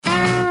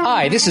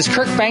Hi, this is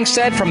Kirk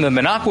Bankstead from the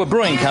Minocqua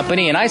Brewing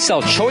Company, and I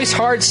sell Choice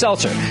Hard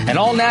Seltzer, an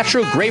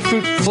all-natural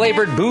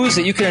grapefruit-flavored booze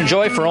that you can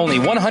enjoy for only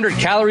 100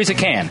 calories a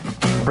can.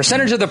 A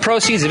percentage of the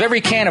proceeds of every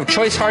can of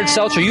Choice Hard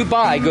Seltzer you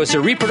buy goes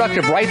to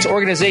reproductive rights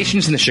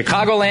organizations in the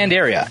Chicagoland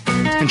area.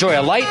 Enjoy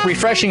a light,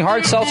 refreshing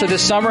hard seltzer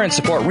this summer and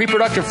support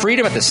reproductive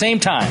freedom at the same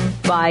time.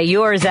 Buy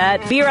yours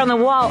at Beer on the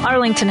Wall,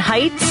 Arlington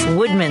Heights,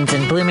 Woodman's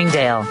in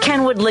Bloomingdale,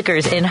 Kenwood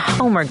Liquors in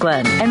Homer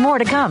Glen, and more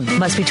to come.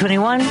 Must be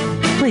 21.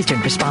 Please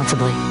drink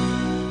responsibly.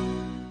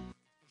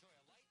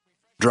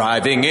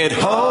 Driving it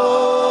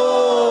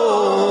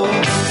home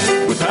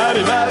with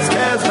Patti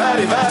Vasquez,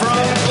 Patti Vasquez.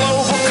 From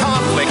global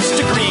conflicts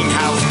to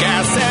greenhouse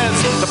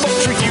gases, the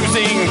folks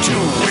refusing to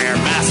wear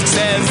masks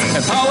says,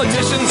 and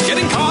politicians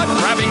getting caught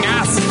grabbing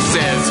asses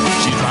says,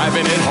 she's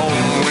driving it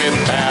home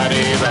with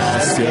Patti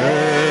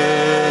Vasquez.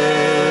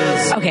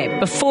 Okay,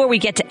 before we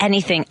get to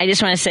anything, I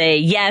just want to say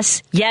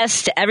yes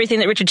to everything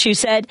that Richard Chu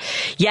said.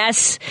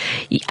 Yes,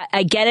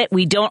 I get it.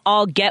 We don't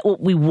all get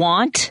what we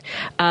want,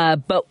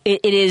 but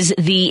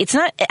it's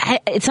not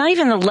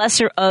even the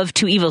lesser of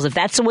two evils. If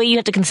that's the way you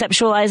have to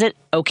conceptualize it,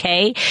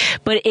 okay.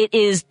 But it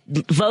is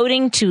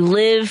voting to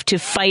live to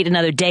fight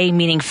another day,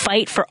 meaning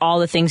fight for all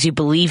the things you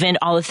believe in,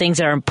 all the things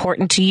that are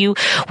important to you,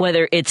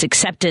 whether it's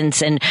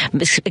acceptance and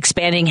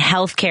expanding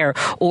healthcare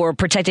or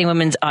protecting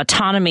women's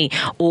autonomy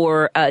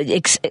or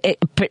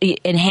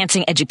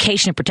enhancing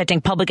education and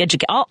protecting public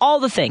education. All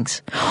the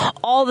things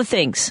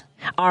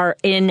are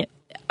in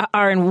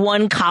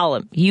one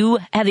column. You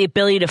have the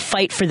ability to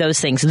fight for those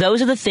things.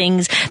 Those are the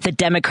things that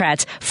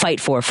Democrats fight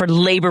for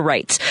labor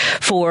rights,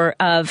 for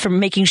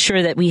making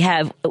sure that we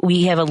have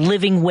a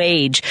living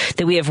wage,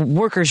 that we have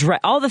workers'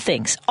 rights. All the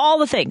things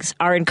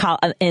are in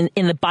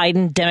the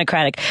Biden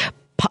Democratic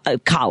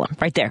column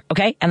right there,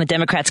 okay? And the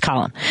Democrats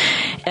column.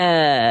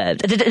 Tell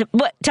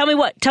me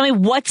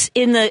what's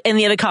in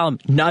the other column?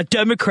 Not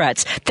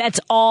Democrats.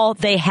 That's all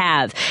they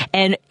have.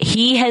 And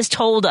he has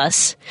told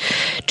us,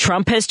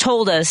 Trump has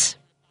told us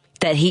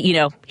that he's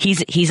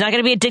not going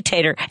to be a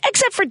dictator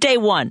except for day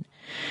one.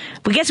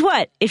 But guess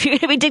what? If you're going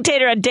to be a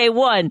dictator on day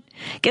one,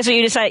 guess what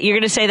you decide you're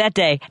going to say that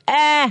day?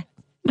 I'm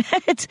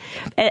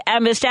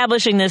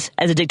establishing this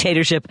as a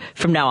dictatorship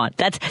from now on.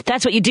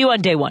 That's what you do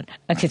on day one.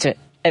 Okay, so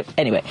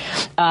anyway,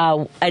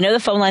 I know the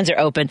phone lines are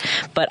open,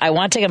 but I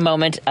want to take a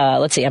moment.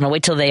 Let's see. I'm going to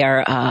wait till they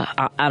are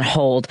on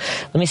hold.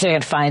 Let me see if I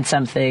can find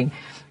something.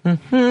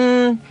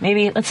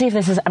 Maybe, let's see if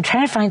this is, I'm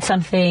trying to find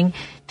something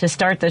to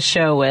start the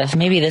show with.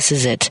 Maybe this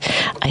is it.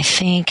 I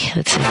think,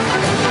 let's see. No,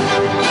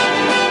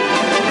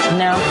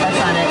 that's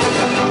not it.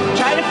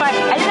 I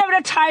didn't have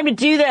enough time to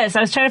do this.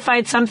 I was trying to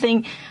find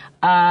something.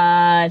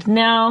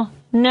 No.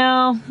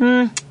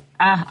 All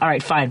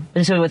right, fine.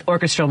 Let's do it with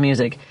orchestral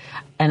music.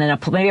 And then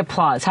maybe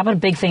applause. How about a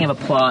big thing of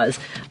applause?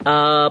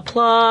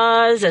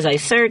 Applause as I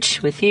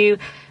search with you.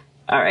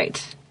 All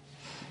right.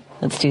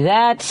 Let's do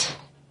that.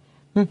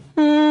 All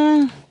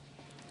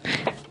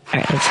right,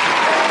 let's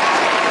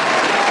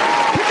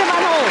put them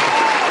on hold.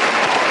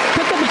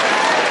 Put them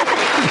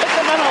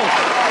on hold.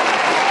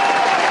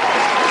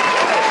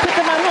 Put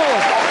them on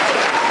hold.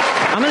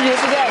 I'm going to do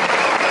this again.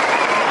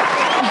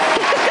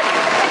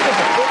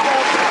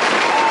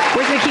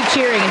 We're going to keep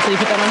cheering until you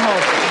put them on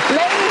hold.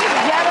 Ladies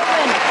and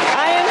gentlemen,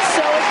 I am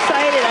so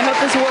excited. I hope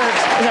this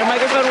works. Is our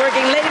microphone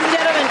working? Ladies and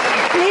gentlemen,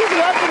 please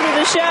welcome to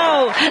the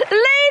show,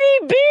 Lady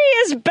B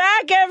is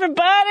back,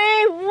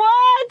 everybody.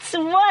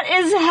 What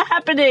is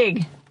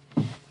happening?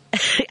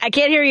 I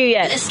can't hear you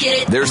yet. Let's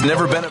get it. There's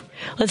never been a...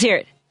 Let's hear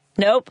it.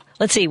 Nope.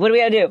 Let's see. What do we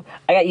got to do?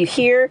 I got you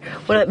here.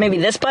 Maybe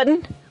this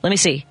button? Let me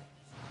see.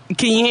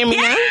 Can you hear me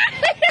now? Yeah,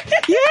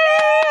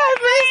 I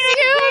miss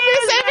you.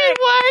 Miss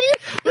everyone.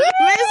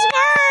 Miss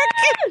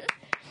work.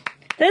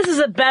 This is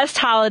the best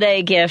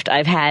holiday gift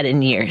I've had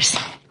in years.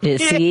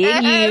 Is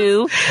seeing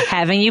you,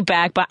 having you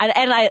back.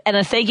 And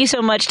I thank you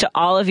so much to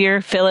all of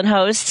your fill-in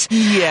hosts.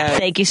 Yes.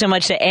 Thank you so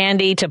much to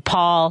Andy, to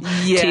Paul,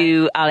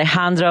 to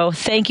Alejandro.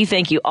 Thank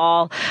you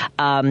all.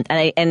 And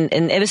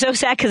it was so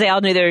sad because they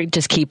all knew they were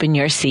just keeping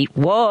your seat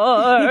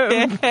warm.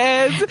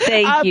 Yes.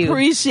 Thank you. I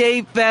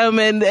appreciate them,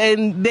 and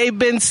they've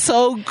been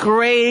so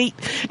great,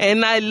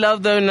 and I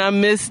love them, and I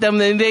miss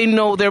them, and they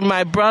know they're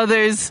my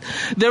brothers.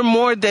 They're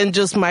more than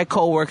just my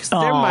coworkers.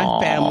 They're my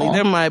family.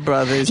 They're my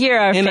brothers. You're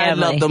our and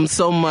family. I love them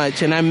so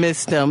much, and I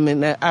miss them,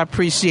 and I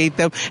appreciate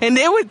them. And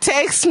they would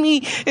text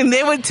me, and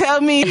they would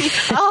tell me,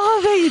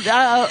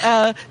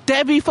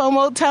 Debbie from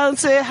Old Town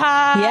said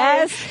hi.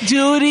 Yes.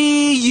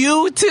 Judy,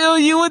 you too.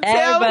 You would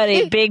tell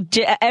me.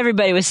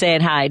 Everybody was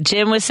saying hi.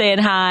 Jim was saying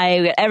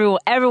hi.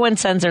 Everyone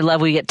sends their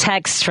love. We get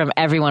texts from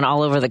everyone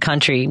all over the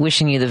country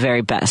wishing you the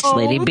very best,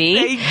 Lady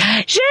B.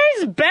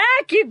 She's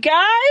back, you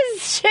guys.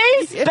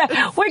 She's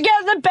back. We're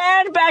getting the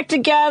band back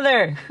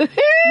together.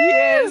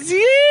 Yes.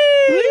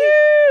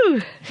 Woo.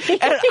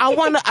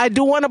 And I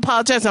do want to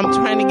apologize. I'm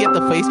trying to get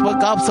the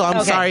Facebook up, so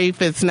I'm sorry if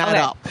it's not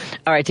up.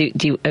 All right, do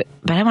you,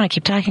 but I want to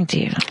keep talking to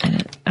you.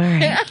 All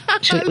right.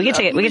 We can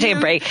take a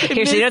break.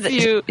 Here,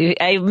 so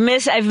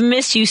I've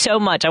missed you so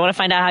much. I want to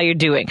find out how you're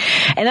doing.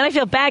 And then I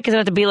feel bad because I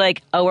have to be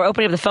like, oh, we're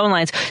opening up the phone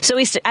lines. So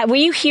were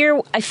you here?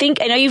 I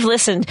know you've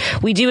listened.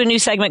 We do a new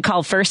segment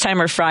called First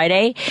Timer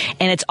Friday,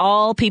 and it's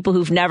all people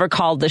who've never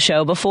called the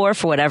show before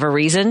for whatever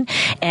reason,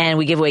 and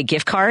we give away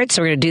gift cards.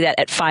 So we're going to do that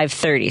at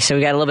 5:30. So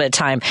we got a little bit of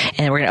time,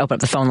 and we're going to open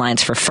up the phone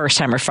lines for First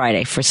Timer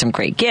Friday for some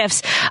great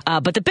gifts.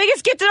 But the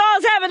biggest gift of all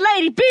is having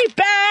Lady B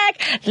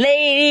back.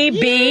 Lady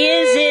B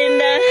is in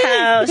the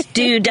house.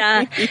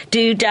 Do-da,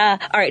 do-da.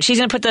 All right, she's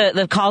going to put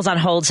the calls on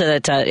hold so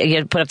that you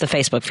can put up the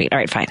Facebook feed. All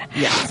right, fine.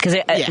 Yeah. Because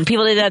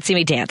people did not see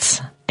me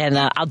dance. And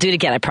I'll do it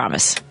again, I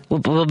promise.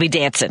 We'll be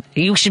dancing.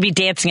 You should be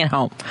dancing at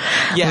home.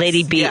 Yes,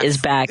 Lady B is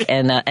back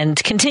and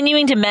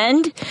continuing to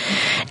mend.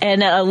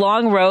 And a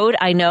long road,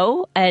 I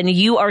know. And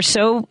you are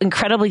so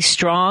incredibly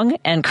strong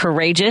and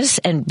courageous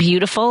and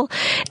beautiful.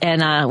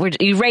 And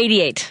you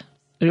radiate.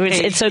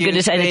 It's so good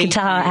to say. I can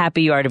tell how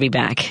happy you are to be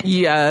back.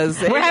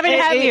 Yes. We're happy to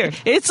have you here.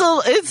 It's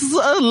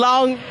a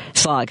long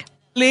slog.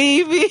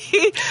 Leaving,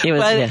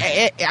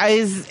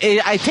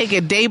 I take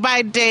it day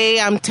by day.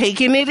 I'm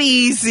taking it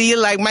easy,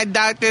 like my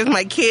doctors,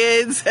 my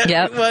kids,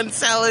 everyone's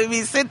telling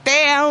me sit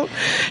down.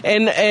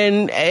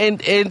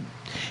 And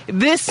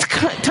this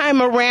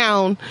time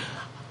around,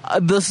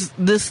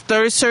 this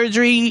third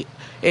surgery,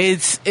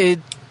 it's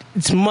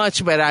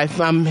much better.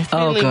 I'm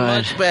feeling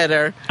much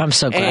better. I'm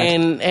so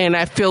glad, and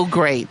I feel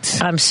great.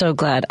 I'm so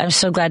glad. I'm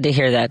so glad to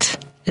hear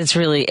that. We're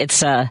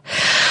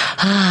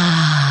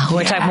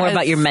talking more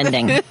about your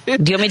mending. Do you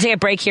want me to take a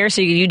break here?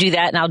 So you do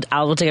that, and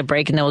we'll take a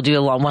break, and then we'll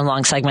do one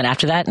long segment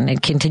after that, and then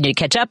continue to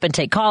catch up and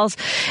take calls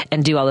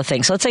and do all the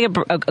things. So let's take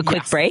a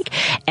quick break.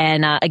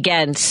 And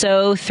again,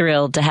 so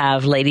thrilled to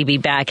have Lady B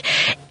back.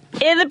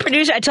 And the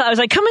producer, I was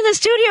like, come in the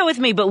studio with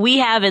me. But we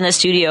have in the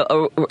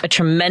studio a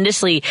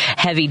tremendously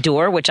heavy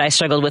door, which I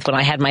struggled with when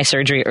I had my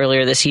surgery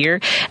earlier this year.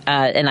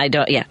 And I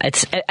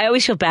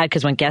always feel bad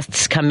because when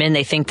guests come in,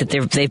 they think that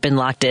they've been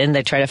locked in.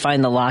 They try to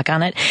find the lock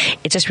on it.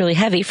 It's just really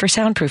heavy for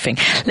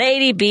soundproofing.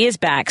 Lady B is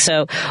back.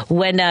 So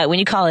when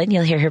you call in,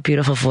 you'll hear her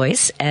beautiful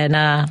voice. And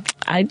I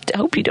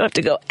hope you don't have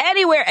to go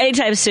anywhere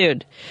anytime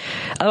soon.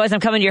 Otherwise,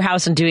 I'm coming to your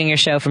house and doing your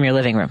show from your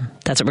living room.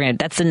 That's what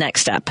that's the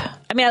next step.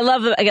 I mean,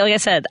 like I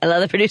said, I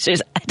love the producers.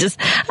 I miss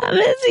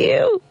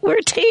you. We're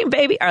a team,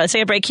 baby. All right, let's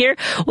take a break here.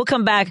 We'll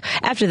come back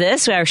after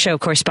this. Our show, of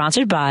course,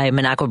 sponsored by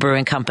Minocqua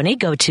Brewing Company.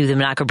 Go to the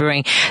Minocqua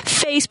Brewing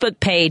Facebook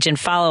page and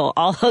follow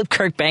all of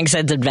Kirk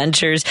Bankstead's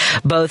adventures,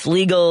 both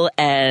legal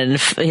and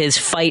his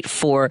fight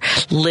for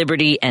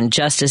liberty and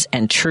justice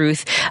and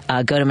truth.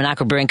 Go to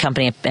Minocqua Brewing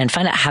Company and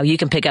find out how you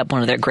can pick up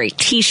one of their great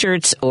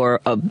T-shirts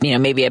or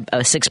maybe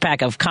a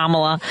six-pack of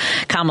Kamala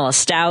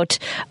Stout.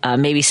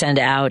 Maybe send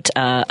out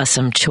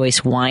some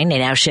choice wine. They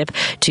now ship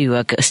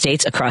to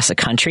states across the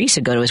country.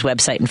 So go to his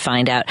website and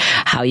find out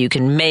how you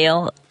can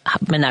mail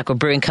Minocqua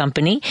Brewing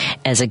Company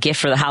as a gift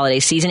for the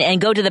holiday season.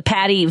 And go to the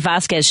Patti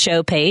Vasquez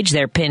show page.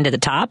 They're pinned at the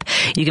top.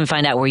 You can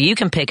find out where you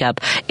can pick up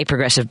a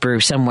Progressive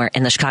brew somewhere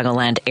in the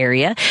Chicagoland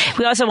area.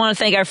 We also want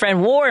to thank our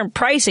friend Warren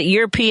Price at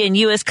European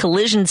U.S.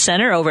 Collision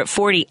Center over at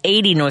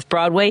 4080 North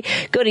Broadway.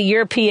 Go to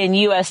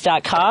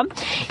EuropeanUS.com.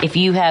 If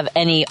you have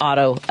any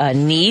auto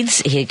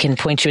needs, he can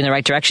point you in the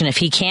right direction. If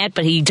he can't,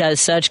 but he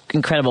does such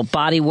incredible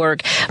body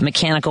work,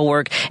 mechanical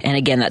work. And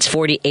again, that's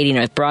 4080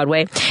 North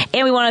Broadway.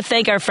 And we want to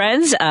thank our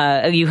friends.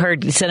 You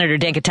heard Senator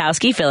Dan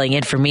Katowski filling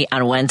in for me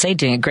on Wednesday,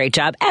 doing a great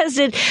job, as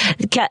did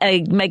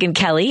Megyn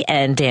Kelly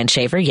and Dan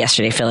Schaefer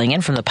yesterday filling in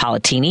from the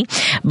Palatini.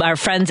 Our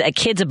friends at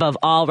Kids Above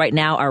All right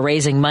now are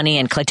raising money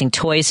and collecting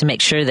toys to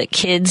make sure that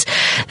kids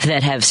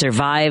that have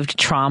survived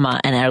trauma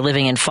and are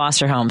living in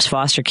foster homes,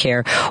 foster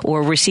care,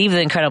 or receive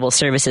the incredible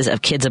services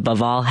of Kids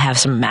Above All have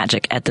some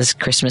magic at this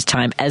Christmas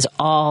time, as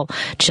all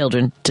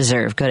children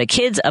deserve. Go to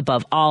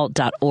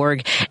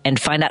kidsabovall.org and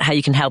find out how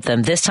you can help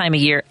them this time of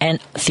year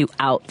and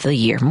throughout the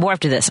year. More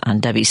after this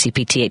on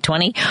WCPT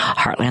 820,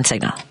 Heartland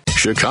Signal.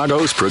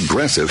 Chicago's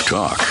Progressive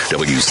Talk,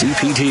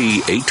 WCPT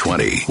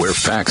 820, where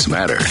facts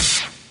matter.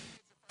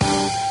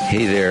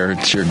 Hey there,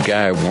 it's your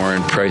guy,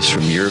 Warren Price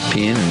from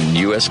European and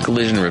U.S.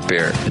 Collision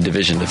Repair, a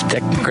division of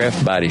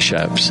Technicraft Body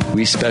Shops.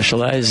 We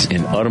specialize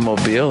in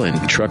automobile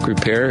and truck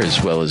repair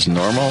as well as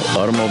normal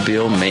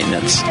automobile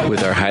maintenance.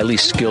 With our highly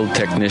skilled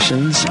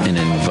technicians and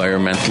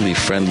environmentally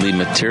friendly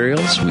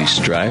materials, we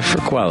strive for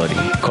quality.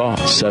 Call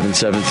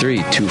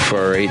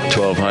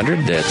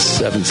 773-248-1200.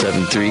 That's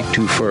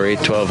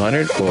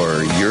 773-248-1200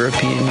 or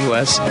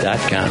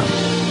EuropeanUS.com.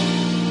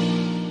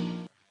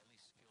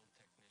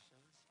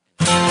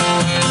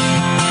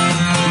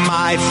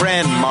 My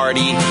friend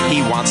Marty,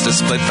 he wants to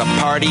split the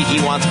party. He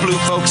wants blue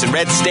folks in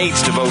red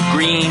states to vote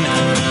green.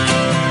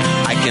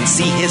 I can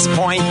see his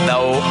point,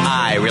 though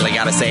I really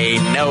gotta say,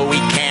 no, we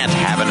can't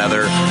have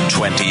another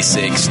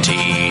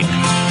 2016.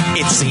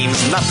 It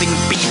seems nothing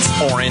beats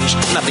orange,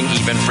 nothing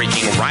even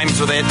freaking rhymes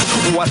with it.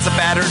 What's a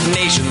battered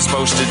nation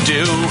supposed to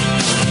do?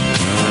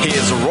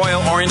 His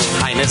Royal Orange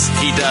Highness,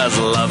 he does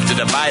love to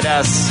divide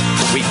us.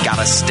 We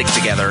gotta stick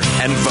together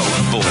and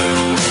vote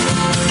blue.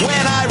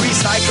 When I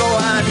recycle,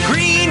 I'm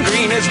green,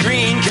 green as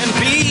green can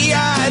be.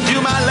 I do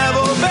my level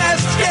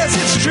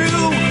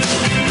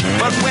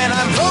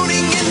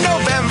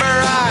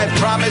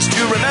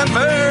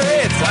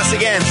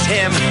against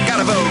him.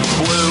 Gotta vote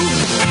blue.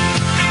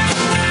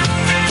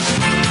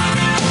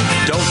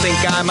 Don't think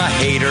I'm a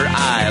hater.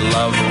 I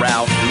love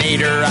Ralph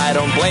Nader. I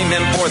don't blame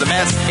him for the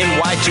mess in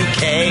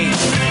Y2K.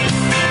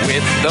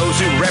 With those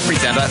who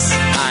represent us,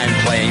 I'm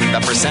playing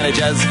the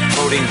percentages,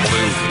 voting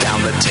blue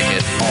down the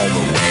ticket all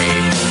the way.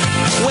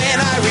 When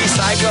I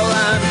recycle,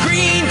 I'm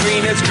green,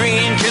 green as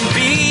green can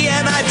be,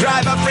 and I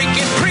drive a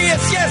freaking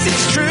Prius, yes,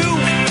 it's true,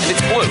 and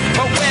it's blue.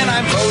 But when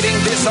I'm voting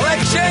this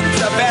election,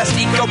 the best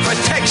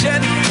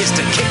eco-protection is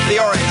to kick the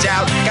orange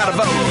out, gotta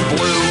vote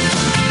blue.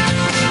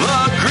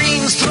 The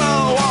Greens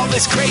throw all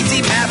this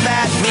crazy math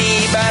at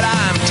me, but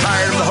I'm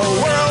tired of the whole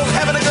world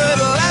having a good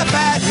laugh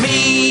at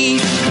me.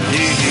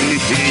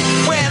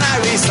 When I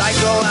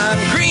recycle, I'm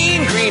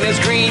green, green as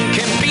green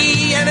can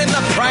be, and in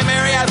the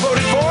primary I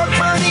voted for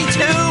Bernie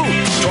too,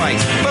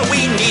 twice. But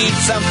we need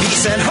some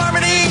peace and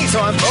harmony,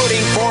 so I'm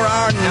voting for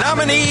our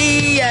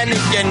nominee. And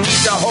if you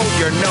need to hold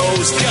your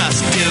nose,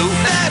 just do.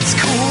 That's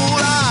cool,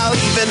 I'll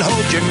even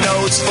hold your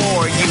nose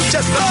for you.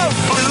 Just vote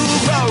blue,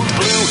 vote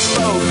blue,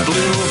 vote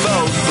blue,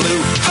 vote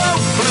blue,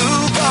 vote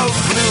blue, vote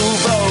blue,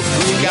 vote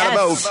blue. Gotta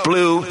vote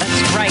blue.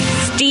 That's right.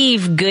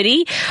 Steve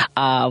Goody,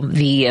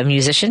 the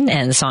musician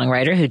and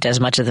songwriter who does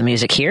much of the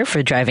music here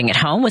for Driving It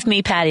Home with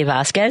me, Patti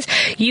Vasquez.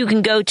 You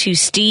can go to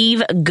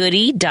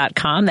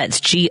stevegoody.com. That's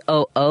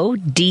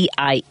GOODIE.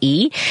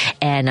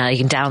 And you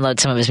can download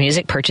some of his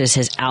music, purchase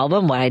his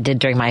album, what I did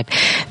during my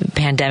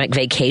pandemic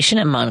vacation,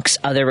 amongst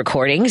other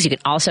recordings. You can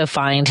also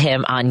find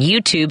him on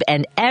YouTube.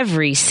 And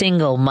every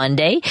single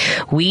Monday,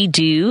 we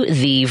do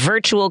the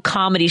virtual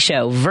comedy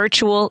show,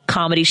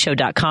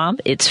 virtualcomedyshow.com.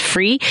 It's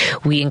free.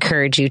 We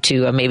encourage you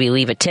to maybe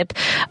leave a tip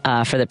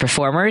for the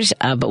performers,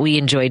 but we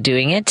enjoy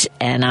doing it.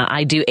 And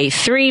I do a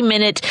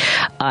 3-minute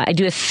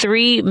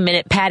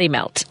Patty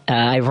Melt.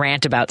 I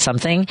rant about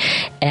something,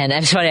 and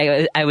that's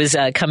funny. I was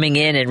coming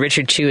in, and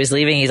Richard Chu is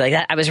leaving. He's like,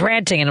 I was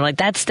ranting, and I'm like,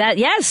 that's that.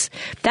 Yes,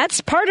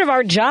 that's part of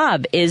our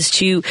job is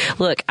to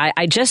look.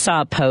 I just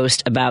saw a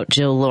post about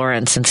Jill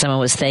Lawrence, and someone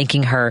was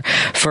thanking her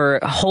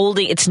for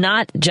holding. It's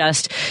not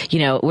just,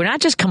 we're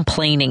not just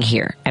complaining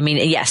here. I mean,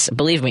 yes,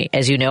 believe me,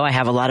 as you know, I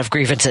have a lot of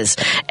grievances,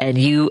 and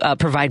you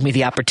provide me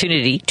the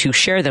opportunity to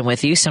share them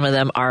with you. Some of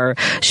them are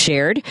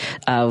shared.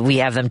 We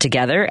have them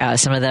together.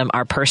 Some of them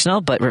are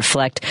personal, but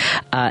reflect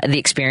the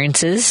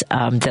experiences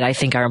that I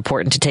think are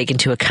important to take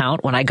into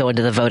account when I go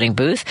into the voting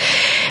booth.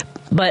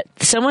 But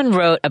someone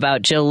wrote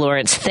about Jill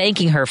Lawrence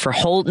thanking her for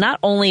not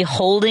only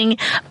holding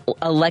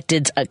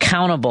electeds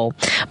accountable,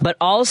 but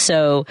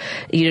also,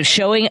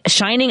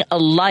 shining a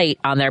light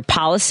on their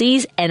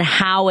policies and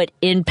how it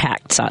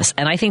impacts us.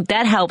 And I think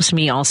that helps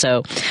me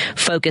also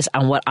focus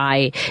on what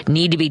I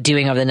need to be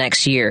doing over the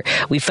next year.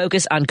 We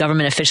focus on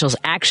government officials'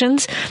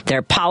 actions,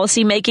 their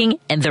policy making,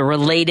 and the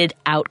related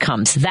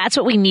outcomes. That's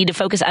what we need to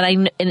focus on.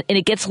 And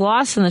it gets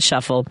lost in the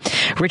shuffle.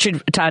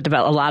 Richard talked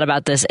a lot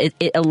about this.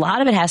 A lot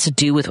of it has to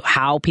do with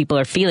how people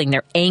are feeling.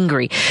 They're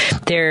angry.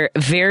 They're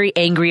very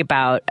angry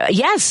about,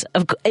 yes,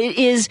 it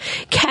is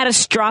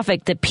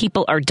catastrophic that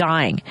people are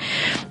dying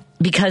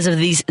because of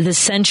this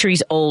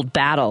centuries-old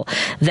battle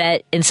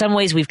that in some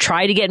ways we've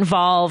tried to get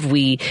involved.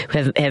 We've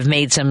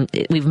made some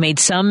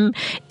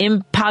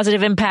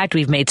positive impact.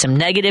 We've made some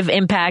negative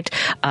impact.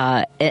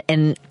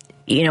 And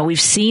we've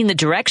seen the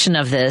direction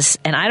of this,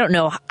 and I don't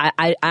know.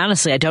 I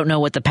honestly, I don't know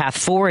what the path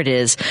forward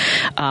is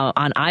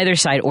on either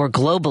side or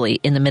globally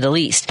in the Middle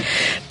East.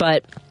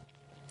 But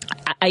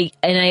I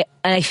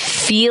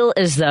feel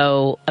as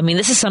though,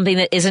 this is something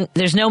that isn't.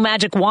 There's no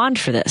magic wand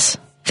for this.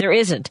 There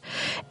isn't,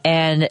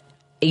 and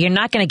you're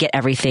not going to get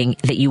everything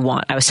that you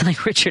want. I was telling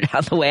Richard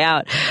on the way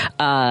out.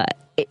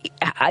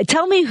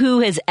 Tell me who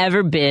has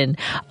ever been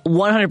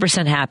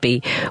 100%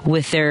 happy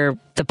with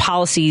the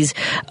policies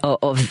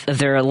of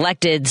their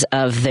electeds,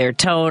 of their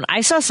tone. I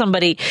saw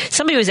somebody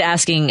was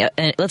asking,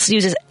 let's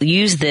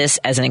use this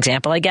as an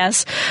example, I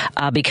guess,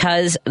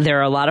 because there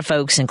are a lot of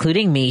folks,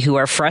 including me, who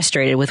are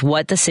frustrated with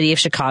what the city of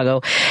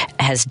Chicago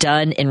has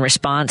done in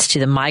response to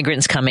the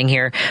migrants coming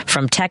here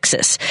from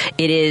Texas.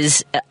 It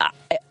is...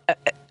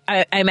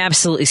 I'm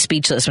absolutely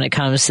speechless when it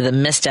comes to the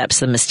missteps,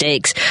 the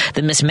mistakes,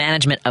 the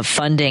mismanagement of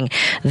funding,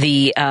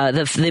 the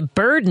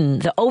burden,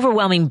 the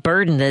overwhelming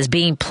burden that is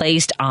being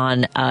placed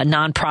on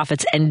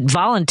nonprofits and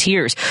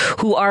volunteers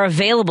who are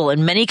available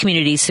in many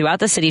communities throughout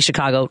the city of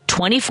Chicago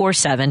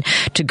 24/7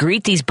 to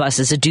greet these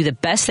buses, to do the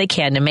best they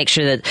can to make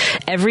sure that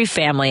every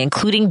family,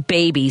 including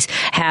babies,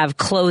 have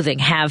clothing,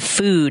 have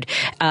food,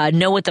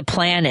 know what the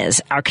plan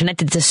is, are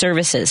connected to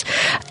services.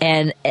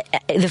 And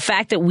the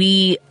fact that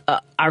we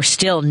are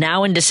still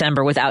now in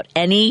December without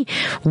any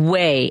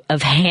way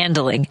of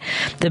handling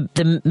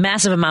the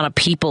massive amount of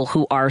people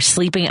who are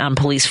sleeping on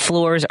police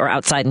floors or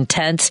outside in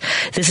tents.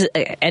 This is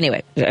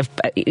anyway.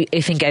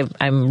 I think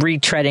I'm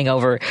retreading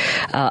over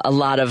a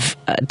lot of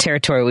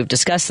territory we've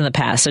discussed in the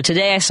past. So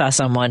today I saw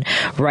someone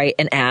write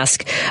and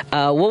ask,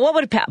 well, what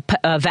would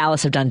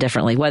Vallis have done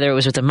differently? Whether it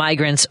was with the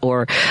migrants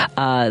or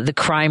the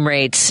crime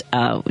rates.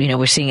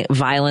 We're seeing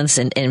violence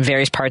in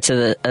various parts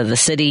of the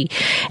city,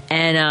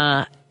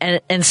 and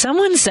And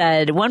someone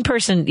said, one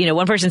person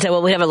said,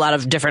 well, we have a lot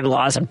of different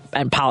laws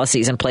and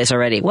policies in place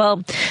already.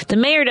 Well, the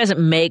mayor doesn't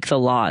make the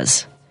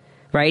laws,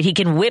 right? He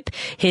can whip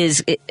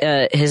his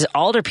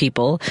alder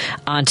people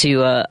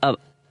onto a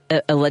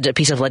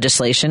piece of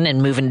legislation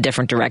and move in a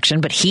different direction.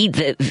 But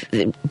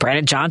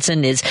Brandon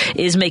Johnson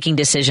is making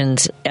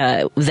decisions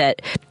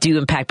that do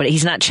impact, but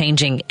he's not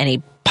changing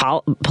any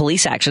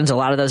police actions. A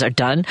lot of those are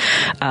done.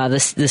 The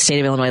state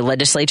of Illinois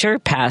legislature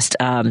passed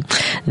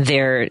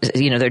their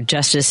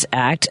Justice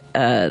Act,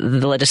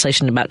 the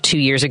legislation about 2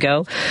 years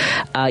ago.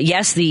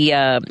 Yes,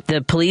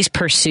 the police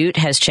pursuit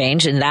has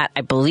changed, and that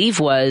I believe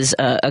was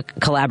a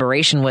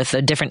collaboration with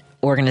different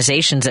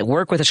organizations that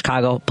work with the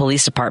Chicago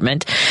Police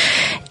Department.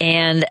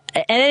 And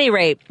at any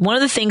rate, one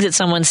of the things that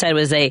someone said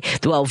was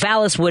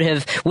Vallis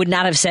would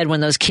not have said when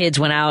those kids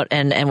went out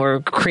and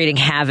were creating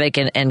havoc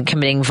and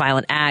committing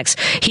violent acts.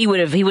 He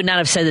would not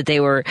have said that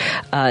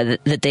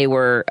they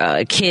were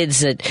kids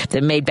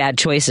that made bad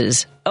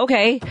choices.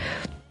 Okay.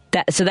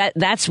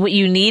 That's what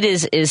you need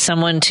is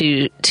someone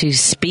to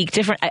speak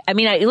different. I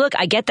mean,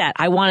 I get that.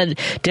 I wanted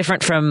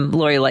different from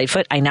Lori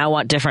Lightfoot. I now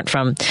want different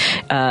from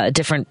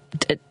different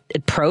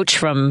approach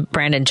from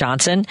Brandon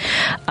Johnson.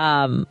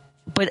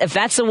 But if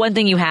that's the one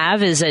thing you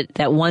have is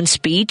that one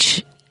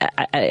speech,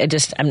 I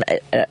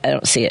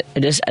don't see it.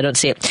 I don't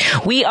see it.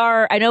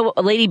 I know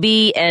Lady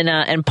B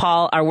and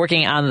Paul are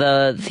working on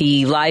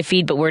the live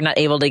feed, but we're not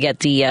able to get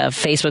the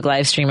Facebook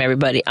live stream,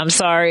 everybody. I'm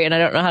sorry. And I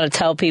don't know how to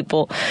tell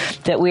people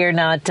that we're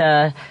not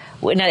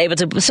able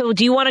to. So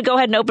do you want to go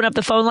ahead and open up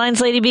the phone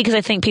lines, Lady B? Because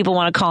I think people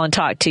want to call and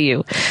talk to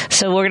you.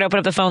 So we're going to open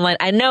up the phone line.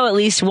 I know at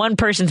least one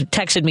person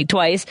texted me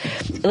twice.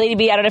 Lady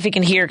B, I don't know if you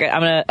can hear.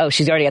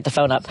 She's already got the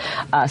phone up.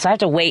 So I have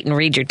to wait and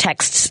read your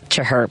texts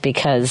to her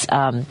because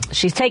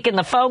she's taking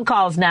the phone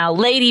calls now.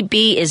 Lady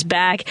B is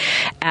back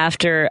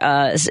after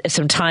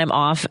some time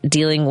off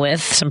dealing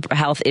with some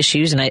health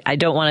issues. And I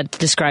don't want to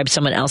describe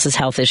someone else's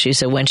health issues.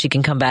 So when she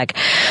can come back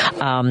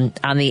on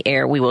the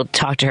air, we will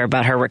talk to her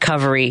about her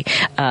recovery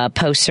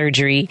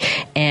post-surgery.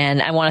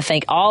 And I want to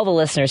thank all the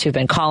listeners who've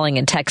been calling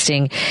and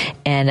texting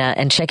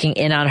and checking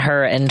in on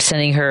her and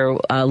sending her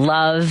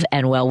love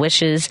and well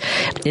wishes.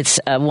 It's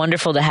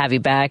wonderful to have you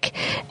back.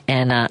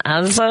 And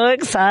I'm so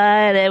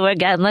excited. We're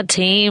getting the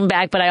team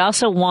back. But I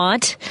also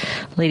want,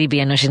 Lady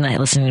B, I know she's not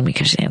listening to me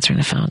because she's answering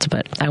the phones,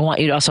 but I want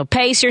you to also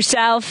pace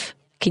yourself.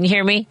 Can you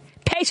hear me?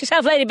 Pace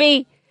yourself, Lady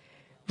B.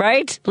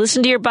 Right?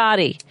 Listen to your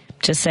body.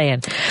 Just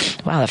saying.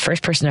 Wow, the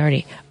first person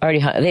already they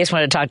just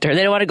want to talk to her.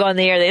 They don't want to go on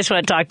the air. They just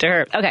want to talk to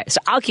her. Okay,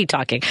 so I'll keep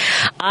talking.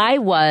 I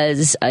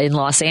was in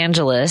Los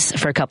Angeles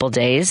for a couple of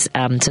days.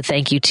 So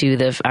thank you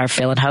to our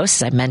fill-in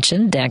hosts, I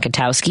mentioned, Dan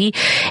Katowski,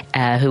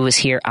 who was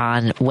here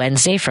on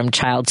Wednesday from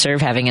Child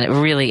Serve, having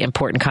a really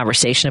important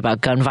conversation about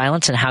gun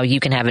violence and how you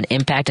can have an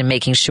impact in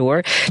making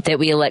sure that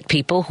we elect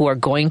people who are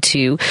going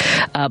to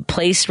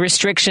place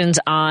restrictions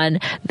on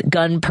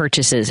gun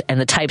purchases and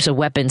the types of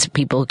weapons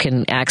people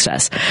can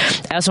access.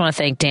 I also want to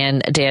thank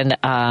Dan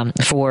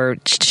for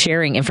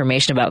sharing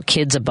information about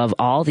Kids Above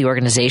All, the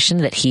organization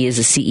that he is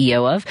the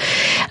CEO of.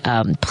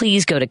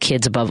 Please go to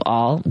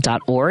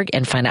kidsaboveall.org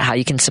and find out how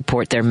you can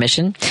support their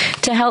mission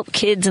to help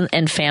kids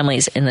and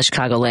families in the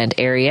Chicagoland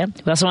area.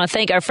 We also want to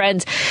thank our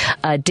friends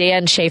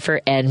Dan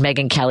Schaefer and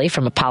Megan Kelly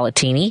from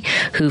Apollatini,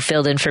 who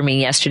filled in for me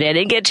yesterday. I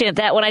didn't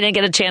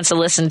get a chance to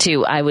listen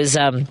to.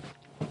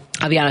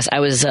 I'll be honest, I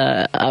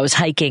was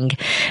hiking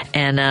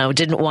and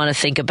didn't want to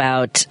think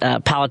about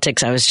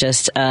politics. I was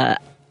just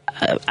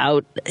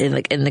out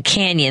in the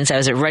canyons. I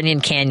was at Runyon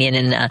Canyon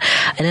and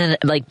then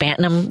like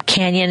Bantam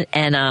Canyon,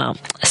 and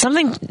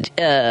something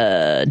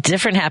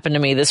different happened to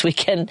me this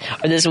week.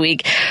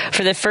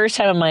 For the first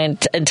time in my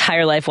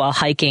entire life while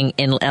hiking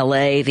in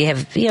LA. They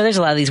have, there's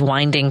a lot of these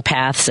winding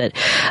paths that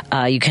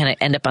you kind of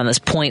end up on this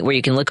point where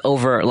you can look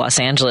over Los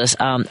Angeles.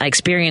 I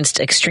experienced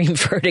extreme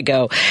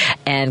vertigo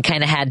and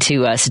kind of had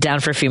to sit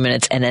down for a few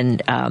minutes and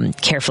then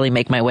carefully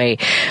make my way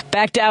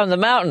back down the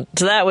mountain.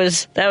 So that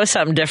was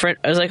something different.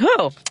 I was like,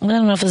 oh, I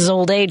don't know if this is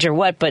old age or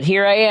what, but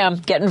here I am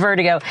getting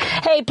vertigo.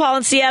 Hey, Paul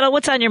in Seattle,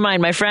 what's on your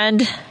mind, my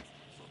friend?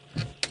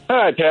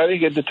 Hi, Patty.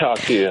 Good to talk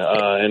to you,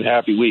 and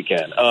happy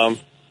weekend. I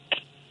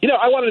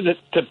wanted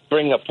to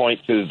bring a point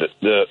to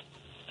the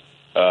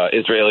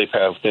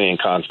Israeli-Palestinian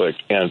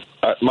conflict, and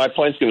my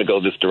point's going to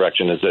go this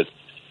direction, is that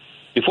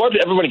before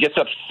everybody gets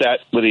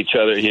upset with each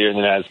other here in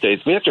the United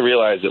States, we have to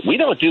realize that we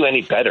don't do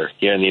any better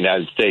here in the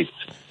United States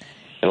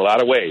in a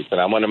lot of ways. And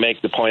I want to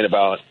make the point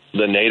about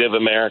the Native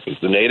Americans,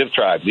 the Native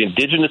tribes, the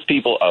indigenous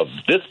people of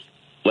this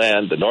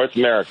land, the North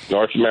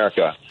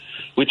America.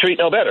 We treat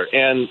no better.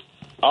 And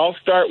I'll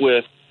start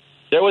with,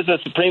 there was a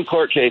Supreme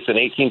Court case in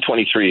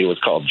 1823. It was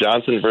called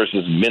Johnson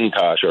versus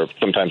Mintosh, or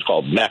sometimes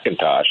called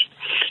McIntosh.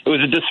 It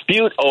was a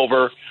dispute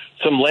over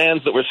some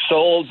lands that were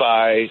sold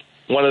by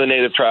one of the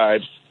Native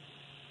tribes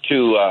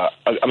to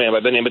a man by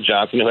the name of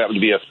Johnson, who happened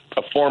to be a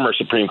former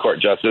Supreme Court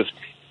justice.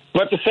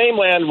 But the same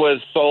land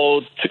was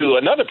sold to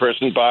another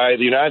person by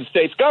the United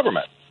States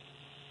government.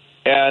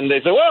 And they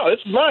said, well, this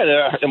is mine.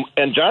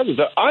 And Johnson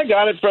said, I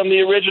got it from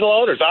the original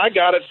owners. I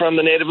got it from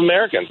the Native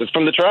Americans. It's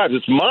from the tribes.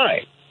 It's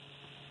mine.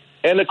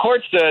 And the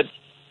court said,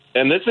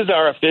 and this is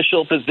our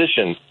official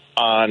position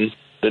on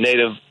the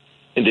native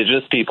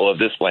indigenous people of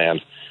this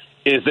land,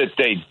 is that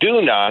they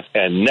do not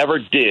and never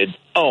did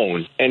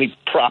own any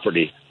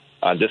property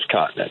on this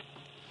continent.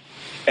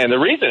 And the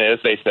reason is,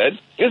 they said,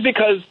 is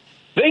because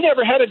they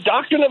never had a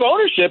doctrine of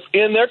ownership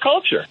in their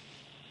culture.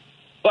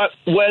 But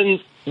when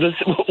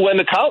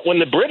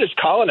the British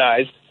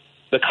colonized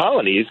the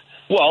colonies,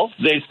 well,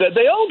 they said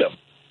they owned them.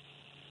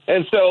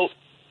 And so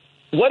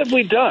what have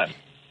we done?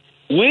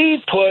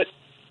 We put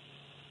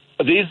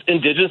these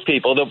indigenous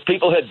people, the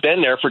people had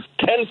been there for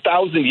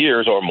 10,000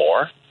 years or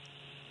more,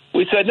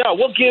 we said, no,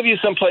 we'll give you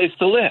some place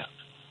to live.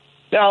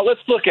 Now,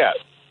 let's look at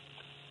it.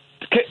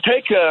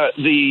 Take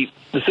the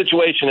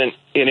situation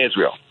in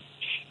Israel.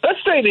 Let's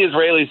say the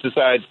Israelis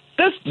decide,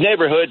 this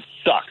neighborhood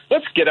sucks.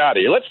 Let's get out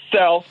of here. Let's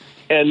sell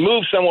and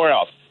move somewhere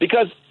else.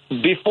 Because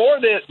before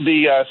the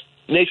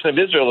nation of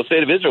Israel, the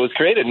state of Israel, was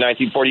created in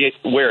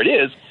 1948, where it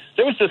is,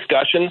 there was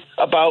discussion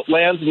about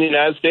lands in the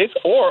United States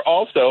or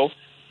also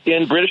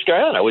in British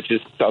Guyana, which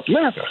is South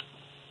America.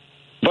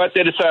 But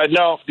they decided,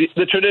 no,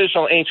 the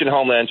traditional ancient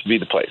homeland should be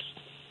the place.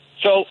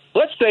 So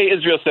let's say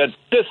Israel said,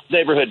 this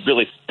neighborhood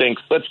really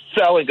stinks. Let's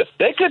sell it.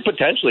 They could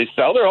potentially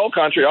sell their whole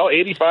country, all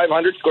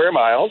 8,500 square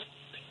miles,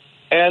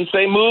 and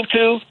say move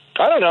to,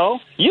 I don't know,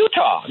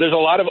 Utah. There's a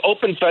lot of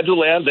open federal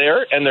land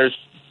there, and there's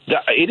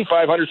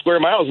 8,500 square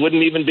miles would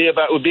be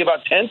about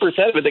 10%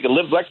 of it. They could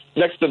live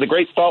next to the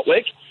Great Salt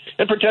Lake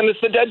and pretend it's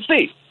the Dead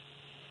Sea.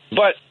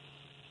 But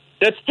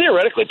that's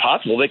theoretically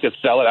possible. They could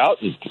sell it out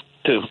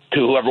to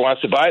whoever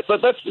wants to buy it.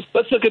 But let's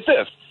look at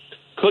this.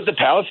 Could the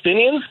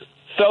Palestinians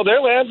sell their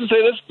lands and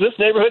say this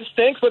neighborhood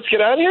stinks? Let's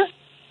get out of here.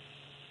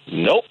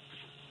 Nope.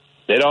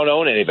 They don't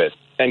own any of it.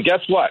 And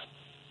guess what?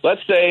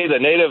 Let's say the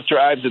native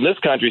tribes in this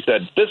country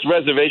said, this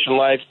reservation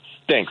life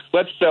stinks.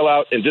 Let's sell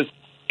out and just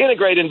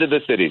integrate into the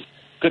cities.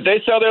 Could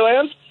they sell their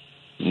lands?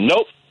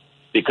 Nope,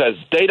 because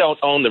they don't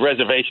own the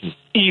reservation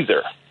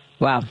either.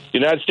 Wow. The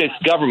United States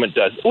government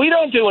does. We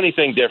don't do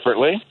anything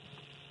differently.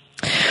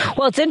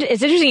 Well, it's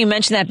interesting you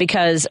mentioned that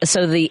because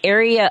the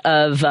area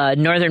of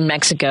northern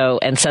Mexico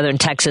and southern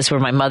Texas, where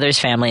my mother's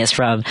family is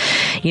from,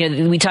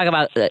 we talk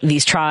about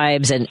these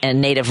tribes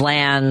and native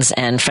lands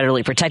and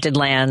federally protected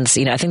lands.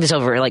 I think there's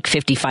over like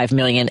 55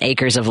 million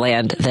acres of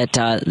land that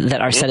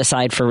are set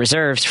aside for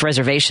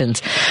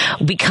reservations,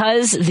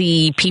 because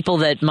the people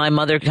that my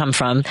mother come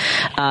from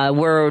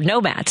were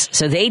nomads,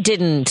 so they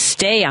didn't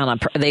stay on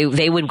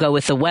they would go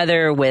with the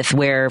weather, with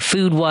where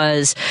food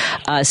was.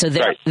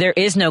 There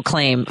is no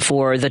claim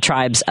for the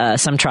tribes,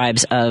 some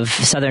tribes of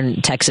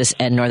southern Texas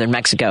and northern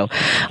Mexico,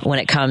 when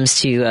it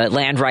comes to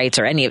land rights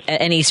or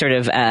any sort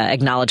of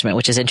acknowledgement,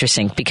 which is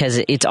interesting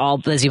because it's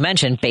all, as you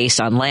mentioned, based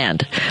on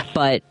land.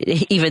 But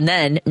even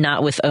then,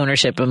 not with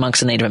ownership amongst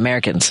the Native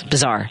Americans.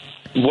 Bizarre.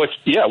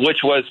 Which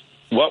was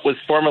what was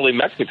formerly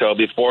Mexico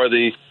before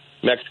the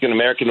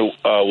Mexican-American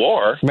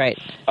War. Right.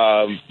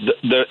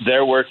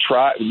 There were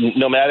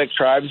nomadic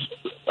tribes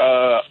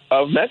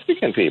of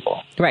Mexican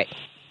people. Right.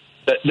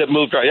 That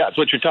moved right. Yeah, that's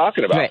what you're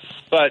talking about. Right.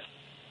 But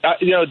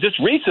just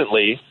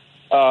recently,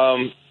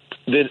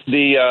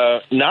 the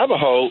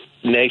Navajo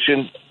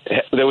Nation.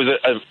 There was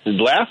a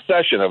last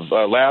session of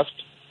last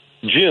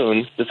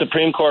June. The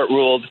Supreme Court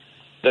ruled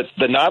that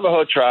the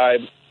Navajo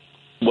tribe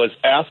was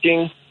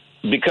asking,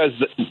 because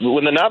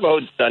when the Navajo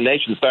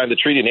Nation signed the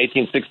treaty in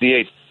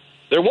 1868,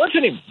 there weren't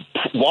any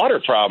water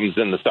problems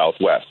in the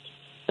Southwest,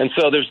 and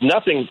so there's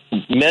nothing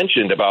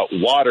mentioned about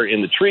water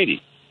in the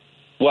treaty.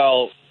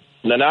 Well,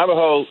 the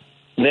Navajo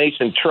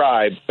Nation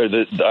tribe, or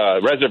the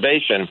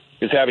reservation,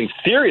 is having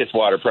serious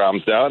water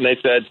problems now, and they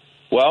said,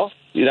 well,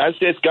 the United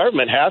States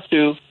government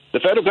the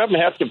federal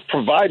government has to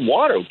provide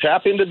water,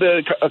 tap into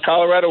the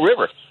Colorado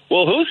River.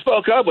 Well, who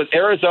spoke up was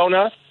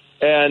Arizona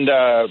and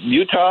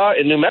Utah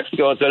and New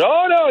Mexico and said,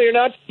 oh, no, you're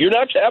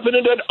not tapping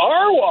into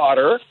our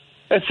water,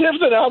 as if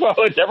the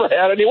Navajo had never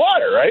had any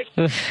water, right?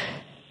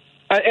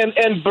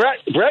 And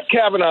Brett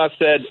Kavanaugh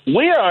said,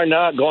 we are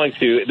not going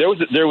to.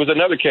 There was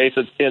another case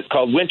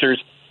called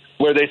Winters,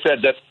 where they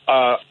said that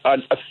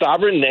a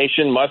sovereign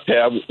nation must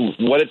have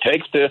what it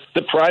takes to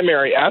the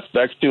primary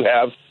aspects to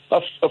have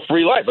a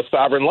free life, a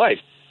sovereign life,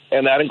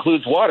 and that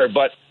includes water.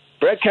 But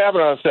Brett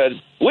Kavanaugh said,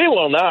 we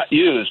will not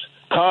use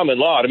common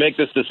law to make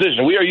this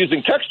decision. We are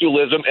using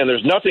textualism, and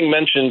there's nothing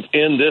mentioned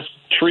in this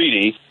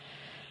treaty,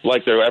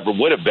 like there ever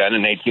would have been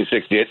in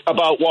 1868,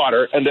 about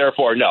water, and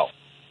therefore, no,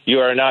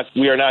 we're not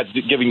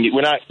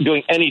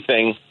doing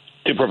anything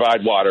to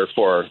provide water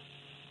for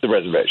the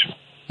reservation.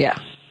 Yeah.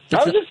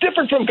 How is this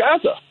different from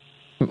Gaza?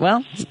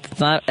 Well, it's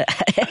not.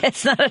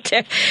 It's not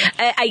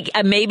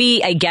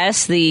I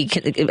guess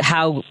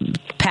how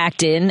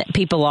packed in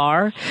people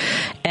are,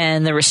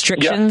 and the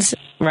restrictions,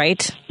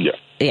 right? Yeah.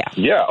 Yeah.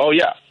 Yeah. Oh,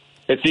 yeah.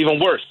 It's even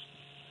worse.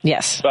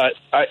 Yes. But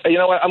you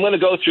know what? I'm going to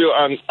go through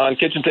on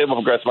Kitchen Table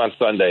Progressive on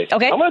Sunday.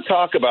 Okay. I'm going to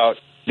talk about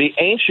the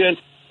ancient,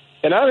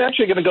 and I'm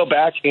actually going to go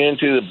back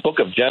into the book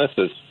of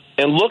Genesis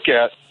and look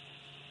at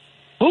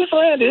whose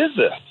land is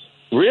this,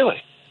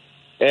 really?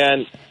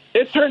 And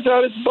it turns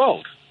out it's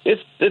both.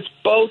 It's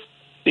both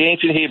the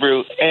ancient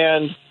Hebrew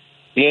and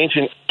the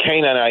ancient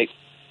Canaanite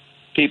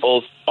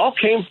peoples all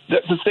came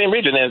to the same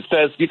region. And it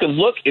says, you can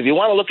look, if you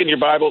want to look in your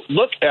Bible,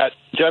 look at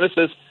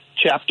Genesis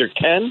chapter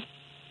 10,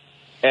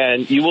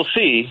 and you will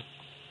see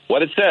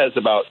what it says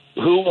about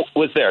who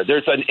was there.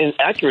 There's an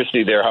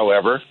inaccuracy there,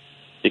 however,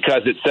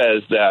 because it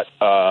says that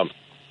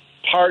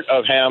part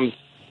of Ham's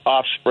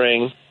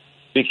offspring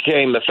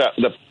became the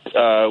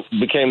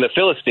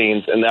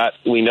Philistines, and that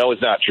we know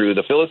is not true.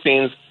 The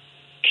Philistines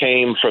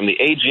came from the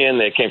Aegean,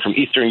 they came from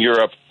Eastern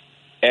Europe,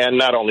 and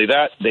not only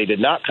that, they did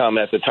not come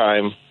at the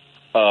time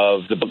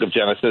of the book of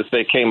Genesis.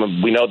 They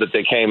came. We know that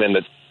they came in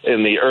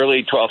the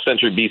early 12th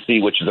century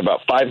BC, which is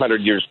about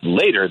 500 years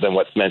later than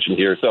what's mentioned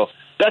here. So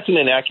that's an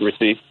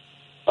inaccuracy,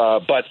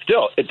 but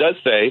still, it does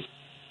say,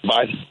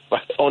 by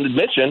own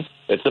admission,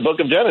 it's the book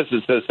of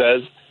Genesis that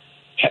says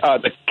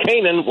the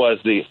Canaan was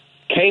the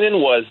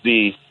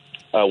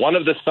one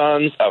of the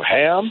sons of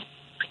Ham,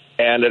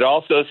 and it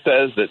also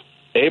says that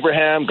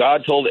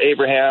God told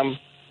Abraham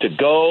to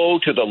go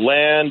to the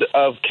land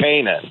of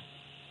Canaan.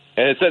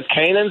 And it says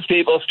Canaan's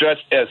people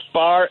stretched as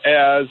far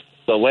as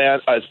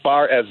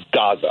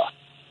Gaza.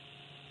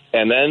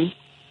 And then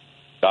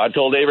God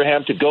told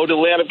Abraham to go to the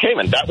land of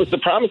Canaan. That was the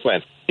promised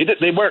land.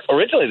 They weren't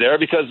originally there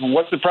because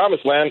what's the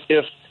promised land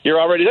if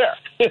you're already there?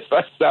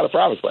 That's not a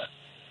promised land.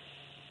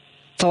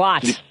 It's a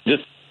lot.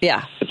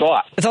 Yeah, it's a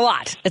lot. It's a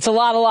lot. It's a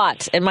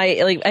lot. And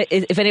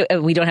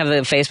we don't have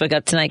the Facebook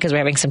up tonight because we're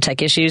having some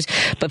tech issues,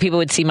 but people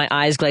would see my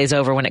eyes glaze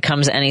over when it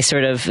comes to any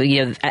sort of,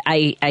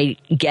 I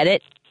get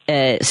it.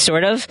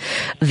 Sort of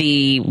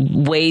the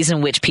ways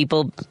in which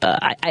people,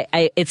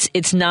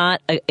 it's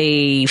not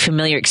a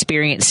familiar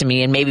experience to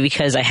me, and maybe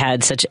because I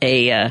had such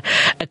a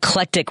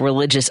eclectic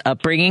religious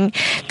upbringing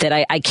that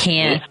I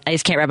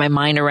just can't wrap my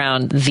mind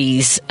around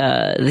these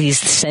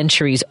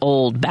centuries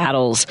old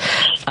battles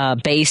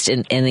based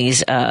in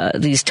these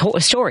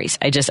stories.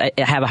 I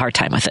have a hard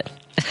time with it.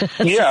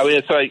 Yeah, I mean,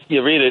 it's like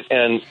you read it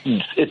and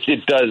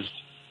it does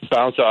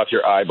bounce off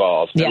your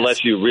eyeballs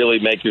unless you really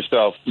make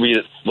yourself read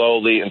it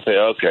slowly and say,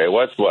 okay,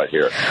 what's what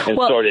here, and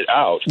sort it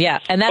out. Yeah,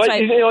 and that's why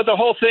the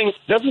whole thing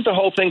doesn't the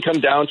whole thing come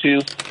down to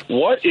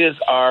what is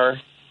our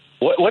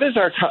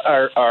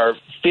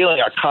feeling,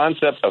 our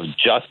concept of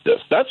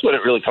justice? That's what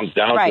it really comes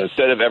down to.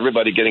 Instead of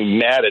everybody getting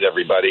mad at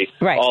everybody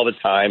all the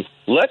time,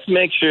 let's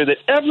make sure that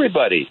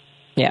everybody.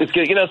 Yeah. It's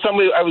good.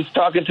 I was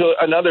talking to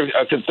another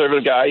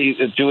conservative guy, he's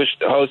a Jewish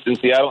host in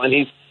Seattle,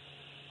 and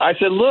I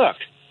said, look,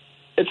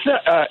 it's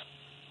not.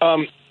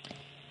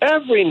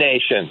 Every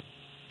nation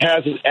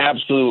has an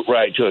absolute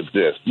right to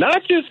exist,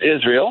 not just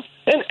Israel,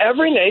 and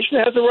every nation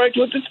has a right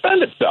to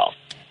defend itself,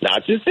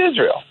 not just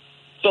Israel.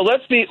 So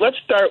let's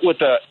start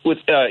with an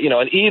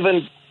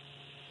even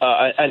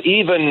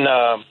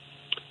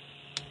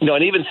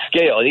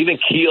scale, an even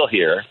keel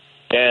here.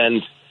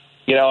 And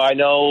I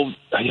know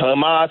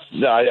Hamas.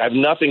 I have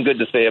nothing good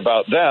to say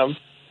about them,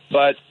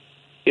 but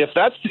if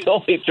that's the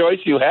only choice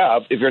you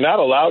have, if you're not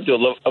allowed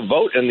to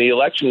vote in the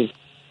elections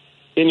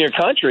in your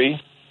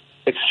country,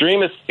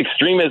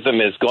 extremism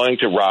is going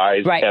to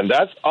rise. Right. And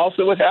that's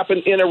also what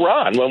happened in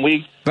Iran when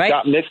we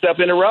got mixed up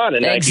in Iran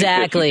in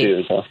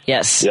 1952. So.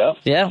 Yes.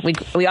 Yeah.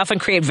 We often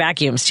create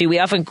vacuums, too. We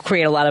often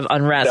create a lot of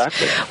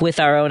unrest with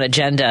our own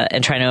agenda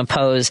and trying to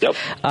impose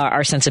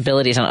our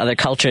sensibilities on other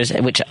cultures,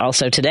 which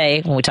also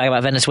today, when we talk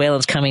about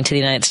Venezuelans coming to the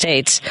United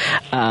States,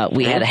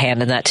 we had a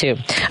hand in that, too.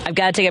 I've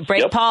got to take a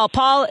break.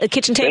 Paul,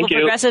 Kitchen Table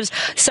Progressives,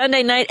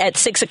 Sunday night at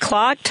 6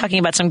 o'clock, talking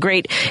about some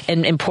great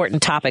and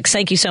important topics.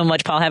 Thank you so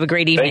much, Paul. Have a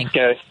great evening. Thanks,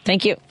 Gary.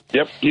 Thank you.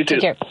 Yep, you too.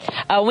 Take care.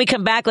 When we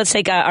come back, let's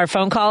take our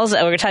phone calls.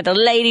 We're going to talk to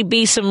Lady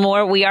B some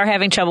more. We are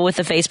having trouble with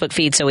the Facebook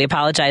feed, so we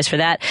apologize for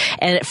that.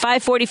 And at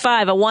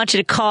 5:45, I want you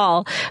to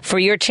call for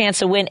your chance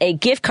to win a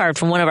gift card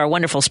from one of our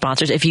wonderful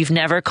sponsors if you've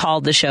never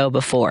called the show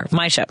before.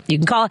 My show. You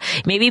can call.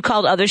 Maybe you've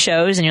called other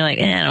shows and you're like,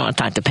 I don't want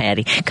to talk to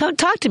Patty. Come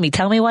talk to me.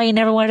 Tell me why you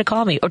never wanted to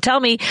call me. Or tell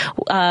me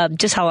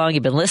just how long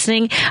you've been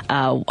listening,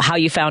 how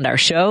you found our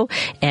show,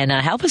 and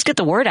help us get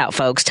the word out,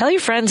 folks. Tell your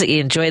friends that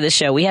you enjoy this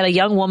show. We had a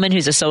young woman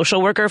who's a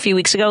social worker a few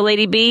weeks ago,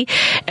 Lady B,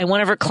 and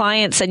one of her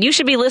clients said, you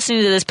should be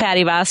listening to this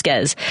Patti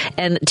Vasquez.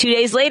 And 2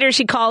 days later,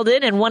 she called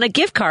in and won a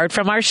gift card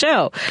from our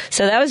show.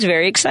 So that was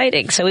very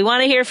exciting. So we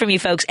want to hear from you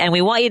folks, and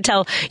we want you to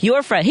tell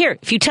your friend. Here,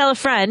 if you tell a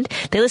friend,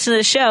 they listen to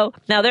the show,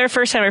 now they're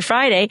first time or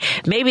Friday,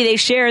 maybe they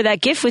share that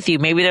gift with you.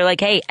 Maybe they're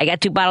like, hey, I got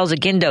 2 bottles of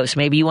Gindos.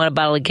 Maybe you want a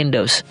bottle of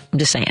Gindos. I'm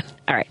just saying.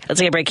 All right, let's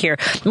take a break here.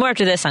 More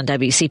after this on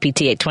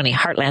WCPT 820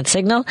 Heartland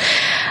Signal.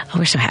 Oh,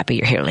 we're so happy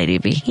you're here, Lady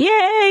B.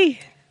 Yay!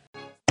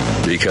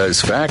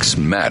 Because facts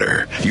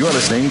matter. You're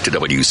listening to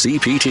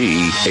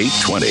WCPT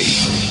 820.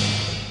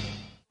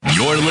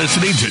 You're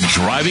listening to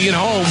Driving It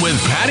Home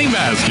with Patti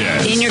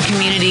Vasquez. In your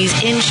communities,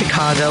 in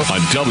Chicago. On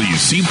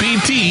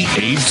WCPT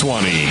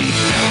 820.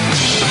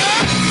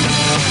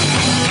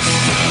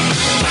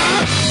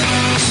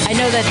 I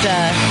know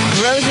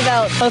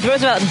that both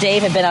Roosevelt and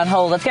Dave have been on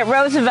hold. Let's get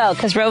Roosevelt,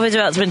 because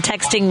Roosevelt's been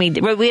texting me.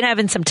 We've been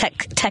having some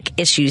tech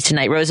issues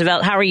tonight.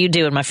 Roosevelt, how are you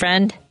doing, my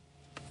friend?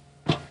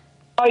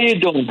 How are you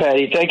doing,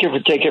 Patty? Thank you for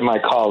taking my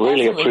call.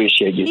 Really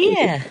appreciate you.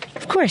 Yeah,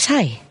 of course.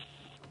 Hi.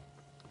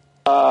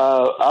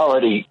 I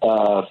already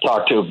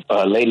talked to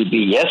Lady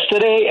B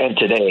yesterday and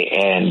today,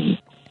 and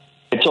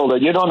I told her,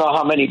 you don't know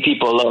how many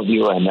people love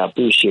you and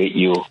appreciate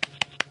you.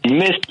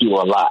 Missed you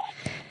a lot.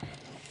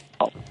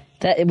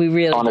 That we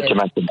really wanted to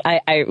mention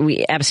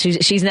that.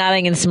 She's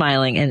nodding and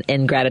smiling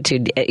in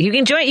gratitude. You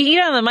can join. You can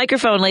get on the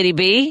microphone, Lady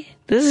B.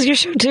 This is your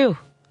show too.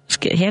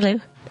 Hello.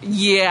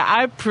 Yeah,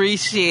 I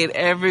appreciate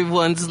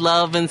everyone's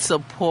love and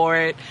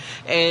support,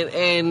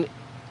 and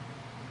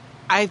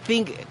I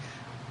think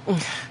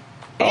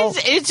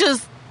it's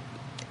just.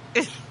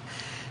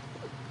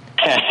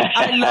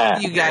 I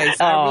love you guys.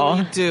 I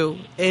really do,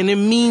 and it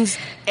means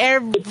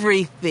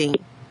everything.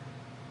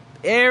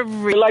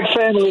 Like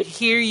family.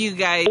 Hear you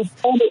guys,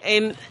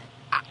 and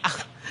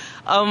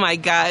oh my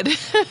God,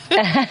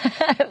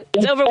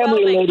 it's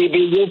overwhelming. Family, Lady B,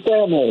 your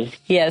family.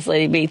 Yes,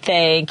 Lady B.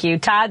 Thank you.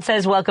 Todd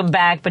says, "Welcome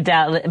back,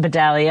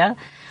 Bedalia."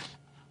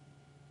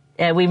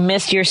 We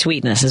missed your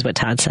sweetness, is what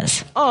Todd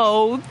says.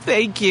 Oh,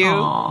 thank you.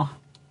 Aww.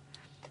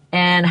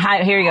 And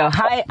hi, here you go.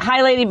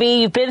 Hi, Lady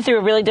B. You've been through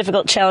a really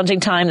difficult, challenging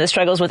time. The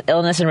struggles with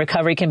illness and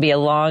recovery can be a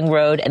long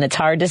road, and it's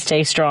hard to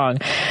stay strong.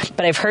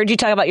 But I've heard you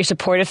talk about your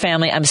supportive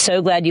family. I'm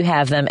so glad you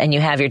have them, and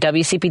you have your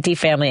WCPT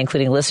family,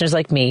 including listeners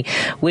like me,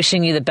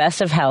 wishing you the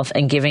best of health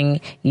and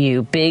giving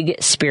you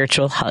big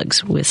spiritual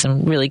hugs with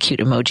some really cute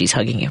emojis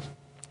hugging you.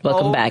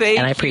 Welcome back,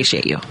 and I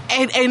appreciate you.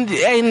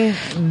 And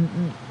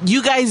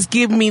you guys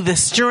give me the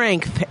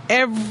strength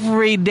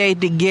every day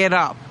to get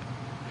up.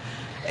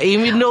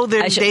 Even though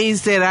there's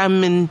days that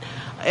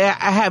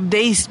I have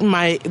days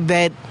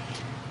that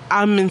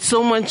I'm in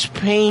so much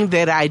pain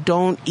that I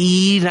don't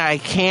eat, I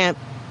can't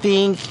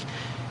think,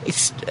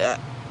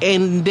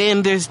 and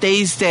then there's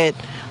days that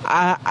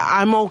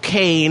I'm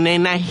okay, and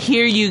then I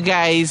hear you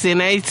guys,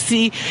 and I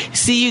see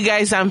you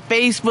guys on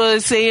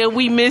Facebook saying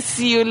we miss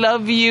you,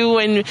 love you,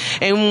 and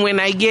when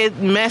I get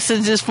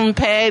messages from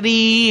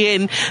Patty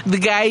and the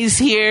guys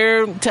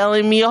here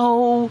telling me,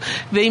 oh,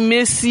 they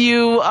miss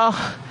you.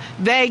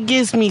 That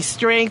gives me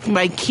strength.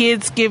 My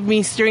kids give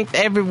me strength.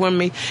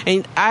 Everyone,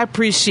 and I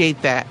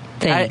appreciate that.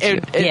 Thank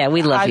you. Yeah,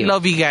 we love you. I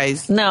love you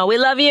guys. No, we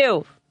love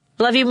you.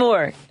 Love you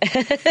more.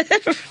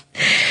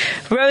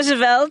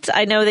 Roosevelt,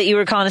 I know that you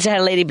were calling to say hi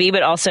to Lady B,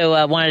 but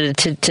also wanted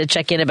to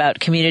check in about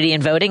community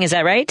and voting. Is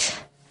that right?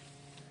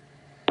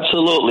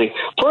 Absolutely.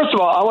 First of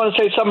all, I want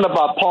to say something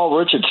about Paul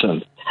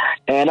Richardson,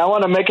 and I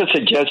want to make a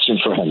suggestion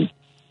for him.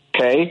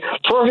 Okay?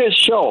 For his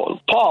show,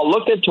 Paul,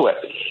 look into it.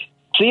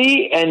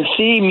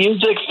 C&C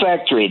Music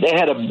Factory. They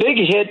had a big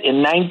hit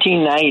in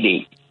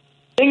 1990.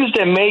 Things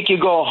that make you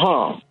go,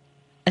 huh?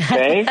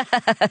 Okay?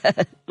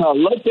 Now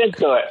look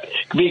into it.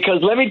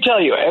 Because let me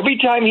tell you, every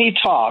time he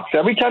talks,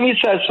 every time he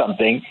says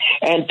something,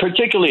 and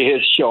particularly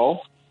his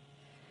show,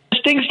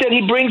 there's things that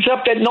he brings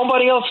up that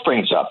nobody else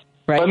brings up.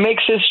 Right. What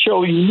makes his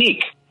show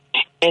unique.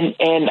 And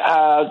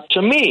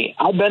to me,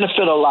 I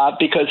benefit a lot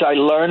because I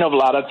learn a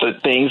lot of the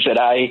things that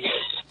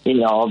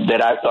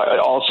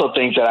also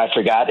things that I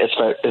forgot,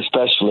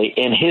 especially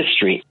in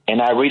history,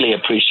 and I really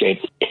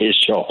appreciate his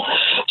show.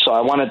 So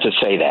I wanted to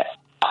say that.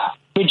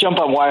 Let me jump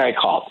on why I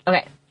called.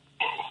 Okay.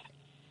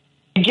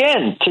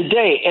 Again,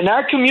 today, in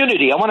our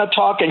community, I want to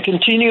talk and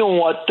continue on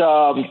what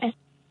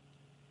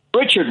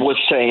Richard was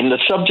saying, the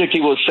subject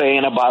he was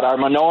saying about our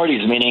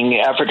minorities, meaning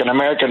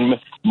African-American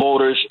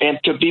voters, and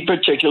to be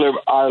particular,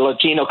 our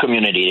Latino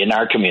community, in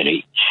our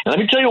community. And let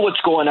me tell you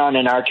what's going on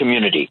in our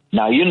community.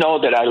 Now, you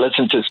know that I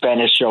listen to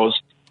Spanish shows,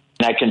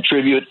 and I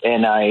contribute,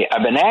 and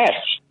I've been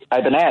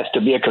asked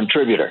to be a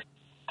contributor.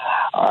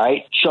 All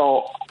right?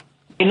 So,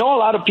 I know a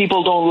lot of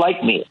people don't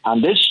like me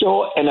on this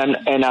show and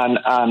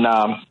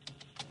on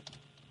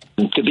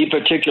to be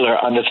particular,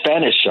 on the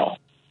Spanish show.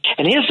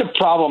 And here's the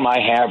problem I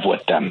have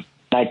with them.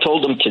 I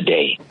told them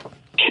today,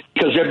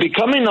 because they're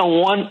becoming a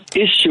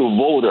one-issue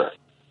voter,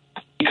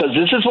 because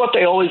this is what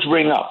they always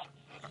bring up.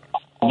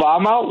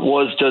 Obama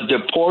was the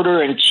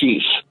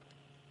deporter-in-chief.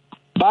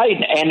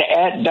 Biden,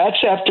 and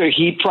that's after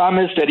he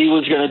promised that he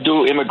was going to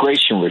do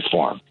immigration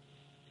reform.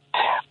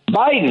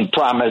 Biden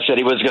promised that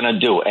he was going to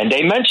do, and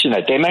they mentioned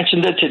it. They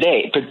mentioned it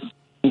today.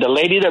 The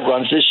lady that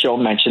runs this show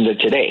mentioned it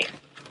today.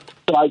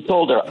 So I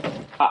told her,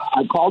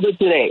 I called her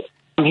today.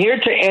 I'm here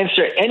to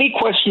answer any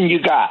question you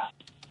got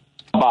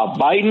about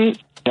Biden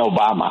and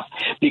Obama,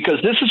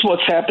 because this is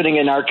what's happening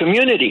in our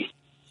community.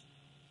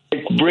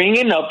 It's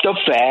bringing up the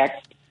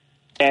fact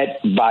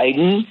that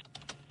Biden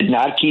did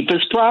not keep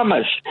his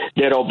promise,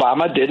 that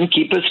Obama didn't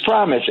keep his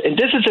promise. And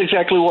this is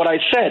exactly what I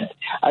said.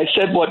 I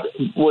said what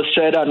was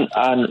said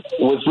on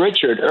with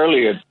Richard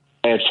earlier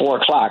at 4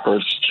 o'clock or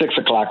 6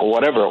 o'clock or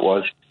whatever it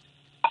was,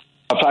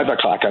 5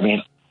 o'clock, I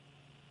mean.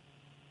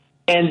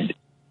 And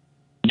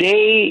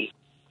they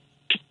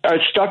are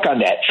stuck on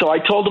that. So I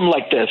told them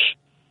like this.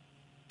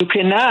 You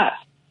cannot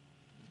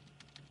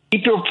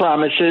keep your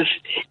promises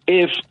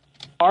if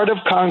part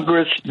of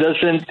Congress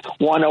doesn't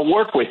want to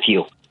work with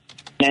you.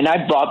 And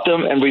I brought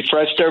them and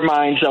refreshed their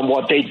minds on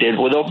what they did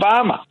with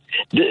Obama.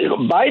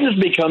 Biden's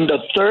become the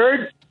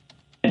third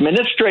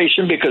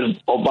administration, because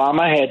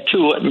Obama had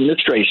 2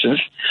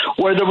 administrations,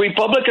 where the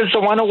Republicans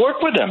don't want to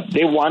work with him.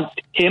 They want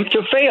him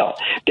to fail.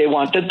 They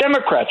want the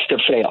Democrats to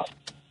fail.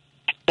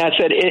 And I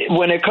said,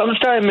 when it comes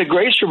to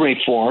immigration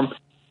reform,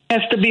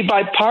 it has to be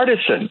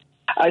bipartisan.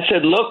 I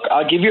said, look,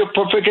 I'll give you a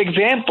perfect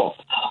example.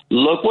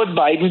 Look what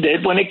Biden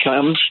did when it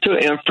comes to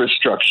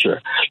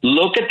infrastructure.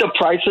 Look at the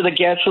price of the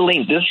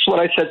gasoline. This is what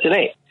I said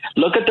today.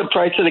 Look at the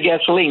price of the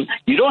gasoline.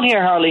 You don't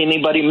hear hardly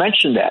anybody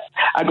mention that.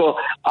 I go,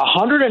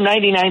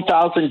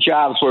 199,000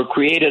 jobs were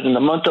created in the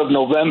month of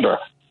November.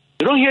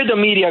 You don't hear the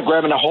media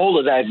grabbing a hold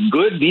of that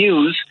good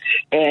news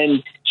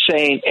and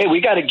saying, hey,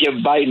 we got to give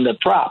Biden the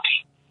props.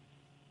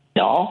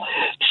 No.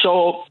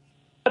 So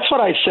that's what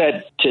I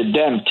said to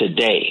them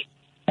today.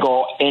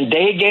 Go, and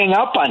they gang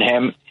up on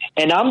him,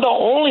 and I'm the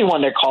only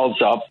one that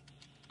calls up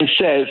and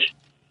says,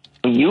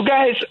 when you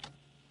guys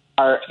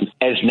are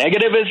as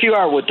negative as you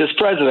are with this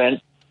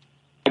president,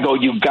 I go,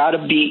 you got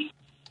to be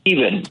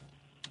even.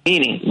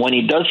 Meaning, when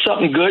he does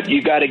something good,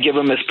 you got to give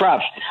him his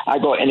props. I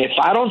go, and if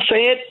I don't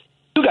say it,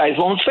 you guys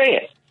won't say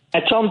it. I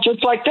tell them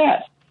just like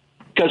that,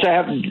 because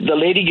the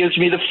lady gives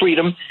me the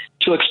freedom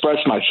to express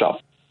myself.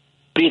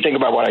 What do you think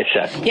about what I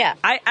said? Yeah,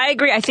 I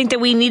agree. I think that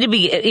we need to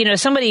be,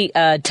 somebody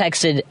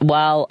texted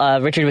while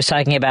Richard was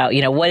talking about,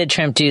 what did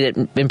Trump do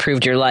that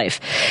improved your life?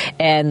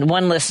 And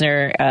one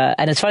listener,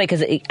 and it's funny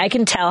because I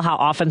can tell how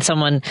often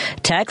someone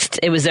texts.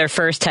 It was their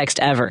first text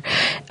ever,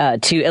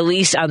 to at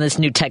least on this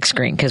new text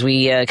screen, because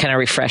we kind of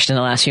refreshed in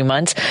the last few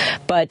months.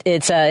 But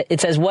it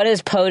says, what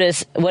has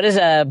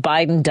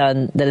Biden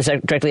done that has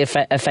directly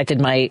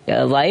affected my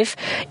life?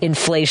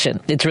 Inflation.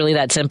 It's really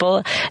that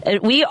simple.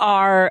 We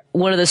are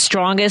one of the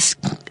strongest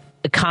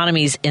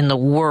economies in the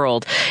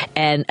world.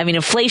 And I mean,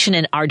 inflation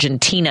in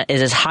Argentina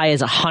is as high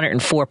as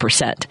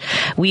 104%.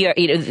 We are,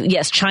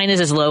 yes,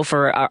 China's as low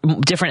for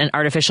different and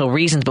artificial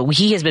reasons, but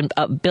he has been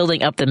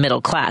building up the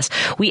middle class.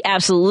 We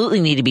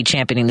absolutely need to be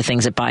championing the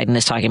things that Biden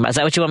is talking about. Is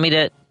that what you want me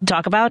to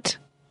talk about?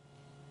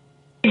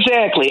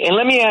 Exactly. And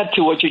let me add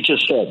to what you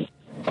just said.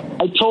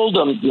 I told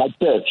them like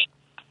this.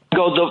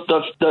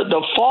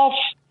 The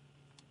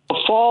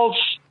false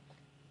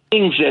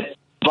things that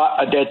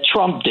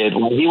Trump did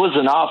when he was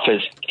in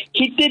office,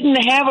 he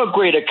didn't have a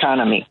great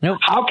economy. Nope.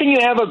 How can you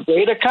have a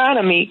great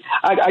economy?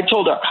 I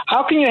told her,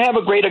 how can you have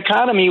a great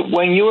economy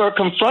when you are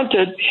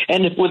confronted,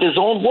 and with his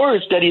own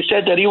words, that he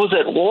said that he was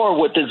at war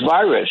with this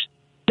virus?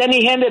 Then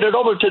he handed it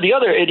over to the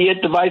other idiot,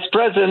 the vice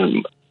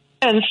president,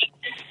 Pence.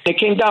 It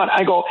came down.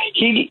 I go,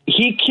 he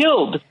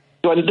killed.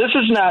 And this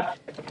is not,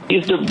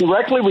 he's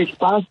directly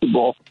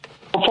responsible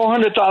for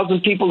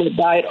 400,000 people that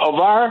died of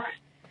our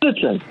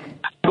citizens.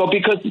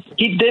 Because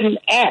he didn't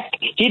act.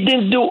 He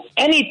didn't do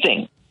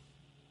anything.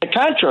 The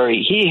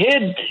contrary, he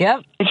hid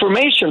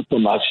information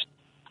from us.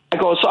 I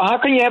go, so how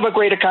can you have a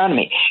great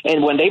economy?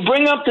 And when they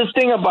bring up this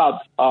thing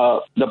about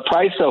the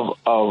price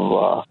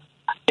of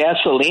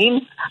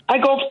gasoline, I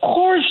go, of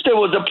course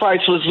the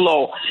price was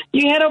low.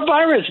 You had a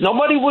virus.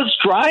 Nobody was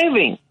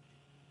driving.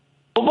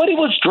 There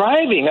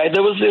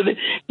was,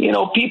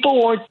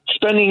 people weren't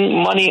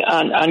spending money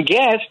on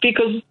gas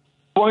because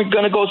weren't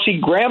going to go see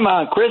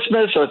grandma on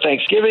Christmas or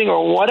Thanksgiving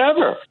or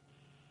whatever.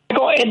 I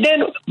go, and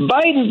then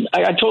Biden,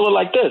 I told her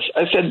like this.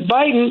 I said,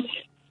 Biden,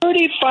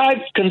 35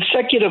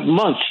 consecutive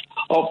months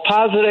of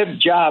positive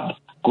job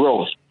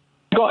growth.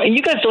 I go, and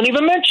you guys don't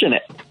even mention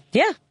it.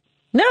 Yeah.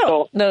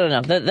 No.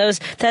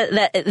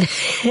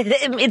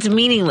 It's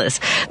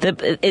meaningless.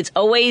 It's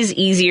always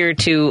easier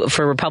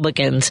for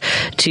Republicans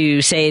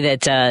to say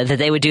that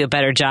they would do a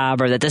better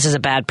job, or that this is a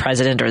bad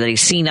president, or that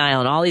he's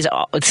senile, and all these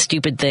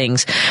stupid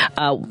things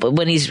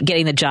when he's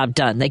getting the job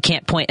done. They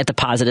can't point at the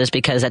positives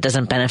because that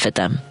doesn't benefit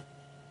them.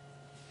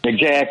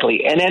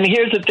 Exactly. And then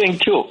here's the thing,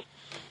 too.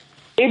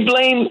 They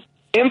blame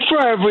him for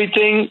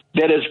everything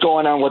that is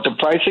going on with the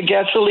price of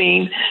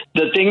gasoline,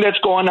 the thing that's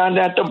going on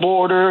at the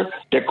border,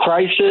 the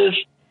crisis.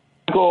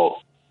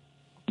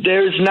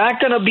 There's not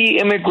going to be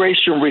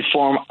immigration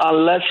reform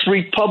unless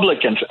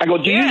Republicans.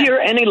 Do you hear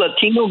any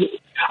Latino?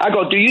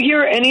 Do you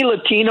hear any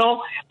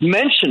Latino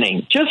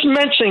mentioning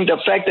the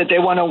fact that they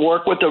want to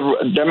work with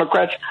the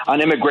Democrats on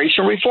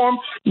immigration reform?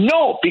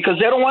 No, because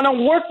they don't want to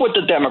work with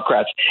the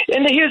Democrats.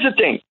 And here's the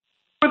thing.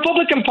 The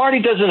Republican Party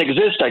doesn't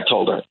exist, I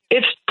told her.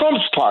 It's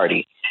Trump's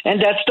party. And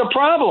that's the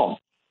problem.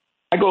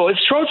 I go, it's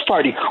Trump's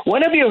party.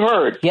 When have you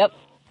heard? Yep.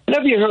 When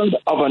have you heard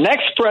of an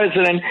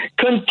ex-president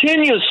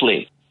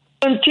continuously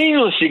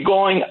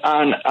going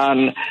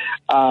on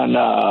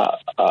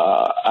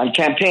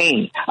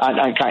campaign,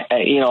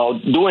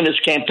 doing his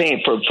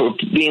campaign for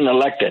being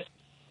elected?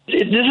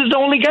 This is the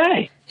only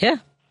guy. Yeah.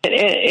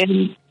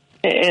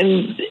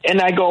 And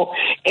I go,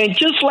 and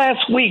just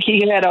last week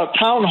he had a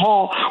town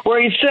hall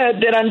where he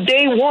said that on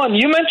day one,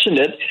 you mentioned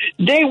it,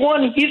 day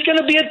one, he's going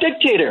to be a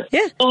dictator.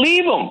 Yeah.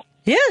 Believe him.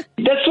 Yeah.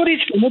 That's what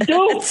he's going to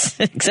do.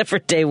 Except for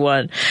day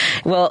one.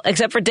 Well,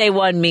 except for day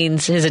one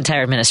means his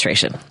entire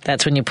administration.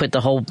 That's when you put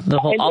all the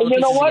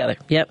pieces together.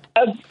 Yep.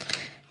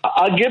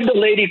 I'll give the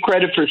lady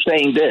credit for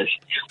saying this.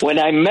 When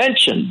I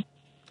mentioned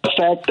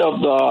fact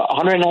of the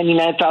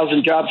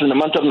 199,000 jobs in the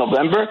month of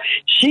November,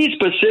 she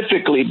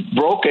specifically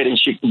broke it, and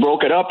she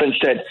broke it up and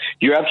said,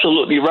 "You're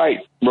absolutely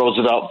right,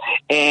 Roosevelt."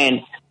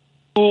 And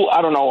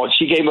I don't know,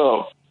 she gave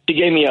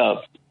me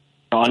a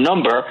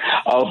number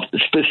of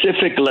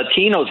specific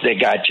Latinos that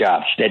got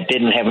jobs that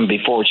didn't have them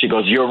before. She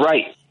goes, "You're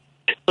right."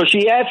 So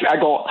she asked, I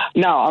go,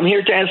 "Now I'm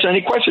here to answer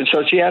any questions."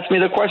 So she asked me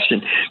the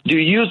question, "Do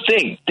you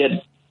think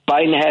that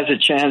Biden has a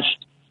chance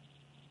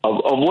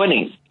of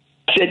winning?"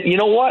 I said, "You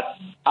know what?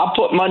 I'll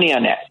put money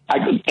on that."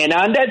 And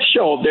on that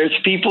show, there's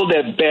people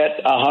that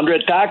bet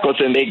 100 tacos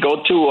and they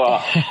go to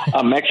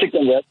a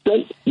Mexican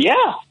restaurant.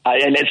 Yeah.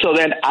 And so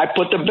then I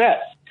put the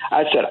bet.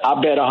 I said,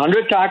 "I'll bet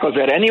 100 tacos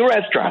at any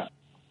restaurant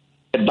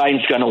that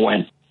Biden's going to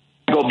win."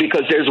 I go,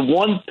 because there's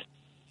one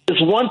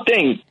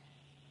thing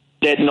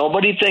that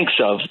nobody thinks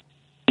of.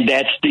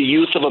 That's the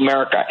youth of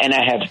America. And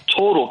I have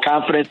total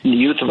confidence in the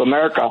youth of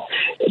America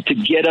to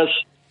get us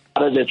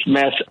out of this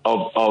mess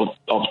of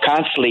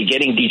constantly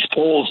getting these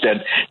polls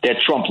that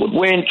Trump would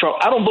win.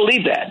 I don't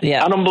believe that.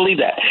 Yeah. I don't believe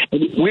that.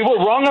 We were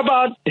wrong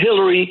about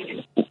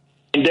Hillary,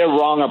 and they're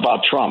wrong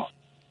about Trump.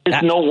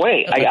 There's no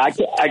way. I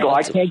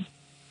can't.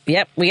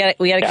 Yep, we have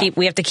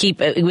to keep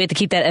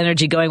that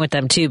energy going with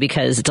them too,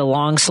 because it's a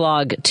long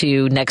slog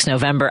to next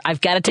November. I've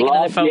got to take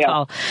another phone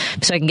call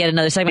so I can get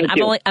another segment.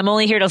 I'm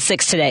only here till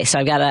 6 today, so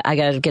I got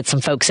to get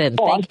some folks in.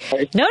 No,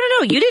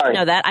 you didn't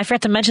know that. I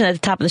forgot to mention that at the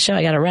top of the show.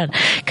 I got to run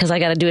because I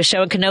got to do a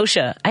show in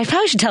Kenosha. I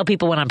probably should tell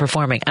people when I'm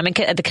performing. I'm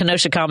at the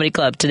Kenosha Comedy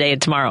Club today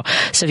and tomorrow.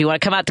 So if you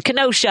want to come out to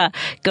Kenosha,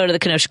 go to the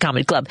Kenosha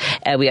Comedy Club.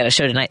 We got a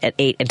show tonight at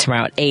 8 and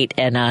tomorrow at 8.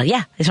 And I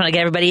just want to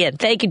get everybody in.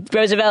 Thank you,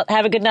 Roosevelt.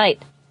 Have a good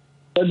night.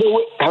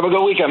 Have a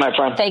good weekend, my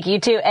friend. Thank you,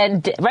 too.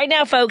 And right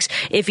now, folks,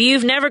 if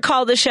you've never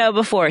called the show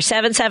before,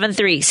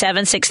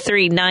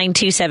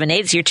 773-763-9278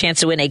 is your chance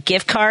to win a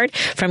gift card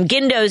from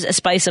Gindo's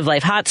Spice of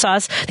Life Hot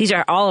Sauce. These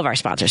are all of our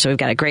sponsors, so we've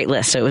got a great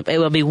list. So it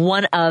will be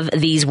one of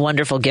these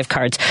wonderful gift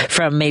cards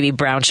from maybe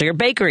Brown Sugar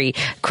Bakery,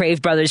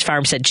 Crave Brothers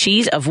Farmstead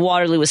Cheese of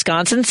Waterloo,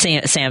 Wisconsin,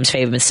 Sam's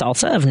Famous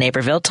Salsa of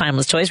Naperville,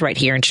 Timeless Toys right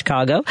here in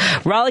Chicago,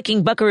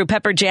 Rollicking Buckaroo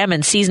Pepper Jam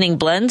and Seasoning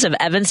Blends of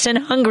Evanston,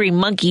 Hungry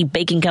Monkey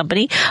Baking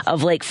Company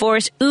of Lake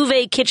Forest,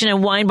 Uwe Kitchen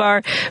and Wine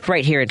Bar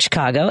right here in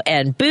Chicago,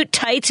 and Boot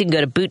Tights. You can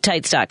go to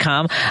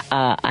boottights.com.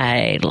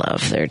 I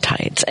love their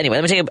tights.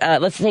 Anyway,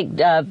 let's take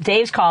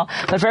Dave's call.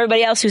 But for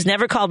everybody else who's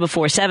never called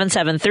before,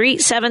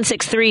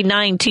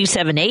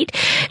 773-763-9278.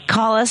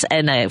 Call us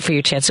and for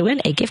your chance to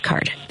win a gift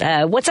card.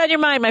 What's on your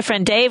mind, my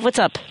friend Dave? What's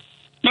up?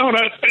 No,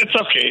 it's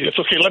okay. It's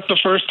okay. Let the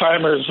first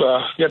timers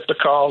get the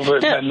calls,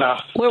 and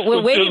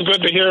we're waiting. It's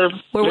good to hear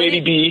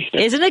Lady B.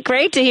 Isn't it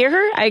great to hear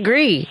her? I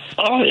agree.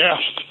 Oh yeah.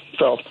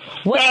 So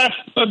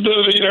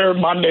either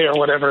Monday or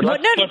whatever.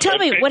 Tell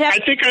me what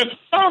happened.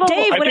 I've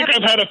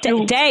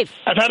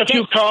had a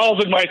few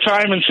calls in my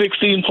time in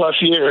 16 plus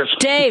years.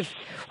 Dave,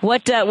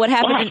 what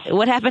happened?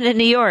 What happened in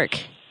New York?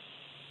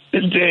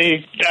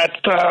 That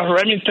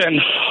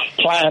Remington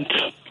plant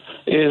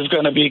is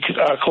going to be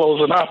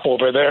closing up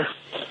over there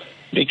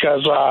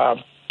because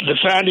the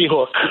Sandy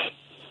Hook,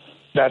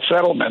 that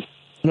settlement,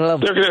 they're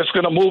just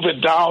going to move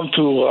it down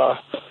to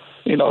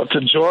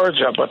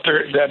Georgia, but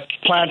that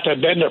plant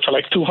had been there for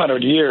like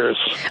 200 years.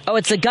 Oh,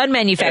 it's a gun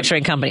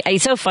manufacturing company.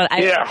 It's so fun.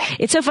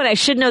 It's so fun. I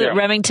should know that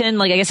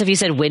Remington, I guess if you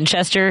said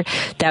Winchester,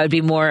 that would be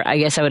more, I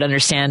guess I would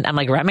understand. I'm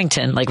like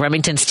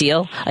Remington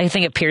Steel. I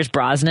think of Pierce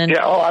Brosnan.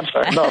 Yeah, I'm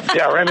sorry. No,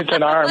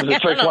 Remington Arms.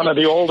 It's like one of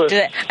the oldest.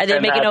 Are they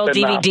making old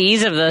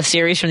DVDs of the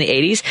series from the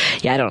 80s?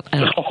 Yeah, I don't.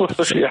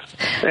 Yeah.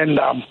 And,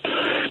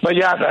 but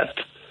yeah,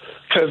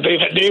 because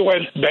they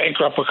went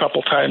bankrupt a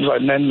couple times,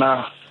 and then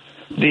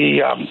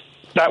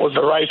that was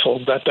the rifle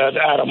that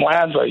Adam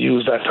Lanza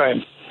used that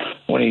time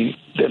when he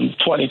did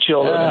 20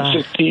 children and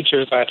 6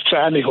 teachers at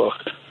Sandy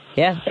Hook.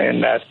 Yeah.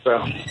 And that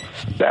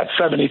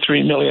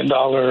 $73 million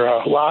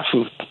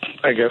lawsuit,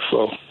 I guess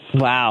so.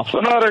 Wow.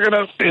 So now they're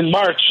going to, in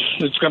March,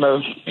 they're going to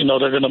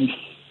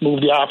move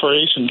the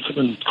operations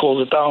and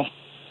close it down.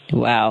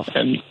 Wow.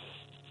 And,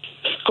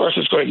 of course,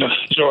 it's going to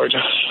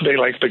Georgia. They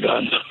like the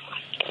guns.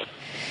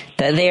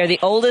 They are the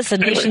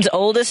nation's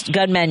oldest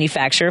gun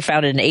manufacturer,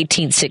 founded in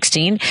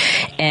 1816,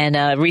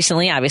 and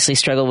recently obviously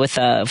struggled with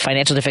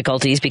financial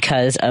difficulties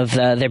because of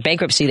their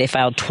bankruptcy. They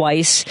filed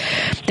twice.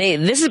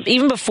 This is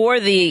even before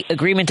the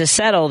agreement to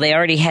settle. They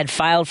already had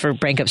filed for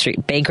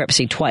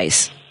bankruptcy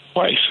twice.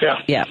 Twice, yeah.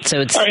 Yeah,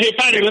 so it's... All right, hey,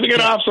 Patty, let me get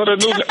off so the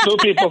new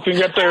people can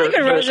get their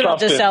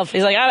stuff in.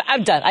 He's like,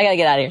 I'm done. I got to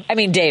get out of here. I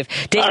mean, Dave.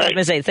 Dave, I'm going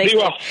to say, thank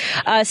you.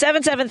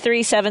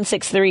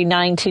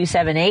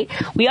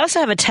 773-763-9278. We also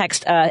have a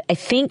text, I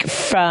think,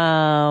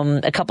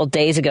 from a couple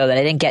days ago that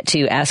I didn't get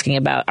to, asking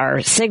about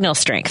our signal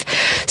strength.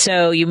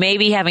 So you may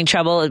be having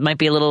trouble. It might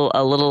be a little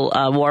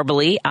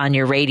warbly on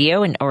your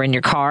radio or in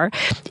your car.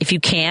 If you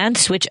can,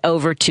 switch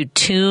over to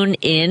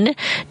TuneIn.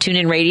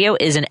 TuneIn Radio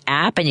is an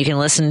app, and you can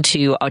listen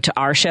to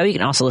our show. You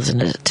can also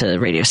listen to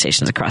radio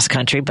stations across the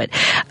country, but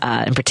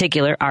in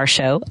particular, our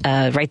show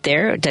right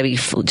there.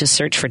 Just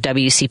search for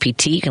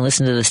WCPT. You can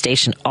listen to the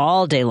station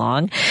all day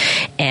long,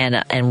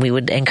 and we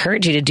would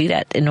encourage you to do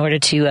that in order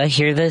to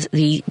hear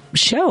the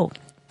show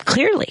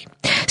clearly.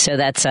 So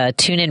that's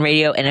TuneIn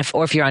Radio. And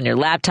if you're on your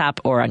laptop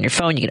or on your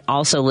phone, you can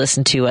also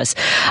listen to us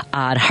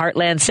on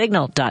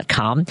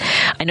heartlandsignal.com.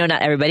 I know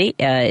not everybody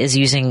is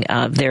using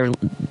their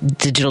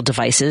digital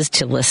devices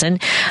to listen.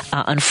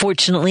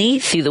 Unfortunately,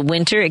 through the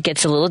winter, it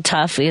gets a little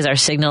tough because our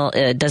signal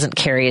doesn't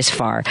carry as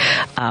far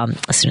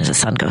as soon as the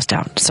sun goes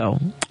down. So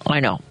I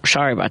know.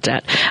 Sorry about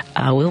that.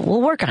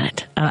 We'll work on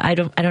it. I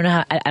don't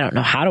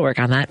know how to work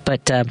on that,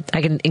 but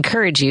I can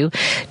encourage you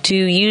to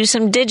use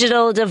some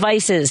digital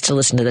devices to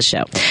listen to the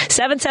show.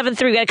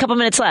 773, we got a couple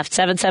minutes left.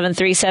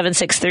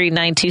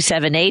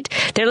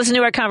 773-763-9278. They're listening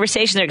to our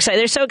conversation. They're excited.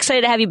 They're so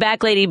excited to have you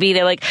back, Lady B.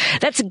 They're like,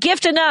 that's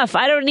gift enough.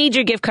 I don't need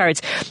your gift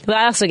cards. Well,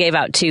 I also gave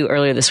out 2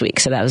 earlier this week,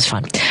 so that was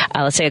fun.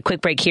 Let's take a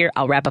quick break here.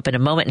 I'll wrap up in a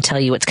moment and tell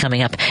you what's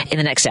coming up in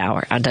the next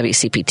hour on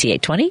WCPT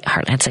 820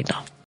 Heartland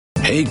Signal.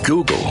 Hey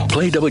Google,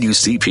 play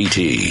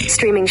WCPT.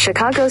 Streaming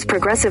Chicago's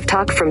progressive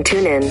talk from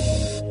TuneIn.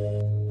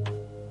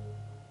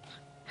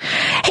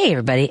 Hey,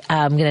 everybody.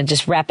 I'm going to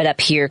just wrap it up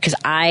here because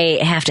I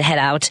have to head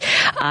out.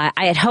 I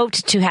had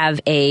hoped to have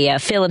a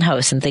fill-in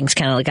host, and things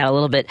kind of got a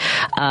little bit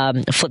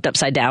flipped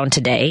upside down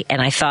today. And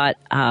I thought,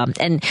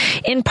 and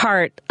in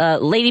part,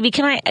 Lady B,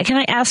 can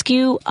I ask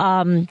you,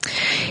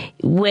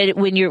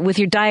 when you're with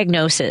your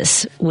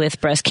diagnosis with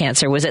breast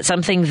cancer, was it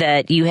something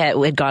that you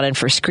had gone in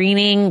for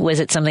screening? Was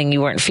it something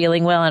you weren't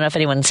feeling well? I don't know if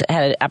anyone's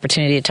had an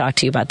opportunity to talk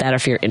to you about that, or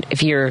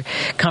if you're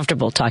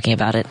comfortable talking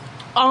about it.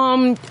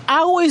 I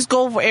always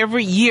go for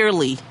every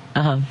yearly,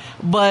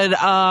 but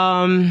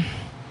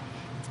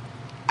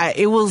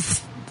it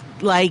was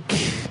like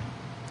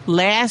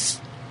last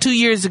 2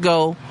 years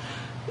ago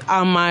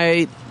on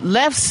my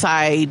left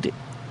side.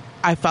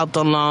 I felt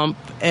a lump,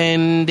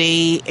 and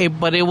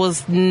but it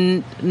was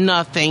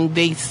nothing.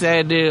 They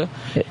said they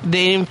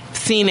didn't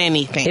seen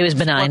anything. It was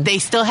benign. But they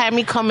still had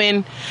me come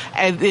in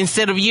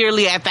instead of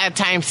yearly at that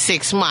time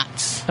 6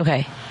 months.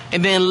 Okay.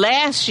 And then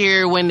last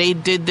year when they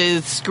did the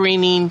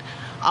screening,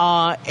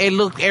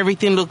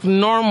 everything looked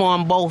normal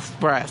on both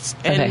breasts.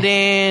 Okay. And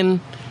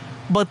then,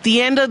 but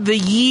the end of the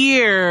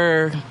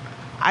year,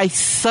 I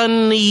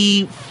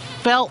suddenly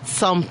felt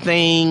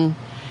something,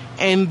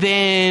 and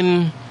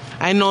then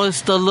I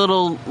noticed a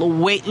little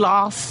weight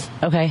loss.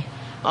 Okay.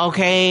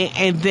 Okay,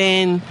 and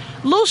then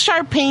little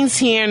sharp pains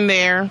here and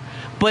there,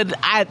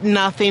 but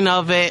nothing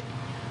of it.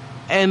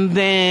 And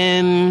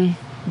then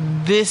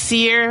this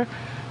year,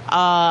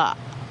 a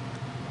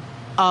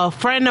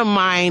friend of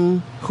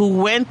mine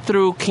who went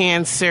through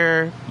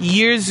cancer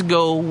years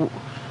ago,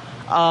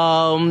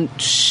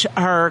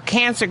 her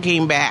cancer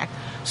came back.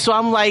 So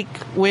I'm like,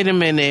 wait a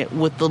minute,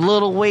 with the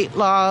little weight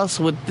loss,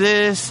 with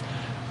this,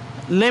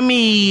 let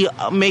me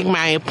make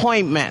my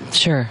appointment.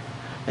 Sure.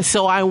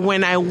 So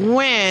when I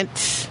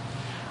went,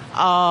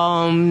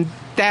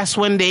 that's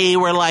when they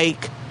were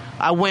like,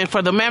 I went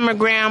for the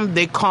mammogram.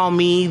 They called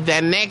me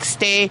the next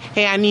day.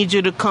 Hey, I need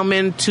you to come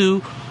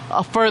into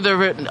a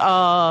further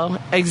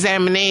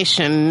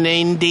examination.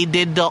 And they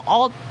did the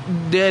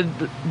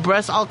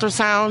breast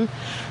ultrasound,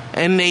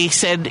 and they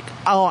said,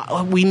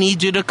 "Oh, we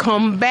need you to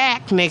come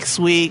back next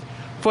week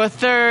for a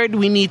third.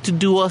 We need to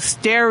do a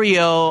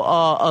stereo."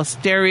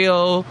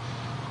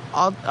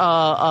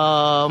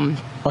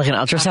 Like an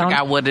ultrasound? I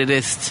forgot what it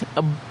is.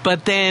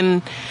 But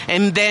then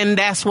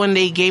that's when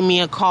they gave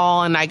me a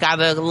call, and I got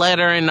a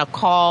letter and a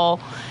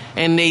call,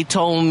 and they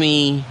told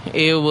me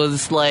it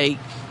was like,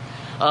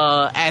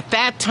 at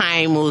that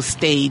time, it was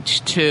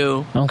stage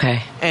 2.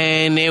 Okay.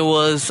 And it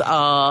was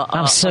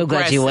I'm so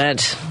glad you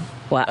went.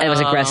 Wow, it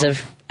was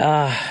aggressive.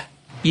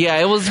 Yeah,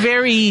 it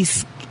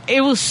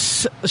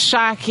was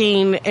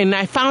shocking, and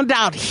I found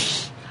out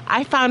here.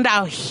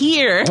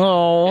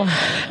 Oh.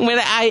 When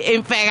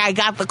I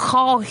got the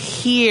call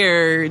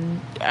here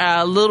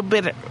a little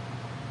bit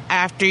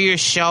after your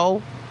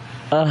show.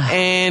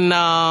 And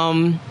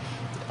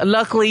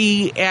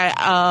luckily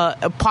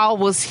Paul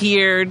was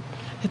here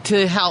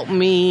to help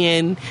me,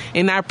 and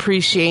I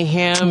appreciate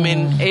him.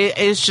 And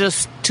it's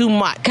just too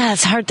much. God,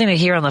 it's a hard thing to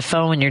hear on the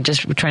phone when you're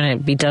just trying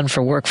to be done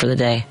for work for the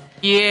day.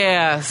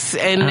 Yes,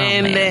 and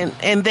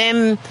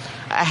then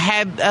I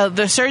had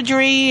the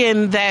surgery,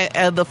 and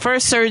the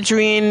first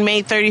surgery in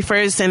May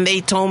 31st, and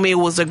they told me it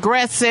was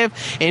aggressive,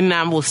 and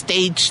I was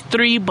stage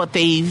 3, but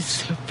they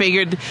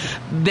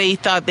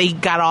thought they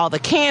got all the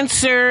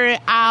cancer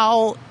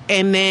out,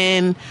 and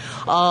then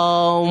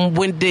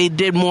when they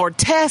did more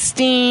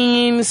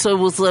testing, so it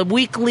was a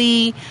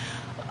weekly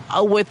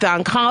with the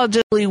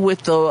oncologist,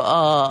 with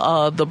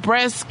the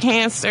breast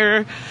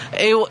cancer,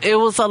 it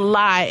was a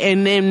lot,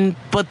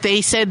 but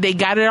they said they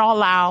got it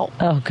all out.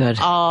 Oh, good.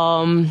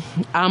 I'm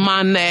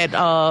on that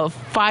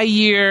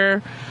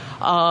 5-year.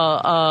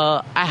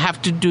 I have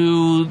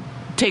to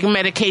take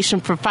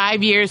medication for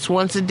 5 years,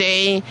 once a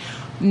day.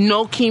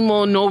 No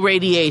chemo, no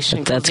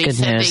radiation. That's good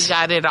said news. They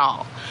got it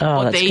all. Oh,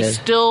 but that's they good.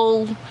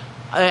 still.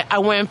 I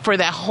went for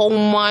that whole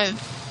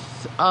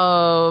month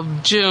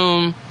of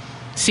June,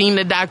 seeing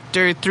the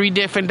doctor, 3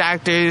 different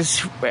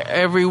doctors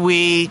every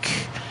week.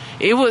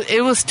 It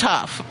was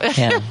tough.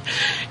 Yeah.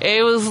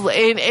 It was,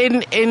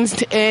 and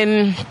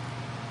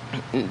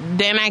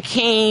then I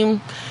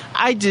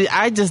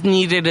I just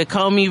needed to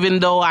come, even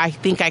though I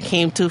think I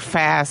came too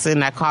fast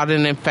and I caught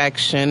an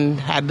infection,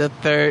 had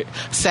the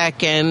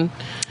second.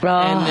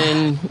 And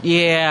then,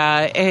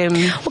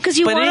 because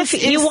you want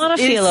to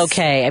feel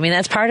okay. I mean,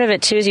 that's part of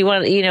it too. Is you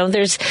want,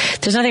 there's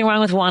nothing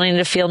wrong with wanting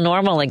to feel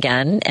normal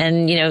again.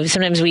 And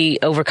sometimes we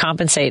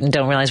overcompensate and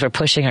don't realize we're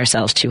pushing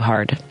ourselves too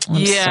hard.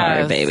 I'm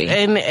sorry, baby.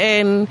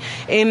 And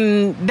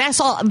that's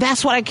all.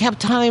 That's what I kept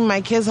telling my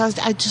kids.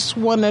 I just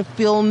want to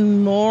feel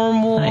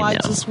normal. I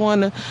just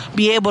want to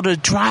be able to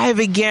drive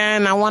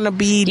again. I want to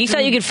be. You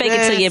thought you could fake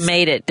it till you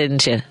made it,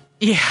 didn't you?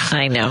 Yeah,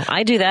 I know.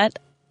 I do that.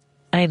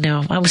 I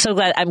know. I'm so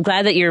glad. I'm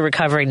glad that you're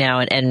recovering now,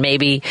 and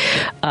maybe,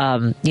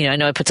 I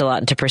know it puts a lot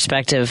into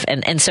perspective.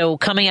 And so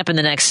coming up in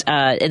the next,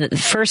 in the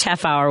first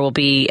half hour will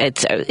be,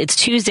 it's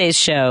Tuesday's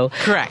show.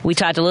 Correct. We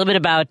talked a little bit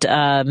about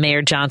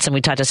Mayor Johnson.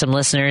 We talked to some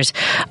listeners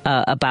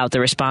about the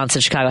response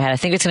that Chicago had. I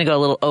think it's going to go a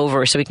little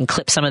over, so we can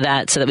clip some of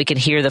that so that we can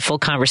hear the full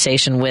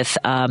conversation with.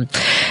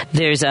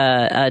 There's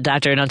a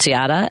Dr.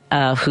 Annunziata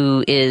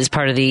who is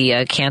part of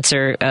the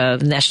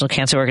National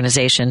Cancer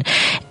Organization,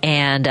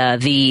 and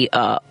the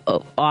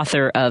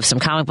author of some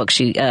comic books,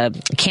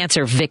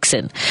 Cancer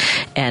Vixen,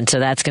 and so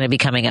that's going to be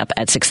coming up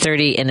at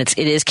 6:30. And it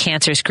is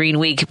Cancer Screen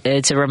Week.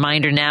 It's a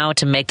reminder now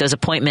to make those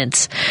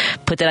appointments.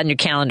 Put that on your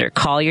calendar.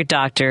 Call your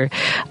doctor.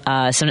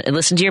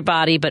 Listen to your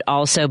body, but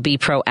also be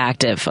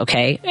proactive.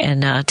 Okay,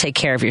 and take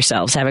care of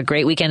yourselves. Have a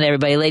great weekend,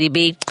 everybody. Lady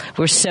B,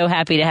 we're so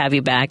happy to have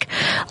you back.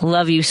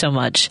 Love you so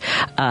much.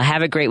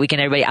 Have a great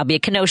weekend, everybody. I'll be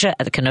at Kenosha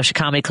at the Kenosha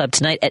Comedy Club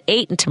tonight at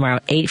 8 and tomorrow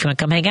at 8 if you want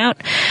to come hang out.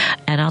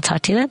 And I'll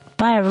talk to you then.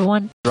 Bye,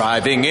 everyone.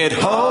 Driving it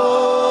home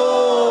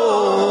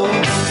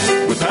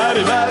with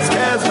Patti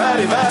Vasquez,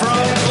 Patti Vasquez. From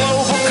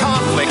global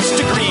conflicts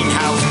to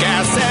greenhouse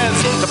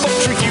gases, the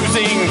folks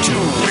refusing to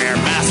wear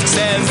masks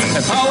says,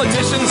 and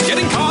politicians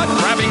getting caught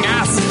grabbing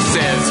ass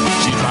says,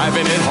 she's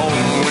driving it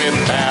home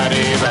with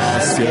Patti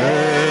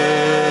Vasquez.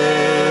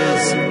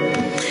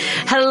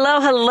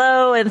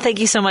 Hello, and thank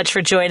you so much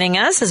for joining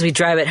us as we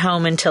drive it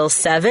home until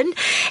 7.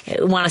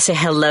 We want to say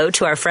hello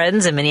to our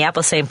friends in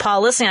Minneapolis, St.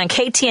 Paul, listening on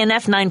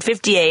KTNF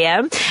 950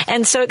 AM,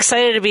 and so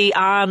excited to be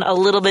on a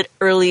little bit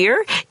earlier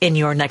in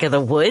your neck of the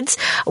woods.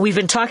 We've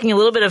been talking a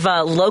little bit of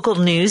local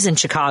news in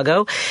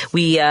Chicago.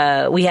 We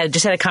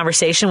just had a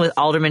conversation with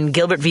Alderman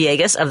Gilbert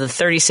Villegas of the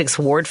 36th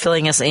Ward,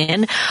 filling us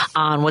in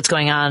on what's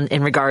going on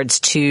in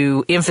regards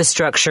to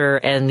infrastructure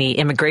and the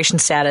immigration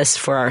status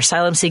for our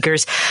asylum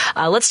seekers.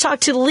 Let's talk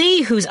to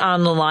Lee, who's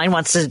on the line,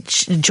 wants to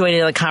join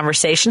in the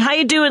conversation. How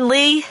you doing,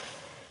 Lee?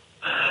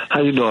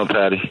 How you doing,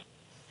 Patty?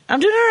 I'm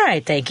doing all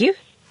right, thank you.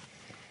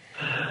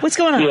 What's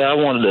going on? Yeah, I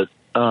wanted to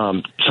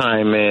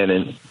chime in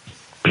and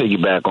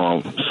piggyback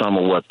on some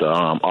of what the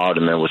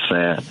alderman was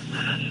saying.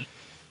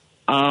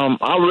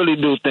 I really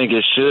do think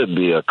it should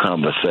be a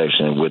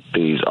conversation with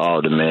these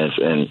aldermen,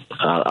 and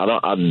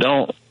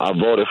I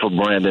voted for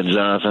Brandon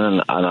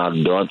Johnson, and I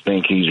don't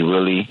think he's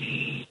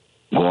really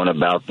going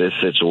about this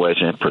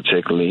situation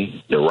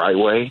particularly the right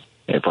way.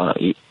 Because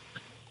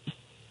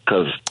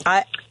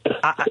I'm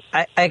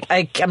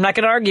not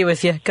going to argue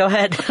with you. Go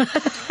ahead.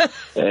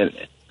 And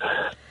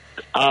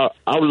I'll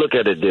look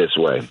at it this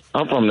way.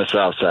 I'm from the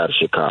south side of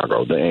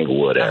Chicago, the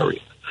Englewood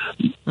area.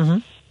 Mm-hmm.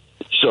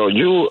 So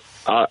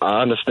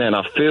I understand.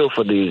 I feel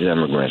for these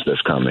immigrants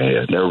that's coming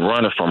here. They're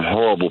running from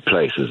horrible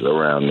places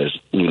around this,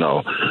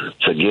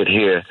 to get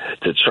here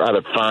to try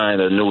to find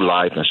a new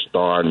life and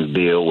start and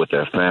build with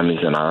their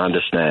families. And I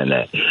understand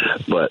that.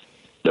 But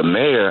the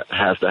mayor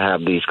has to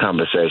have these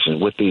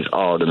conversations with these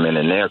aldermen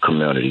in their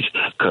communities,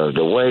 because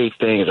the way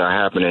things are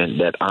happening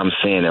that I'm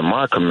seeing in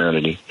my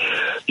community,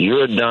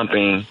 you're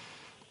dumping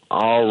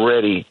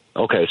already.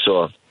 Okay,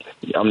 so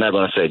I'm not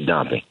going to say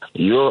dumping.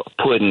 You're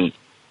putting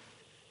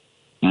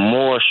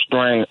more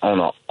strain on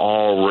an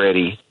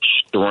already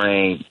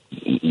strained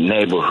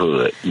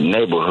neighborhoods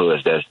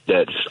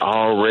that's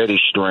already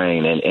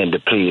strained and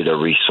depleted of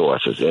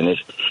resources, and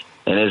it's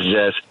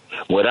just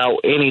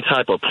without any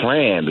type of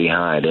plan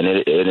behind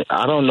it. And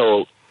I don't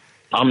know.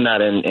 I'm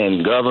not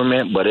in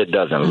government, but it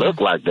doesn't look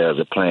like there's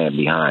a plan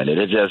behind it.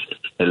 It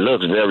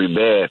looks very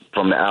bad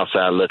from the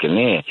outside looking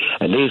in.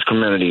 And these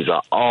communities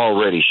are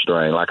already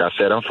strained. Like I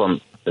said, I'm from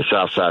the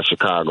south side of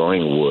Chicago,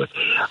 Englewood.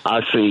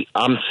 I'm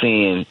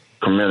seeing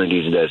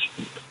communities that's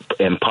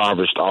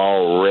impoverished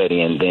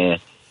already, and then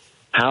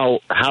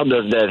how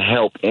does that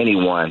help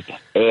anyone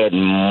add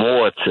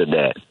more to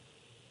that?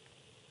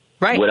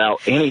 Right.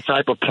 Without any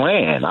type of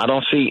plan. I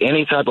don't see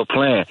any type of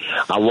plan.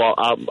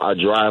 I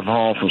drive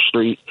home from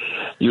street.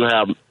 You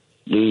have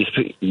these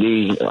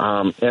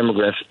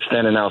immigrants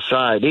standing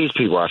outside. These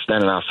people are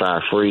standing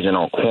outside freezing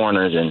on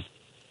corners, and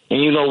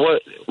you know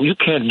what? You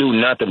can't do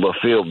nothing but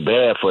feel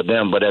bad for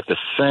them. But at the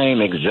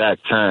same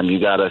exact time, you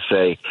got to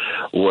say,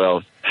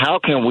 well, how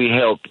can we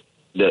help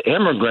the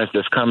immigrants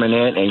that's coming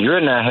in, and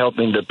you're not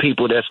helping the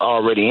people that's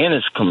already in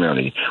this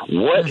community?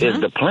 What is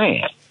the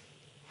plan?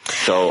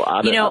 So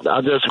I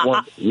just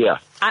want,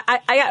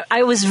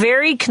 I was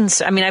very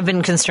concerned. I mean, I've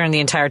been concerned the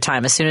entire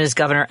time. As soon as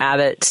Governor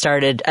Abbott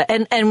started,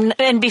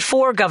 and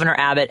before Governor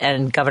Abbott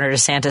and Governor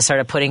DeSantis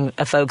started putting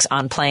folks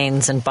on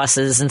planes and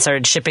buses and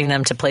started shipping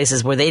them to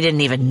places where they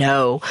didn't even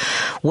know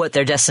what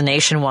their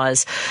destination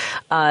was,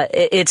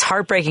 it's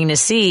heartbreaking to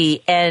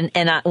see. And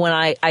when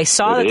I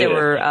saw that there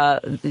were,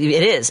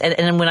 it is.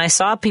 And when I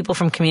saw people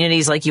from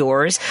communities like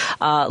yours,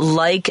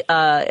 like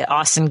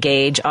Austin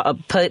Gage,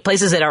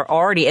 places that are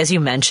already, as you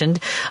mentioned,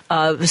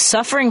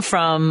 suffering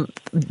from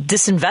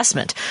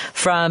disinvestment,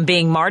 from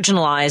being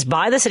marginalized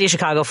by the city of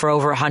Chicago for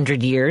over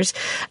 100 years.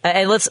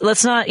 And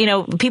let's not,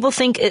 people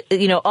think,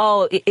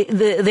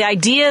 the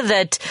idea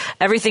that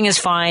everything is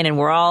fine and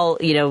we're all,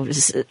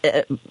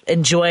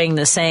 enjoying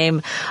the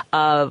same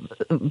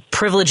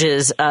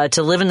privileges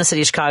to live in the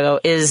city of Chicago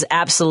is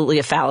absolutely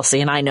a fallacy.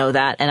 And I know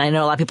that. And I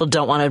know a lot of people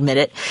don't want to admit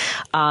it,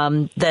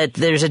 that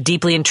there's a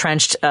deeply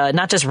entrenched,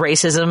 not just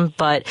racism,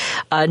 but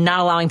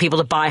not allowing people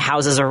to buy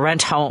houses or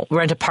rent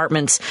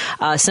apartments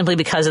simply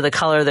because of the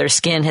color of their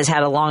skin has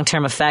had a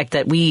long-term effect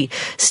that we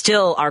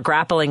still are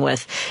grappling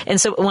with. And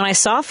so when I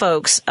saw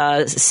folks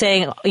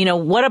saying,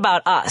 what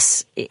about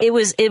us? It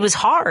was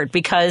hard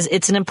because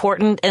it's an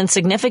important and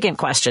significant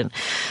question.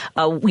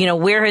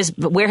 Where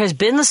has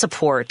been the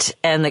support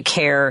and the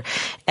care,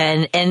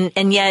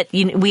 and yet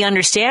we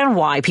understand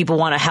why people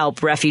want to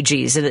help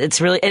refugees. And it's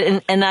really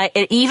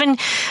it even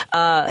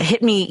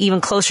hit me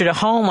even closer to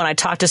home when I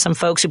talked to some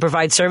folks who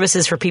provide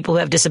services for people who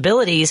have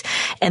disabilities,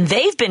 and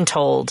they've been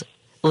told,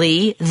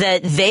 Lee,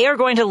 that they are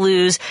going to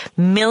lose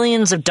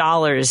millions of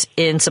dollars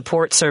in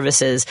support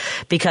services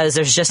because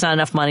there's just not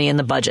enough money in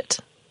the budget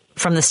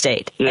from the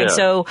state. Yeah. And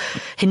so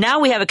now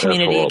we have a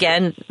community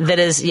again that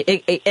is,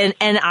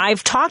 and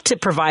I've talked to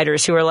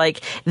providers who are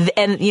like,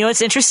 and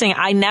it's interesting.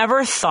 I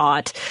never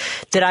thought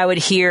that I would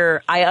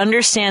hear, I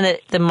understand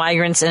that the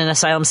migrants and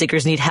asylum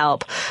seekers need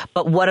help,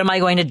 but what am I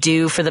going to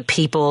do for the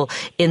people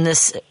in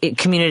this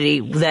community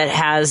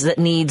that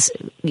needs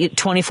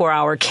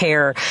 24-hour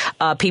care,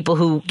 people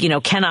who,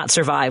 cannot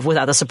survive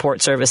without the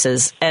support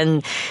services.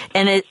 So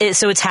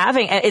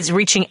it's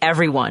reaching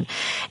everyone.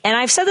 And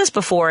I've said this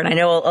before, and I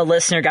know a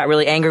listener got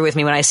really angry with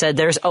me when I said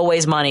there's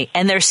always money,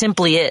 and there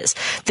simply is.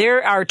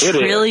 There are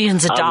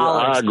trillions of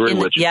dollars. I agree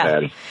with you,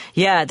 Patty.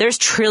 Yeah, there's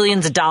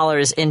trillions of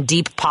dollars in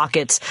deep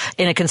pockets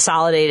in a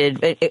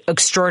consolidated,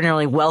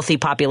 extraordinarily wealthy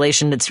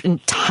population that's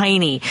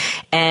tiny,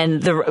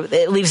 and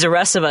it leaves the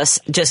rest of us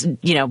just,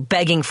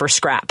 begging for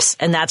scraps.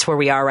 And that's where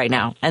we are right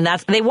now. And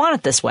they want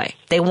it this way.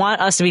 They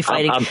want us to be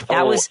fighting.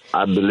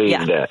 I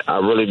believe that. I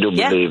really do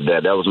believe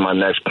that. That was my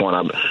next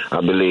point. I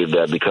believe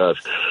that because,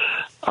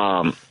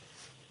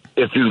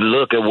 if you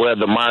look at where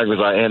the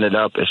migrants are ended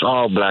up, it's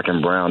all black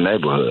and brown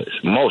neighborhoods.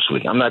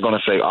 Mostly. I'm not going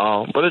to say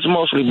all, but it's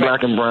mostly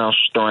black and brown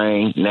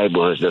strained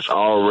neighborhoods that's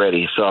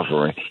already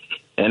suffering.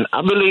 And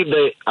I believe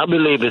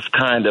it's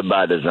kind of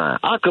by design.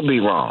 I could be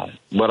wrong,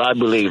 but I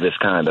believe it's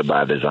kind of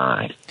by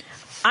design.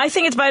 I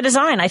think it's by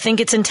design. I think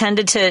it's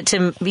intended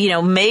to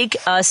make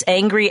us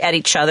angry at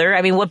each other.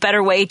 I mean, what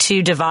better way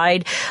to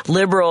divide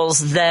liberals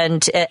than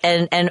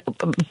and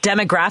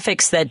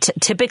demographics that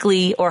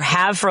typically or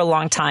have for a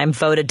long time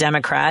voted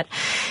Democrat,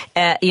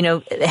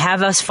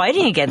 have us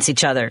fighting against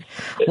each other,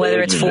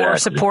 whether it's for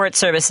support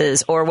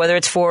services or whether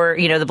it's for,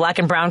 the black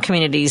and brown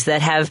communities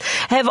that have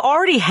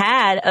already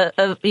had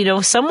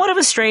a somewhat of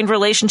a strained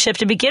relationship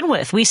to begin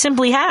with. We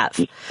simply have.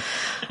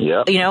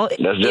 Yeah. That's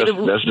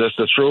just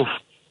the truth.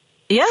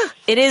 Yeah,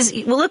 it is.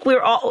 Well, look,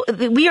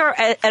 we are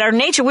at our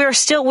nature. We're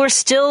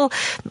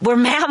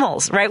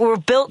mammals, right? We're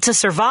built to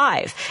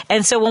survive.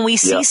 And so when we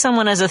see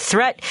someone as a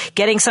threat,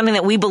 getting something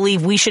that we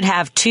believe we should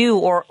have too,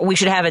 or we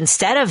should have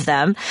instead of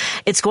them,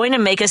 it's going to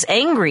make us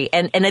angry.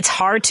 And it's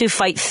hard to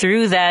fight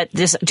through that,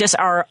 just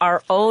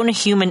our own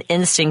human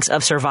instincts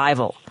of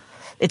survival.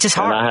 It's just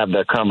hard. And I have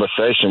that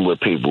conversation with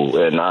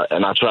people, and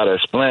I try to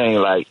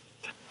explain like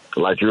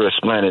you're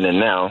explaining it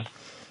now.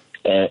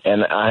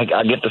 And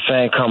I get the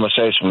same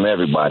conversation from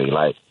everybody,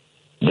 like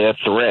their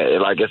threat,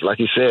 like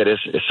you said,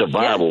 it's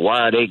survival. Yeah. Why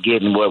are they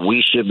getting what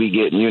we should be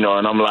getting?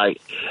 And I'm like,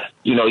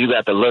 you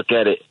got to look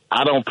at it.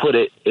 I don't put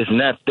it. It's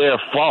not their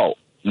fault.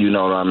 You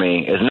know what I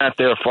mean? It's not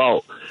their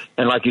fault.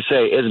 And like you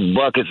say, it's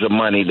buckets of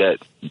money that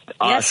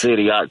our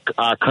city,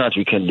 our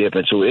country can dip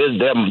into.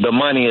 The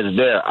money is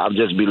there. I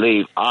just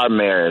believe our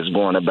mayor is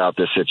going about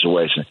this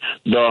situation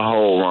the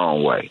whole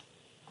wrong way.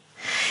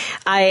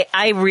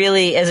 I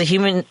really, as a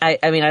human, I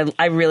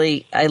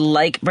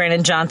like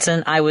Brandon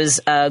Johnson. I was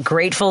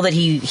grateful that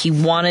he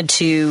wanted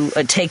to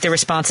take the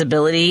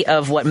responsibility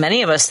of what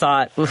many of us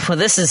thought, well,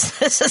 this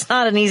is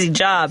not an easy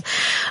job,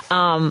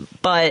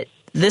 but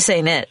this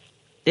ain't it.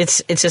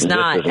 It's just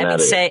not.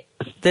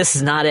 This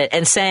is not it.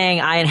 And saying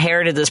I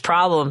inherited this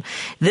problem.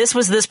 This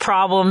was this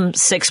problem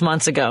 6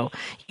 months ago.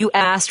 You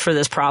asked for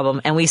this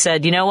problem, and we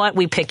said, you know what?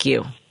 We pick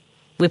you.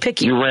 We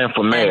pick you. You ran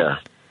for mayor.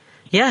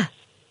 Yeah.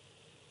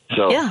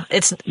 So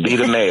be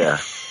the mayor.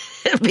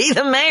 be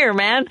the mayor,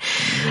 man.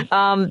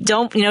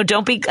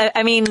 Don't be,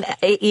 I mean,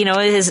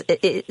 his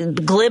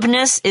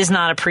glibness is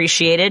not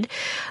appreciated.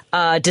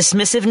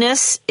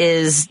 Dismissiveness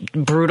is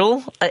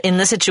brutal in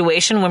this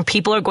situation when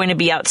people are going to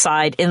be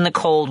outside in the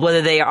cold,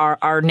 whether they are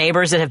our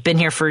neighbors that have been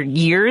here for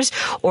years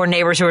or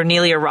neighbors who are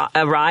newly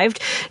arrived.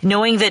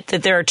 Knowing that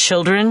there are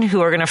children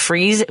who are going to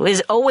freeze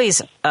is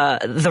always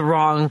the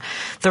wrong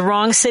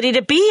city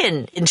to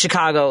be in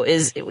Chicago.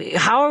 Is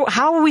how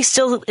are we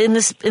still in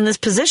this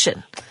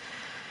position?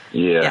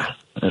 Yeah,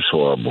 it's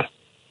horrible.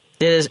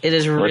 It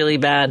is really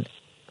bad.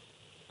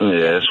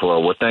 Yeah, it's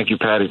horrible. Well, thank you,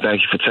 Patty.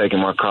 Thank you for taking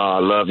my call. I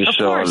love your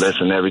show. I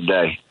listen every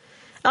day.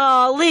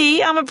 Oh,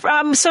 Lee,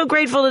 I'm so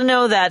grateful to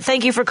know that.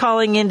 Thank you for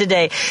calling in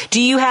today.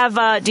 Do you have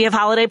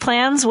holiday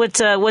plans?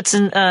 What's on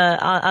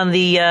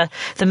the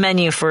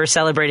menu for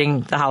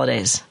celebrating the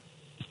holidays?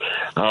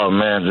 Oh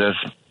man,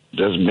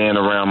 just being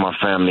around my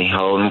family,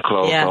 holding them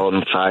close,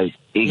 holding them tight,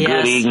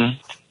 good eating,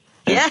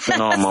 and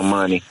spend all my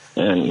money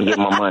and get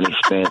my money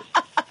spent.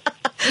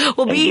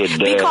 Well, be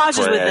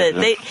cautious with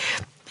it.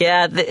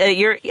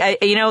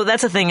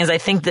 That's the thing is I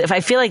think that if I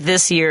feel like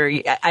this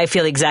year, I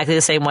feel exactly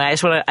the same way. I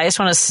just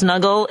want to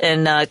snuggle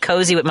and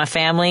cozy with my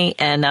family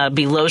and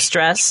be low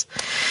stress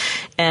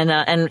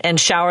and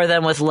shower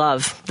them with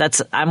love.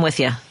 I'm with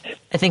you.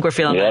 I think we're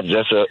feeling that.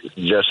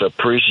 Just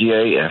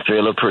appreciate and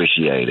feel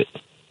appreciated.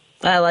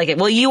 I like it.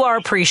 Well, you are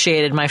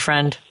appreciated, my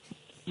friend.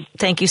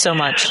 Thank you so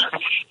much.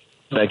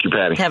 Thank you,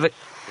 Patty.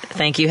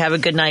 Thank you. Have a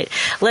good night.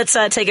 Let's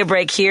take a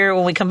break here.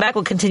 When we come back,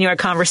 we'll continue our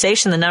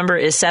conversation. The number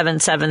is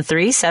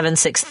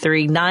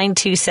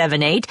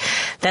 773-763-9278.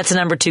 That's the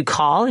number to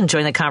call and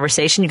join the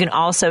conversation. You can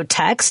also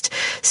text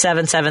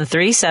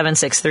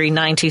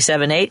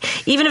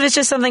 773-763-9278. Even if it's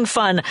just something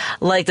fun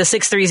like the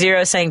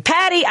 630 saying,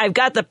 Patty, I've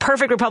got the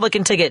perfect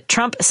Republican ticket.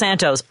 Trump,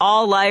 Santos,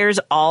 all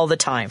liars all the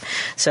time.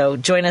 So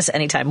join us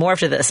anytime. More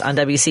after this on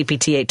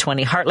WCPT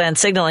 820 Heartland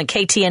Signal and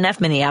KTNF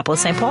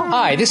Minneapolis, St. Paul.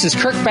 Hi, this is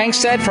Kirk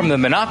Bankstead from the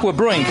Minocqua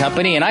Brewing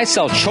Company, and I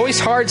sell Choice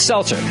Hard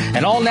Seltzer,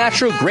 an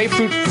all-natural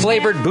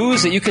grapefruit-flavored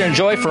booze that you can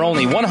enjoy for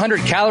only 100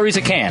 calories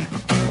a can.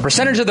 A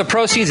percentage of the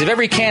proceeds of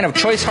every can of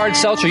Choice Hard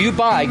Seltzer you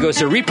buy goes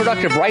to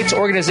reproductive rights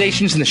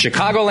organizations in the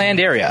Chicagoland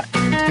area.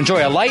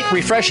 Enjoy a light,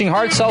 refreshing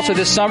hard seltzer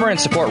this summer and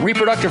support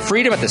reproductive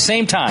freedom at the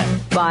same time.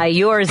 Buy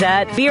yours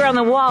at Beer on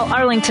the Wall,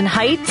 Arlington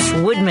Heights,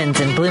 Woodman's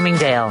in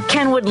Bloomingdale,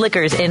 Kenwood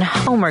Liquors in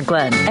Homer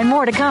Glen, and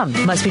more to come.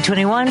 Must be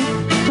 21.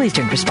 Please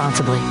drink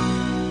responsibly.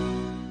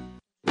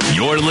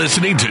 You're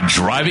listening to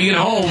Driving It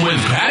Home with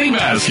Patti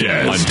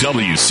Vasquez on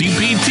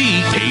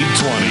WCPT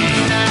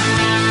 820.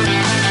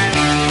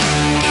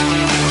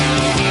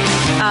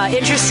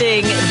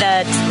 Interesting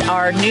that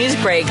our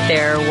news break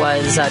there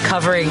was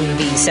covering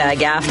the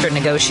SAG-AFTRA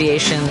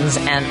negotiations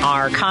and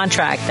our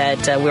contract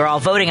that we're all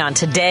voting on.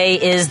 Today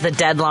is the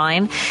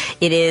deadline.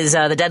 It is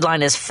the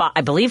deadline is I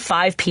believe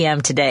 5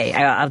 p.m. today.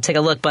 I'll take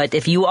a look. But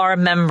if you are a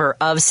member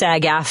of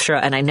SAG-AFTRA,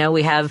 and I know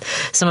we have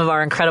some of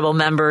our incredible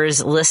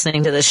members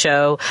listening to the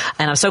show,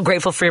 and I'm so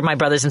grateful for my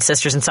brothers and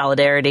sisters in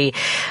solidarity.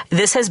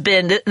 This is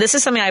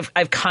something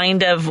I've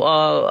kind of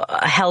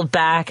held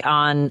back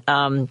on.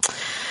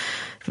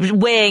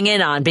 Weighing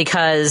in on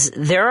because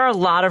there are a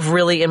lot of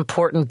really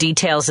important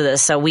details to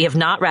this. So we have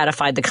not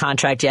ratified the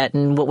contract yet.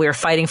 And what we're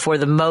fighting for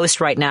the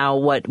most right now,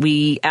 what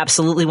we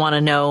absolutely want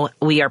to know,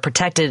 we are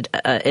protected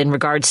in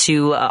regards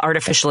to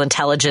artificial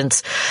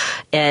intelligence.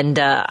 And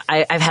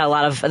I've had a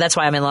lot of, that's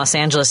why I'm in Los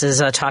Angeles,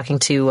 is talking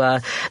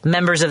to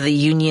members of the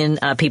union,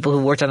 people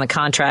who worked on the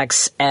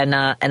contracts. And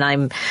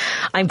I'm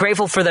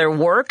grateful for their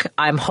work.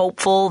 I'm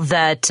hopeful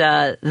that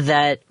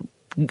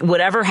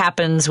whatever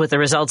happens with the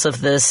results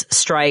of this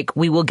strike,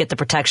 we will get the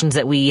protections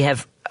that we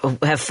have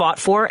fought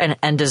for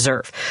and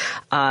deserve.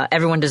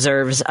 Everyone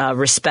deserves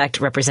respect,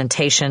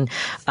 representation.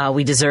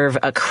 We deserve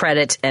a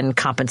credit and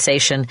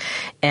compensation.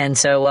 And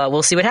so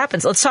we'll see what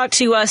happens. Let's talk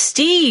to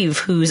Steve,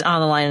 who's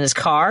on the line in his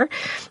car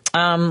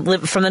from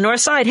the north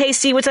side. Hey,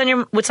 Steve, what's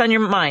on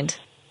your mind?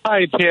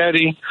 Hi,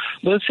 Patty.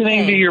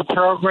 Listening to your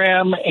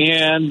program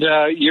and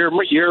our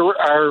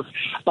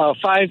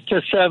 5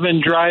 to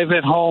 7 drive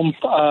at home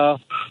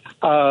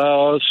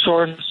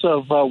source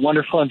of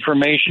wonderful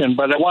information.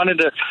 But I wanted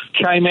to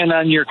chime in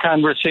on your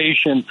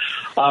conversation.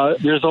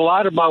 There's a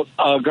lot about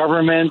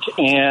government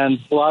and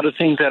a lot of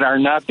things that are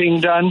not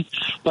being done.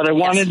 But I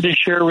wanted to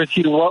share with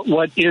you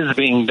what is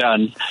being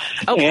done.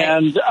 Okay.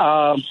 And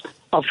a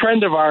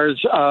friend of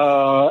ours,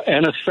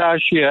 Anna,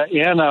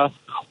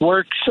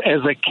 works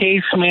as a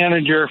case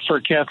manager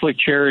for Catholic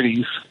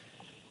Charities.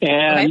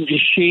 And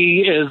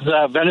she is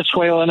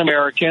Venezuelan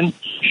American.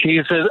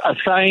 She's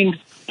assigned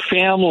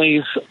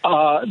families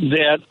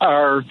that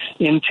are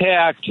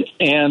intact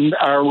and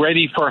are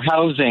ready for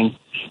housing.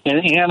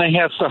 And Anna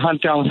has to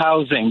hunt down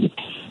housing.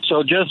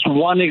 So just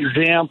one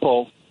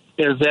example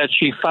is that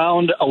she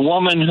found a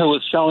woman who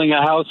was selling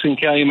a house in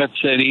Calumet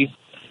City.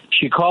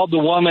 She called the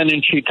woman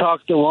and she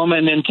talked the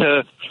woman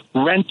into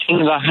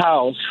renting the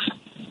house.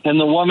 and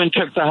the woman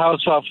took the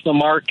house off the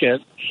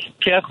market.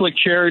 Catholic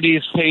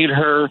Charities paid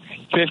her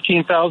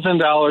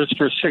 $15,000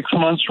 for 6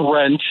 months'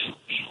 rent,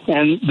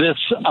 and this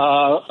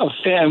a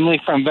family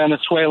from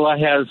Venezuela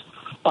has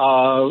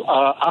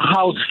a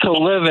house to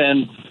live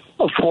in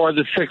for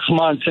the 6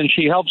 months, and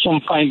she helps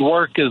them find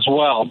work as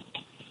well.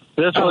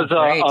 This was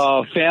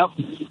a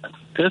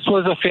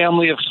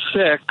family of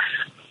 6.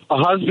 A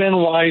husband,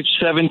 wife,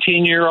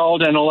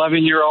 17-year-old and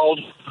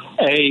 11-year-old,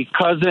 a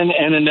cousin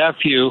and a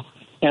nephew,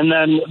 and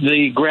then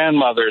the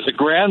grandmother. The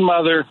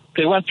grandmother,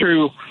 they went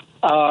through,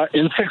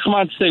 in 6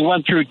 months, they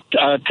went through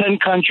 10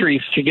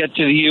 countries to get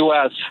to the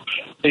U.S.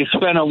 They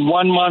spent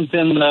 1 month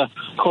in the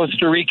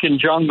Costa Rican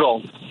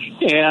jungle,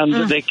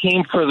 and they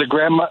came for the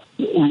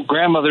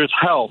grandmother's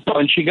help.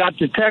 When she got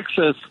to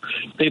Texas,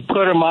 they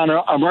put them on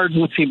an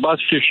emergency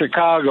bus to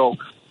Chicago,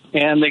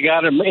 and they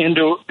got her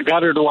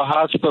to a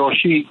hospital.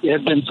 She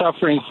had been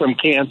suffering from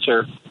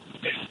cancer.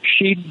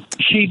 She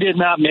did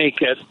not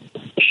make it.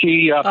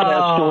 She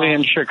passed away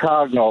in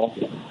Chicago.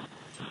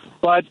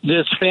 But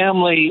this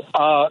family,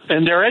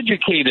 and they're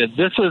educated.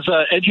 This is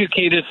an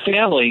educated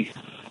family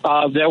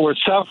that were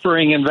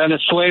suffering in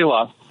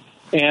Venezuela.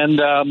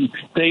 And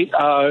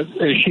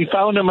she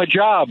found him a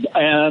job,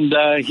 and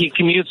he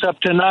commutes up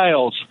to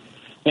Niles.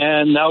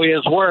 And now he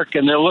has work,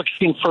 and they're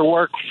looking for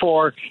work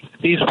for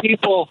these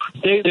people.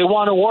 They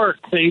want to work.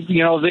 They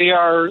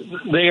are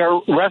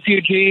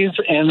refugees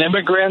and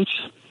immigrants,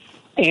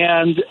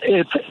 and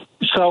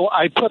so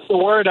I put the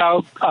word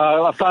out.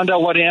 I found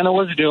out what Anna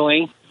was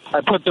doing. I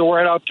put the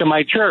word out to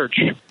my church.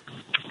 In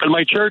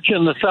my church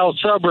in the south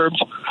suburbs,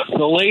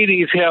 the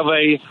ladies have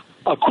a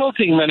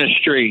quilting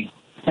ministry.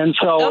 And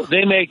so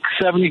they make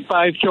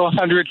 75 to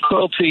 100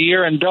 quilts a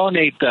year and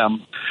donate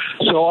them.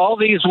 So all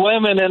these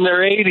women in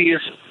their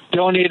 80s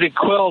donated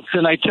quilts,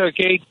 and I took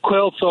 8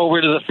 quilts over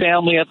to the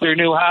family at their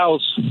new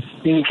house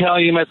in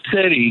Calumet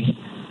City.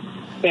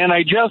 And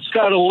I just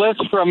got a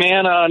list from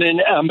Anna on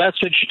a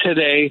message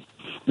today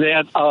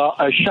that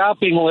a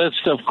shopping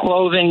list of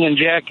clothing and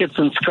jackets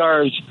and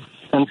scarves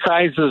and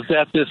sizes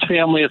that this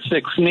family of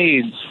 6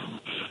 needs.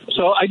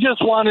 So I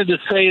just wanted to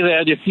say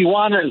that if you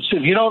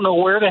don't know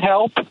where to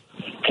help,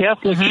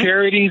 Catholic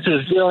Charities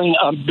is doing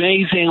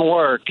amazing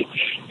work,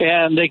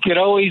 and they could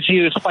always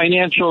use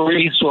financial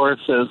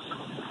resources.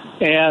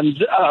 And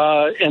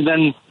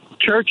then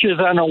churches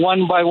on a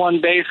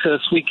one-by-one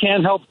basis. We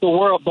can't help the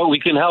world, but we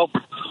can help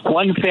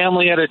one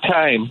family at a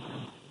time.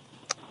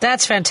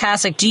 That's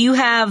fantastic. Do you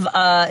have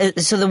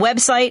so the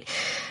website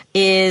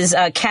is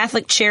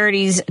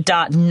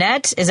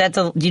catholiccharities.net. Is that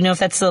do you know if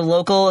that's the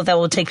local that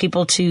will take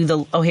people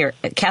to here,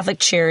 Catholic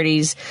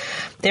Charities.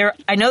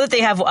 I know that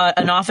they have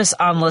an office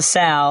on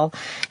LaSalle,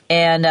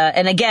 and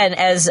again,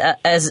 as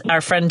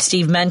our friend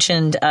Steve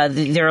mentioned,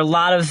 there are a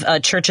lot of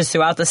churches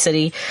throughout the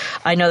city.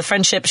 I know the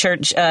Friendship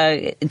Church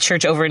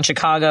over in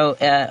Chicago,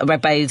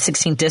 right by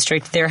 16th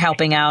District, they're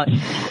helping out,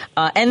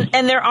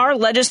 and there are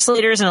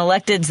legislators and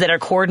electeds that are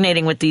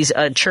coordinating with these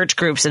church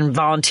groups and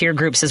volunteer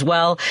groups as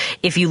well.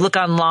 If you look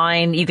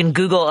online, you can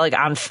Google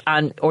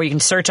or you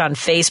can search on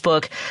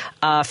Facebook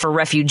for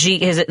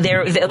refugee.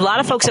 There a lot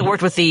of folks that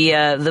worked with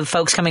the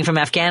folks coming from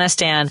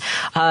Afghanistan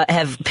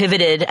have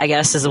pivoted, I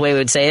guess is the way we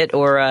would say it,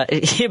 or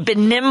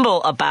been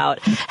nimble about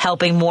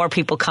helping more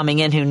people coming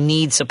in who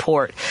need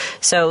support.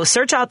 So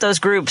search out those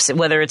groups,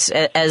 whether it's,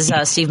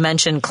 as Steve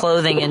mentioned,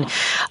 clothing and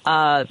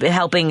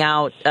helping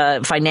out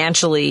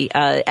financially.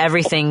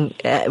 Everything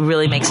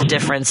really makes a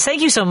difference.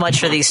 Thank you so much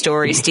for these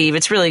stories, Steve.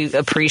 It's really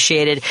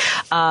appreciated.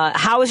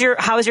 How is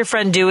your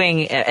friend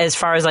doing as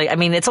far as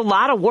it's a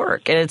lot of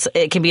work, and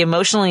it can be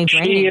emotionally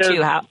draining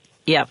too.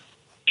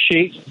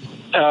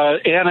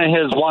 Anna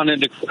has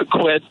wanted to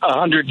quit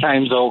 100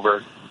 times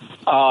over,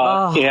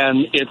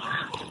 and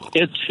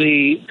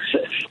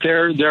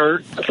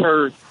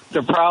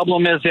the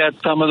problem is that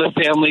some of the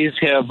families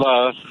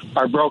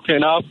are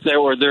broken up.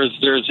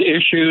 There's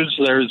issues.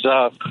 There's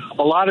a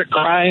lot of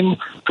crime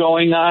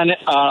going on.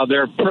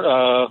 There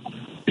are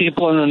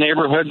people in the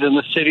neighborhoods in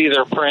the city.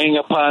 They're preying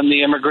upon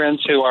the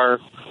immigrants who are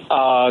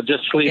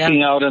just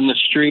sleeping out in the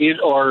street,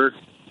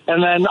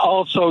 and then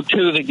also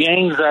too, the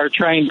gangs are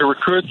trying to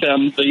recruit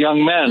them, the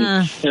young men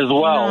as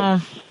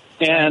well.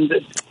 And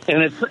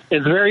it's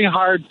very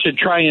hard to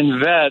try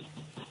and vet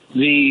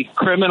the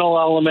criminal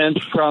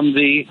element from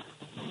the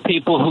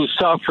people who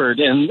suffered,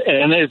 and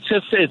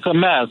it's a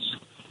mess.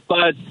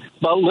 But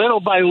little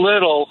by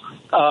little,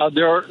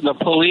 the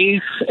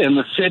police and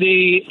the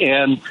city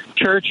and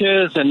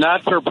churches and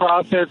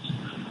not-for-profits,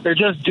 they're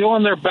just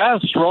doing their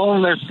best,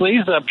 rolling their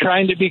sleeves up,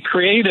 trying to be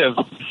creative.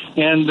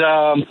 And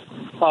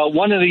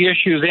one of the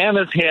issues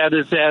Anna's had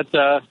is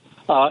that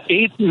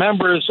 8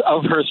 members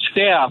of her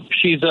staff,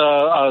 she's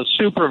a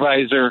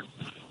supervisor,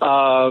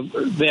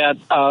 that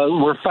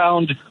were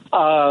found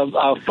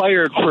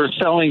fired for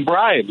selling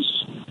bribes.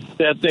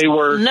 That they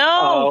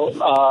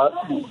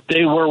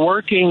were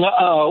working,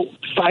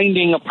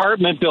 finding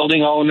apartment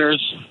building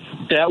owners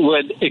that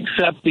would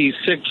accept these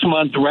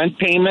 6-month rent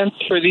payments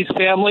for these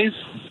families,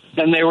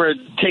 and they were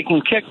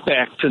taking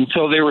kickbacks, and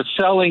so they were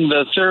selling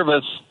the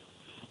service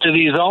to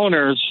these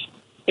owners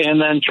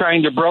and then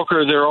trying to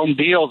broker their own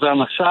deals on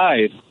the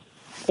side.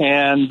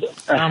 And,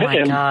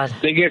 God.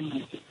 they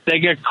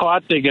get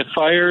caught, they get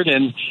fired,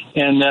 and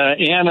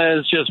Anna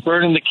is just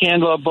burning the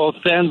candle at both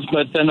ends.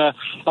 But then a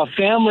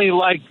family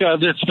like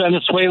this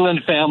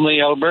Venezuelan family,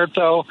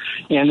 Alberto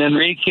and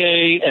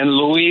Enrique and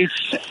Luis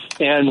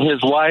and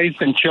his wife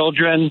and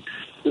children,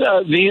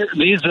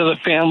 these are the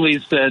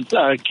families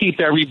that keep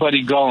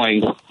everybody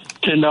going,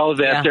 to know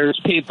that there's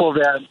people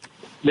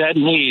that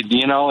need,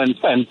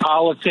 and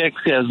politics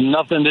has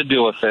nothing to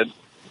do with it.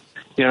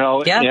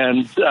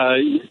 And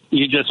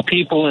you just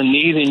people in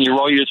need, and you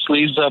roll your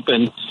sleeves up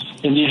and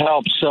you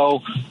help.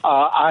 So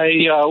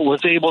I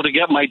was able to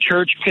get my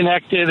church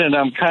connected, and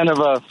I'm kind of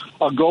a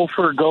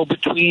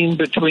go-between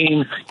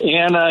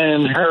Anna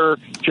and her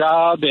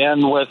job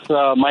and with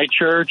my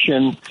church,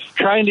 and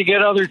trying to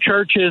get other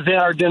churches in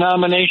our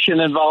denomination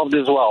involved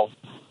as well.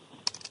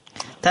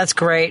 That's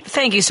great.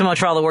 Thank you so much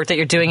for all the work that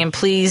you're doing, and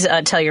please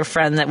tell your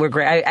friend that we're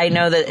great. I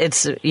know that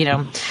it's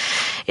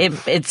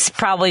it's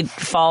probably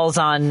falls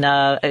on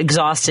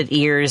exhausted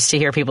ears to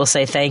hear people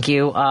say thank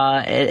you.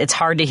 It's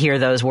hard to hear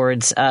those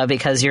words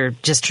because you're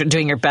just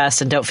doing your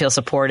best and don't feel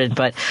supported.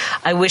 But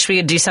I wish we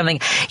could do something.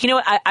 You know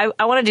what?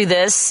 I want to do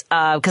this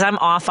because I'm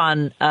off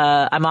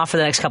for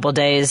the next couple of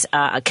days.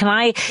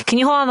 Can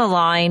you hold on the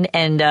line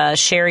and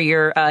share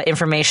your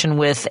information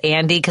with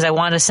Andy, because I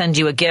want to send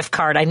you a gift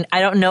card.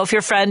 I don't know if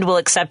your friend will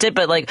accept it,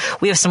 but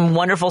we have some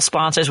wonderful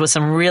sponsors with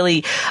some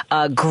really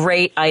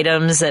great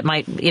items that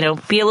might be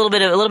a little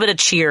bit of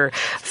cheer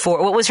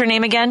for. What was her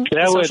name again?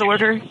 The social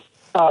worker.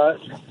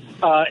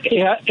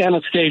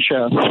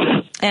 Anastasia.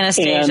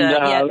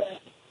 Anastasia.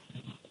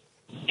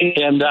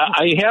 And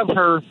I have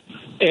her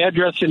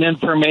address and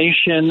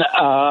information.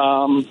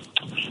 I'm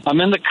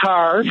in the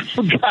car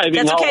driving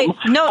That's okay. home.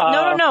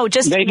 No.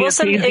 Just we'll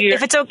send,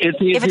 if it's okay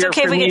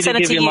if we can send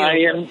it to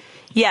you.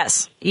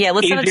 Yes. Yeah.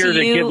 Let's send it to you.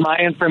 Easier to give my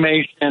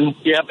information.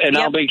 Yep. And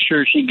I'll make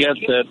sure she gets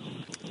it.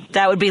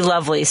 That would be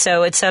lovely.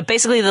 So it's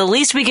basically the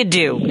least we could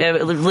do,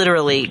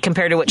 literally,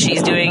 compared to what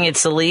she's doing.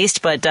 It's the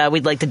least, but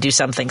we'd like to do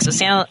something. So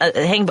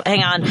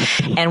hang on,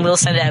 and we'll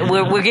send it.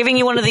 We're giving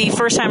you one of the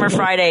First Timer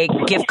Friday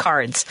gift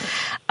cards.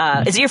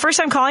 Is it your first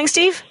time calling,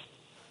 Steve?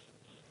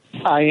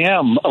 I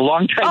am a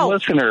long-time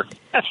listener.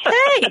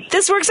 Hey,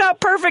 this works out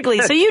perfectly.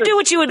 So you do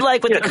what you would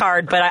like with the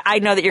card, but I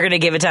know that you're going to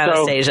give it to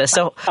Anastasia.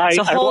 So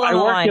hold on the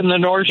line. In the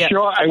North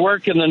Shore. I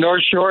work in the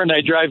North Shore, and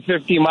I drive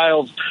 50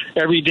 miles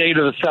every day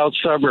to the south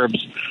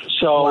suburbs.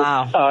 So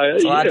wow.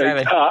 That's a lot of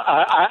driving.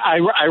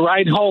 I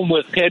ride home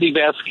with Patti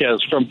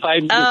Vasquez from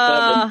 5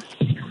 to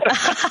 7.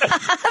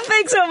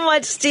 Thanks so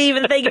much, Steve,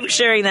 and thank you for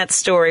sharing that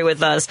story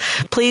with us.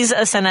 Please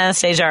send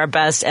Anastasia our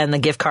best and the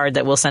gift card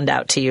that we'll send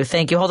out to you.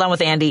 Thank you. Hold on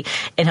with Andy,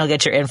 and he'll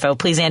get your info.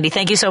 Please, Andy,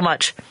 thank you so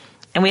much.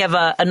 And we have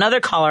another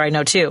caller I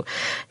know, too.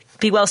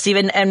 Be well,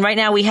 Stephen. And right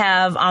now we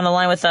have on the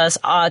line with us,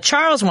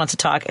 Charles wants to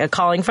talk,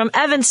 calling from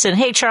Evanston.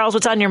 Hey, Charles,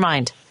 what's on your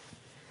mind?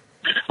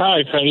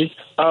 Hi, Patty.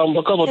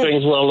 A couple of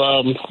things.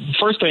 Well,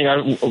 first thing,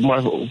 my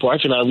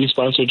wife and I, we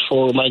sponsored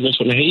 4 migrants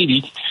from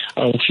Haiti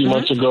a few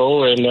months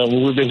ago,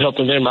 and we've been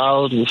helping them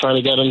out. We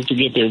finally got them to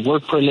get their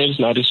work permits.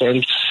 Now they're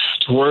starting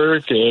to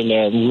work,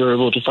 and we were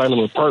able to find them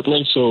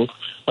apartments. So,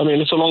 I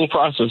mean, it's a long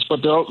process.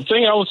 But the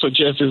thing I would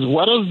suggest is,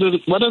 why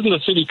doesn't the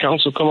city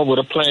council come up with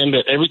a plan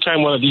that every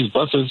time one of these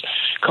buses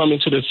come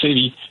into the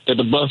city, that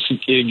the bus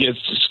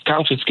gets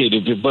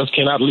confiscated? The bus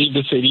cannot leave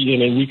the city,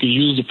 and then we could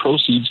use the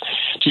proceeds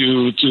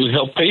to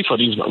help pay for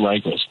these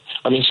migrants.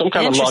 I mean, some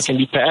kind of law can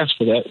be passed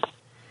for that.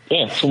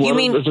 Yeah. So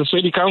if the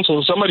city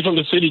council, somebody from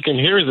the city can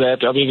hear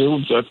that, I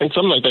mean, I think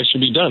something like that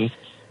should be done.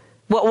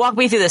 Well, walk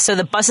me through this. So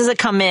the buses that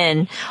come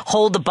in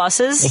hold the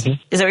buses?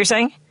 Mm-hmm. Is that what you're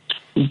saying?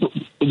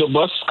 The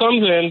bus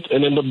comes in,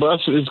 and then the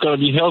bus is going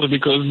to be held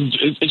because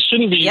it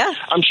shouldn't be. Yeah.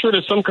 I'm sure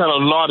there's some kind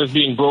of law that's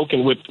being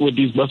broken with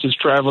these buses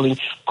traveling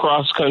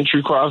cross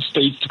country, cross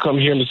states to come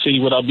here in the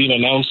city without being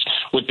announced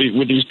with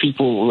these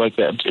people like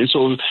that.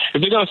 So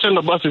if they're going to send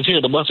the buses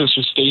here, the buses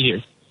should stay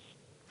here.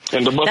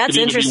 And the bus could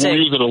either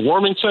be used at a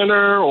warming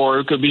center, or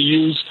it could be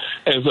used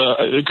as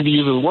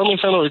a warming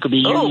center, or it could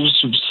be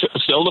used to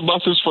sell the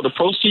buses for the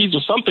proceeds,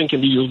 or something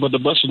can be used, but the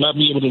bus should not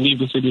be able to leave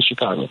the city of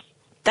Chicago.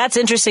 That's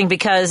interesting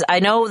because I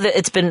know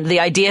that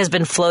the idea has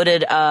been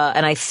floated,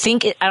 and I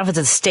think I don't know if it's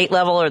at the state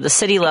level or the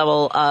city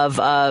level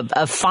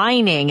of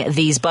fining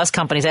these bus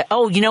companies.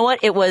 You know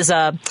what? It was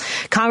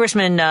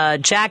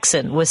Congressman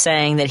Jackson was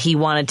saying that he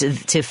wanted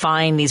to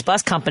fine these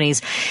bus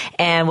companies,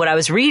 and what I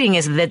was reading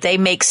is that they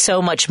make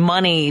so much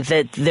money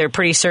that they're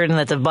pretty certain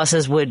that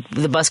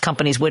the bus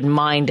companies wouldn't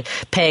mind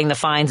paying the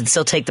fines and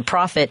still take the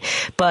profit.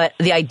 But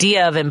the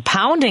idea of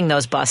impounding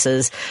those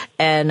buses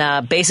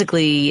and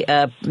basically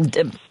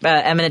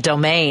eminent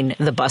domain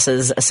the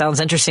buses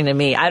sounds interesting to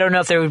me. I don't know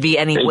if there would be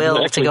any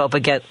will to go up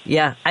against.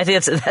 Yeah, I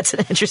think that's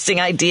an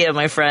interesting idea,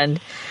 my friend.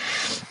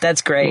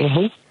 That's great.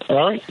 Mm-hmm.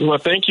 All right. Well,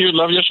 thank you.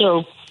 Love your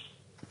show.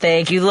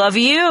 Thank you. Love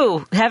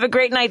you. Have a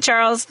great night,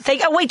 Charles.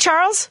 Wait,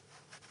 Charles?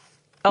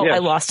 Oh, yes. I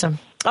lost him.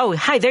 Oh,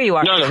 hi. There you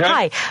are. No,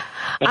 hi.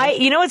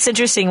 You know what's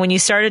interesting, when you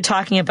started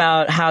talking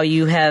about how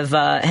you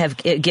have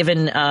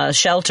given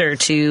shelter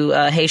to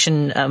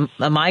Haitian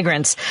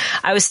migrants,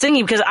 I was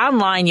thinking, because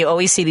online you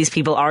always see these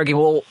people argue,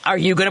 well, are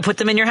you going to put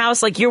them in your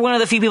house? Like, you're one of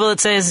the few people that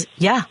says,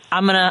 yeah,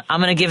 I'm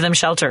gonna give them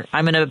shelter.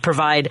 I'm gonna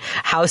provide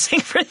housing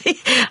for them.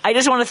 I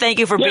just want to thank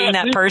you for being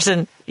that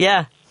person.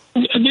 Yeah.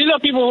 These are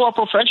people who are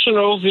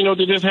professionals. You know,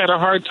 they just had a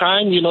hard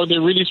time. You know, they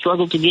really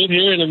struggled to get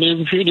here, and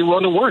they really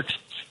want to work.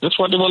 That's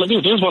what they want to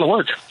do. They just want to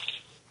work.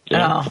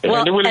 Yeah.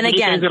 And they really do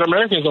things that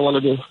Americans don't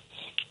want to do.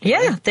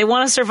 Yeah, they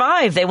want to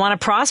survive. They want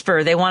to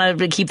prosper. They want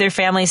to keep their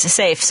families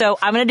safe. So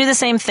I'm going to do the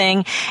same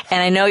thing.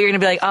 And I know you're going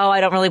to be like, oh,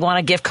 I don't really want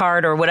a gift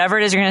card or whatever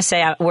it is you're going to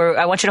say. I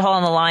want you to hold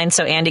on the line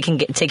so Andy can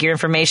take your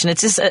information. It's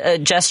just a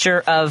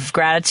gesture of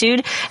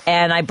gratitude.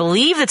 And I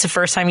believe it's the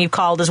first time you've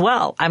called as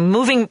well. I'm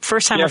moving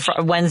first time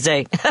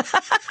Wednesday.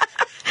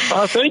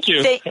 Thank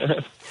you.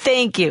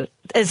 Thank you.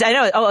 I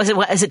know. Oh,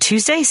 is it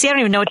Tuesday? See, I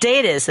don't even know what day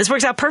it is. This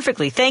works out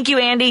perfectly. Thank you,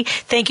 Andy.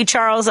 Thank you,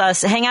 Charles.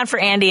 Hang on for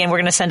Andy, and we're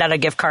going to send out a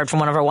gift card from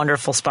one of our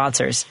wonderful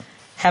sponsors.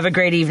 Have a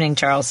great evening,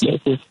 Charles.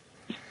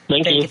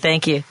 Thank you.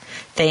 Thank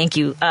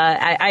you.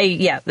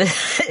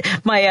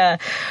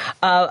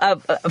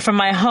 From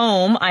my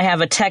home, I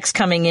have a text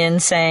coming in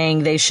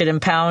saying they should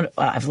impound.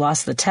 I've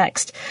lost the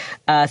text.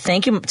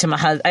 Thank you to my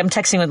husband. I'm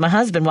texting with my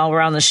husband while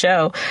we're on the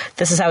show.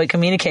 This is how we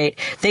communicate.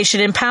 They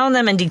should impound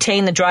them and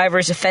detain the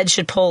drivers. The Fed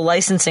should pull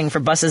licensing for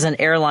buses and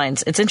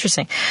airlines. It's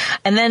interesting.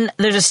 And then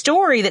there's a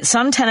story that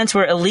some tenants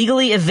were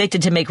illegally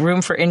evicted to make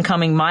room for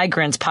incoming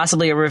migrants,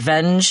 possibly a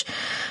revenge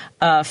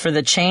for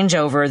the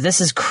changeover.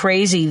 This is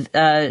crazy.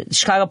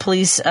 Chicago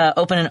police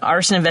open an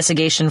arson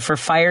investigation for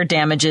fire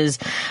damages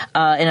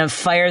in a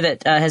fire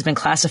that has been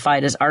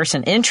classified as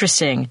arson.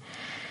 Interesting.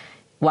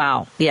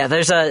 Wow. Yeah,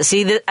 there's a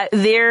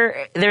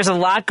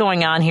lot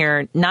going on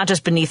here, not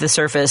just beneath the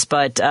surface,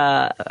 but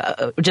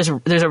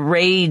there's a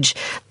rage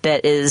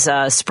that is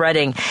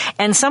spreading.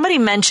 And somebody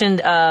mentioned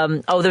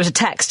there was a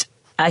text.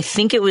 I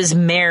think it was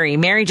Mary.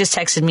 Mary just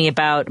texted me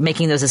about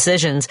making those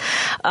decisions.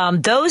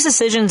 Those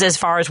decisions as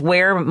far as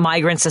where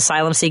migrants,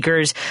 asylum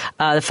seekers,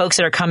 the folks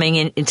that are coming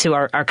into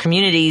our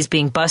communities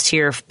being bussed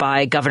here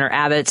by Governor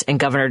Abbott and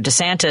Governor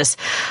DeSantis,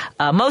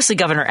 mostly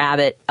Governor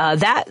Abbott,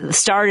 that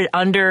started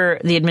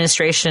under the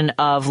administration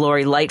of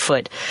Lori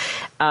Lightfoot.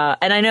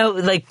 And I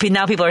know,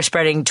 now people are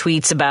spreading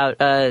tweets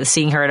about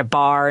seeing her at a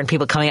bar and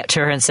people coming up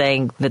to her and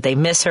saying that they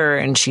miss her.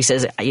 And she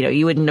says,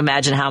 you wouldn't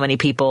imagine how many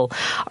people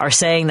are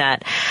saying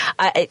that.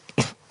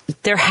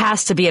 There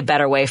has to be a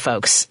better way,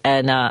 folks.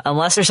 And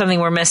unless there's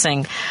something we're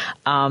missing,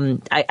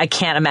 I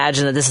can't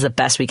imagine that this is the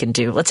best we can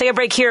do. Let's take a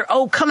break here.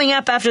 Oh, coming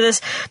up after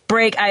this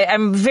break,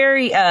 I'm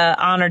very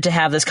honored to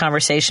have this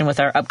conversation with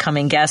our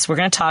upcoming guests. We're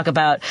going to talk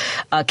about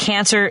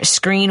Cancer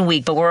Screen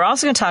Week, but we're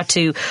also going to talk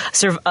to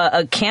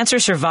a cancer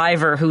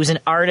survivor who's an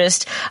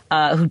artist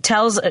who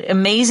tells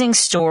amazing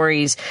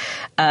stories.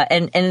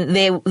 And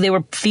they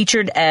were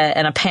featured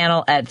in a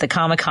panel at the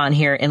Comic-Con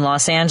here in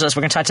Los Angeles.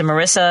 We're going to talk to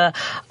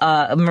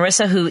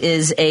Marissa, who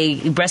is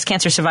a breast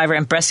cancer survivor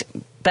and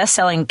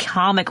best-selling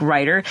comic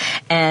writer,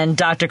 and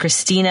Dr.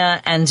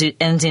 Christina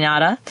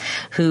Enzinata,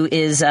 who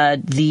is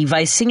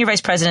the senior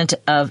vice president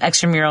of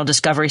extramural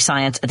discovery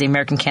science at the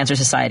American Cancer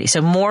Society.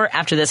 So more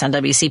after this on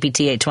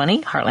WCPT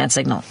 820, Heartland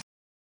Signal.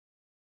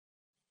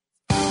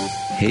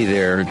 Hey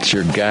there, it's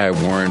your guy,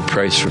 Warren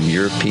Price from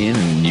European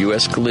and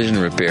U.S. Collision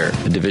Repair,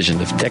 a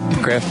division of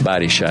Technocraft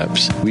Body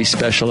Shops. We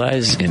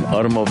specialize in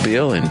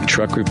automobile and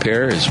truck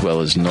repair as well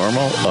as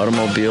normal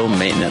automobile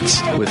maintenance.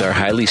 With our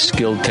highly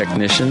skilled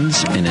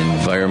technicians and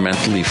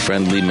environmentally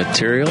friendly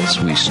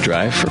materials, we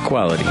strive for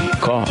quality.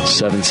 Call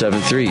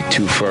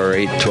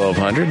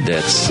 773-248-1200.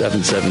 That's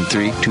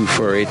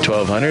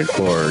 773-248-1200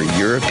 or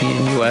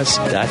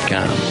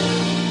EuropeanUS.com.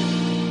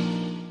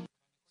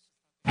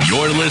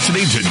 You're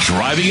listening to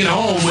Driving It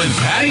Home with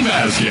Patti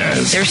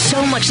Vasquez. There's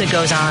so much that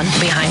goes on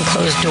behind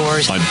closed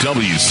doors. On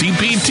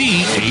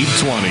WCPT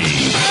 820.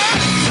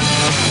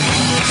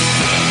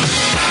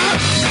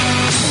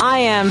 I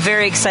am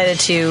very excited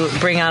to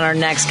bring on our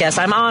next guest.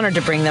 I'm honored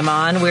to bring them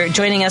on.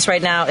 Joining us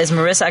right now is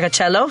Marissa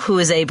Agacello, who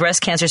is a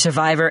breast cancer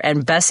survivor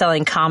and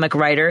best-selling comic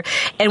writer.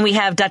 And we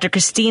have Dr.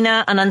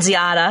 Christina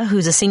Annunziata,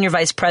 who's a senior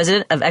vice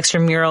president of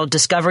extramural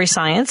discovery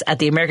science at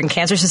the American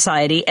Cancer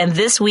Society. And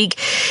this week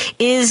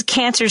is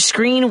Cancer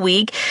Screen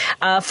Week.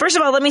 First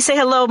of all, let me say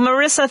hello.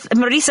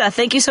 Marissa,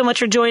 thank you so much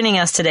for joining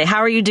us today. How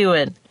are you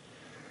doing?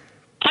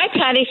 Hi,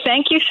 Patty.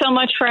 Thank you so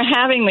much for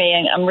having me.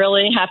 And I'm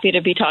really happy to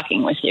be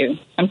talking with you.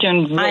 I'm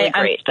doing really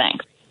great.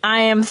 Thanks. I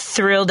am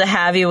thrilled to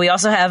have you. We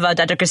also have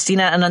Dr.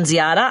 Christina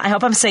Annunziata. I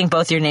hope I'm saying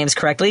both your names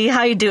correctly. How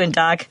are you doing,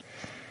 Doc?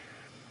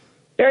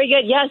 Very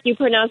good. Yes, you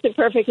pronounced it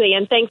perfectly.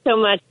 And thanks so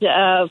much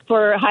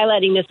for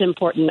highlighting this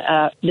important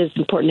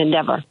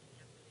endeavor.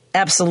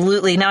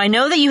 Absolutely. Now, I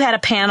know that you had a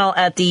panel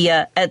at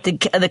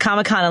the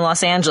Comic-Con in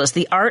Los Angeles,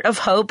 The Art of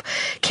Hope,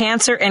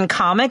 Cancer and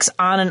Comics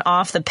on and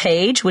off the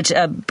page, which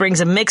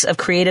brings a mix of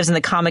creatives in the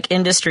comic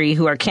industry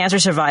who are cancer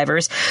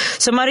survivors.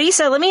 So,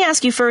 Marissa, let me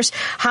ask you first,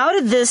 how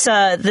did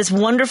this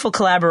wonderful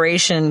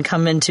collaboration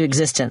come into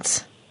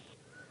existence?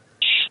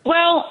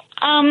 Well,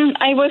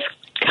 I was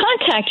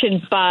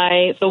contacted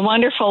by the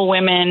wonderful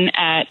women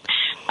at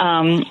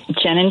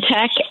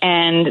Genentech,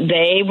 and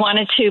they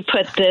wanted to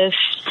put this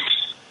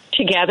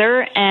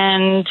together,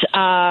 and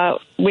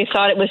we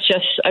thought it was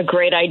just a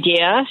great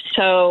idea.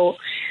 So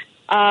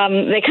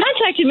they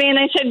contacted me and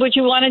they said, would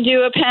you want to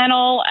do a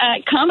panel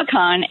at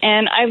Comic-Con?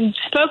 And I've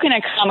spoken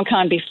at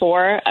Comic-Con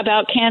before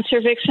about Cancer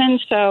Vixen,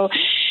 so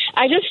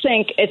I just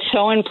think it's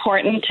so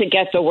important to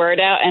get the word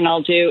out, and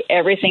I'll do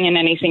everything and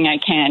anything I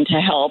can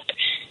to help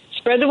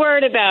spread the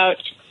word about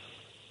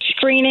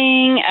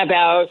screening,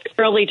 about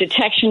early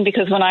detection,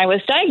 because when I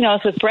was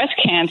diagnosed with breast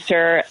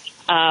cancer,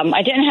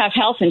 I didn't have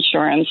health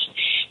insurance.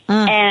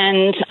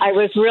 And I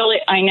was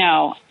really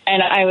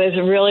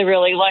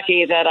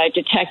lucky that I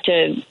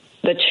detected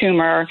the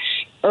tumor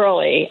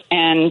early.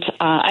 And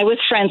I was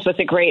friends with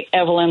the great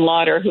Evelyn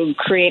Lauder, who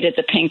created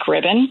the pink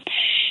ribbon.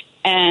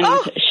 And I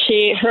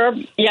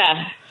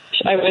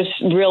was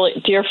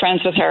really dear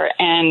friends with her,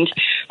 and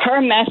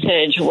her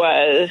message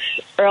was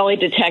early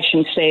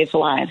detection saves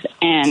lives.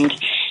 And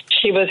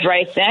she was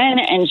right then,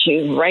 and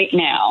she's right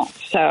now.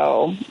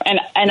 So,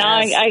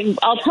 yes.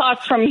 I'll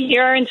talk from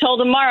here until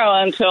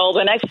tomorrow, until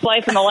the next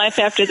life and the life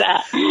after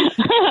that,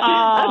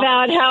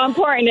 about how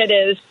important it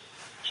is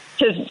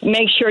to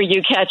make sure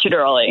you catch it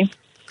early.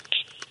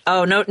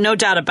 Oh, no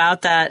doubt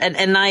about that.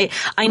 And I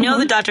know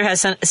the doctor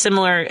has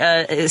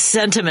similar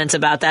sentiments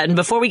about that. And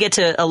before we get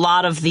to a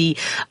lot of the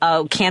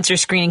cancer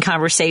screening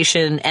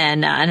conversation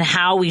and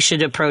how we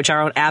should approach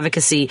our own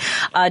advocacy,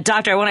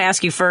 doctor, I want to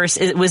ask you first,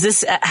 was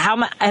this,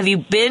 have you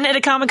been at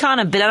a Comic-Con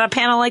and been on a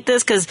panel like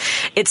this? Because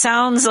it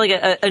sounds like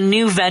a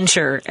new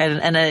venture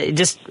and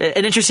just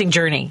an interesting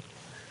journey.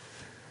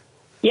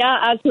 Yeah,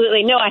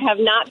 absolutely. No, I have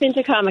not been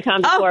to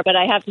Comic-Con before, but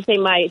I have to say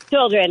my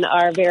children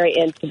are very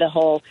into the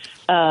whole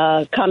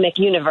comic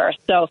universe.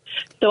 So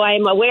I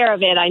am aware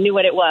of it. I knew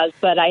what it was,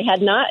 but I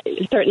had not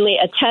certainly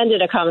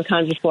attended a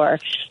Comic-Con before.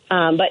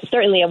 But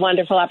certainly a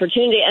wonderful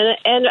opportunity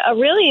and a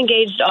really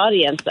engaged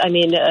audience. I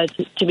mean,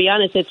 to be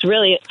honest, it's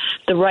really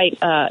the right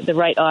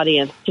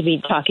audience to be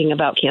talking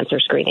about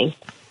cancer screening.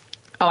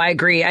 Oh, I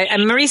agree.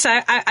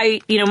 Marisa,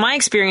 my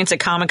experience at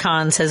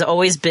Comic-Cons has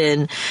always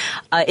been,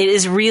 it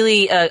is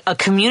really a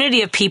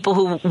community of people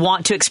who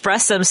want to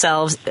express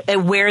themselves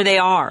where they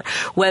are.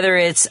 Whether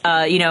it's,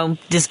 I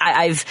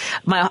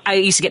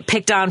used to get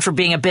picked on for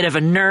being a bit of a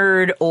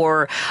nerd,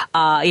 or,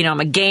 I'm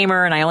a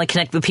gamer and I only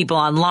connect with people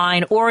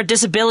online, or a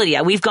disability.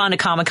 We've gone to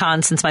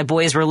Comic-Con since my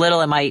boys were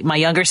little, and my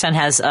younger son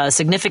has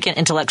significant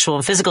intellectual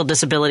and physical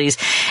disabilities.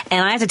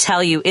 And I have to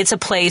tell you, it's a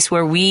place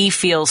where we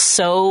feel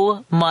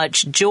so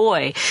much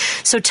joy.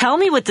 So tell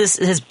me what this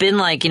has been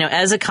like,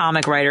 as a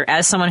comic writer,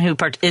 as someone who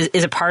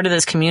is a part of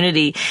this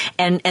community,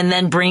 and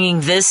then bringing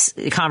this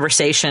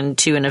conversation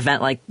to an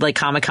event like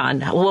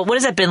Comic-Con. What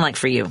has that been like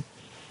for you?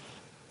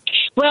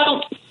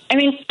 Well, I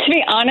mean, to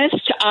be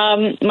honest,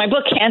 my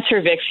book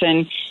Cancer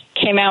Vixen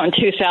came out in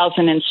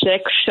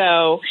 2006.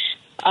 So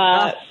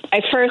I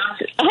first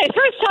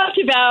talked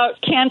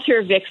about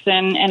Cancer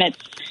Vixen, and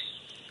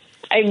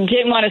I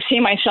didn't want to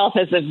see myself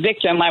as a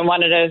victim. I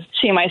wanted to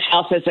see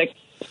myself as a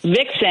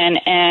vixen,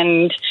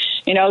 and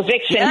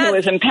vixen who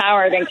was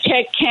empowered and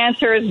kicked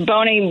cancer's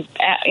bony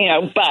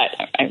butt.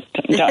 I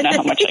don't know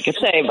how much I could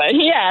say, but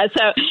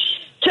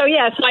so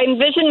I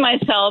envisioned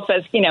myself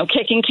as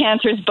kicking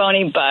cancer's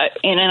bony butt,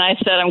 and I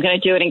said I'm going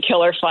to do it in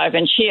killer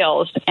 5-inch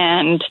heels.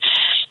 And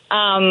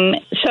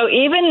so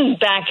even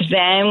back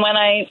then when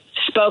I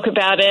spoke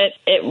about it,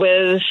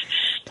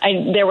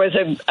 there was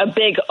a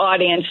big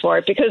audience for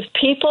it, because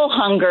people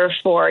hunger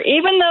for,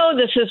 even though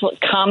this is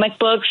comic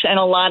books and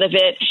a lot of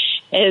it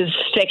is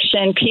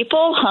fiction,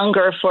 people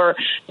hunger for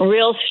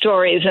real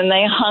stories, and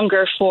they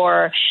hunger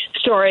for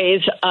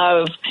stories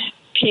of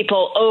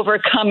people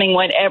overcoming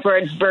whatever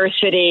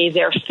adversity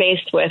they're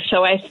faced with.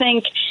 So I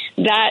think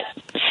that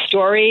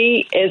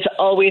story is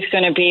always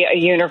going to be a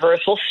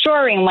universal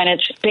story, and when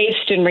it's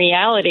based in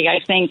reality,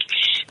 I think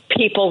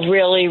people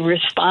really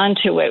respond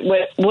to it,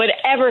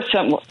 whatever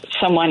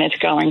someone is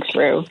going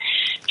through.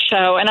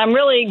 So, and I'm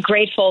really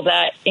grateful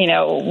that,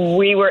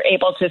 we were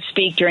able to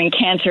speak during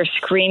Cancer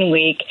Screen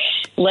Week,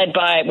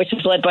 which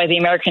is led by the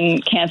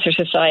American Cancer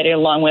Society,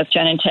 along with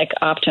Genentech,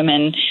 Optum,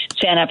 and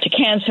Stand Up to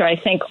Cancer. I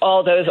think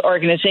all those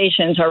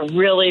organizations are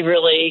really,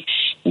 really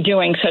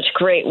doing such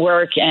great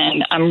work,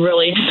 and I'm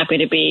really happy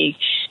to be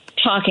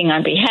talking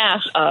on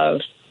behalf of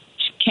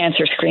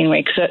Cancer Screen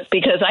Week,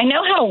 because I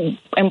know how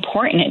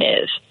important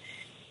it is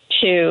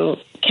to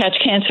catch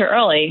cancer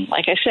early.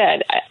 Like I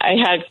said, I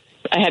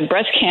had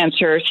breast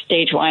cancer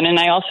stage 1, and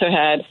I also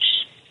had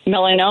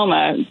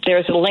melanoma.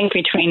 There's a link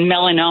between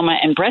melanoma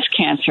and breast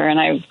cancer, and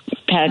I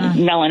had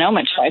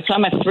melanoma twice. So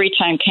I'm a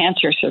 3-time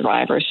cancer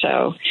survivor.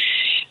 So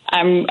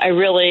I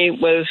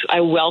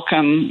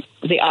welcome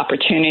the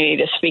opportunity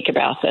to speak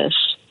about this.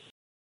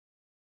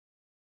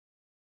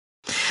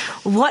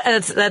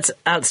 That's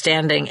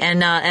outstanding.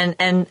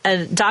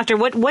 And Doctor,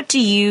 what do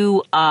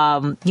you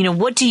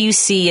what do you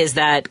see as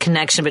that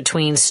connection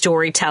between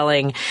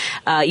storytelling?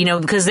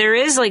 Because there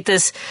is like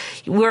this,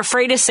 we're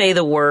afraid to say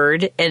the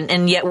word,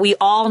 and yet we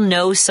all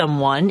know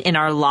someone in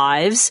our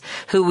lives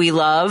who we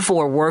love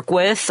or work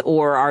with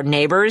or our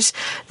neighbors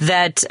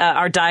that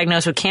are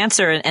diagnosed with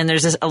cancer, and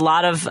there's a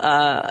lot of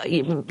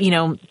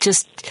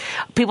just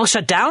people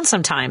shut down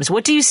sometimes.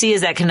 What do you see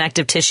as that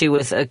connective tissue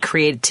with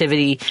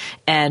creativity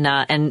and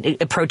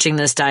approaching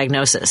this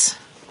diagnosis?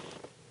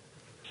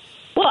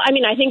 Well, I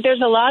mean, I think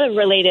there's a lot of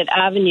related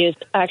avenues.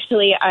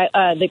 Actually,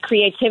 the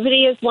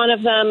creativity is one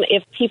of them.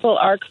 If people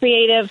are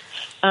creative,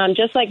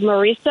 just like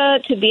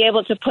Marisa, to be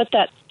able to put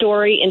that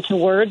story into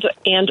words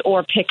and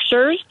or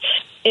pictures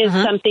is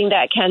something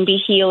that can be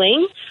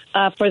healing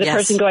for the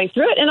person going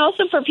through it, and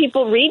also for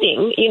people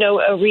reading.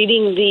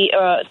 Reading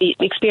the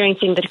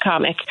experiencing the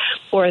comic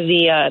or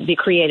the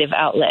creative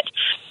outlet.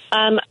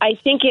 I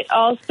think it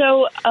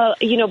also,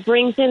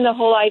 brings in the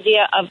whole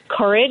idea of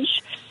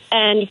courage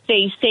and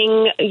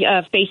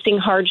facing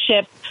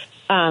hardship,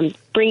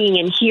 bringing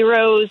in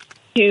heroes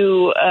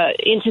into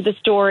the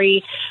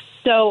story.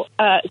 So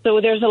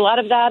there's a lot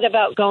of that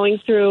about going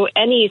through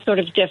any sort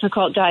of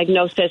difficult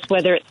diagnosis,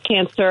 whether it's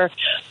cancer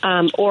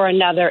or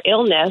another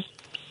illness.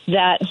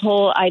 That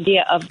whole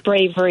idea of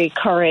bravery,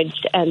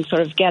 courage, and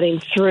sort of getting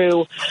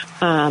through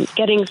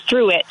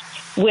it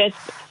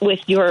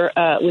with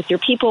your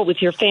people,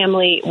 with your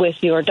family,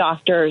 with your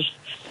doctors,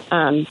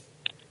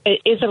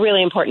 is a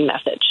really important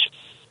message.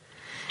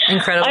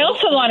 Incredible. I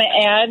also want to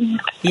add,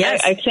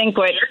 yes. I think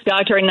what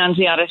Dr.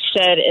 Annunziata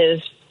said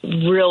is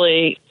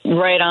really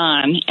right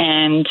on.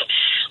 And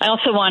I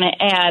also want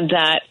to add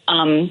that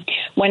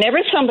whenever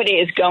somebody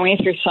is going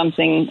through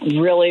something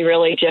really,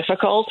 really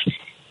difficult,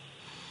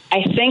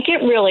 I think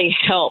it really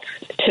helps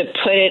to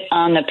put it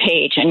on the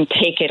page and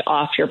take it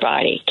off your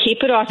body.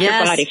 Keep it off your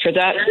body. For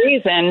that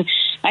reason,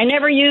 I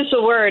never use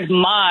the word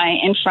 "my"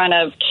 in front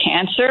of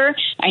cancer.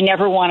 I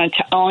never wanted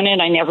to own it.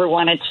 I never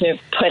wanted to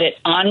put it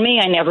on me.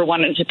 I never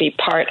wanted it to be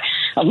part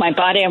of my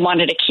body. I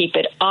wanted to keep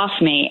it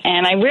off me.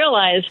 And I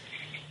realize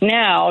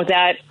now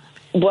that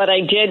what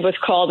I did was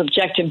called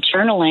objective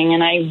journaling,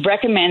 and I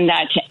recommend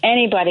that to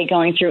anybody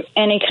going through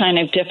any kind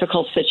of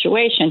difficult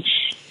situation.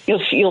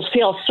 You'll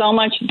feel so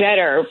much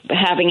better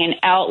having an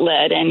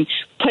outlet and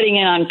putting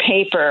it on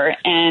paper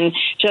and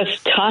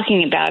just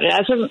talking about it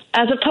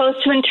as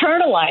opposed to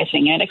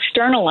internalizing it,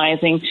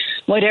 externalizing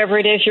whatever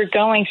it is you're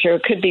going through.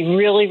 It could be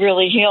really,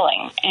 really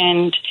healing.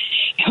 And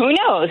who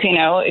knows,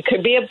 it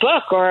could be a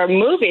book or a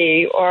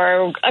movie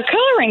or a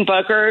coloring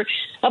book or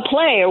a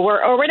play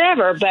or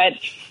whatever. But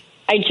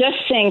I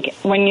just think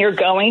when you're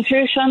going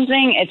through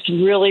something, it's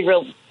really,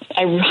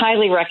 I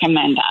highly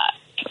recommend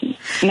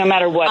that, no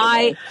matter what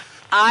it is.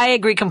 I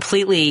agree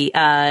completely,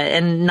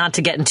 and not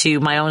to get into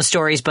my own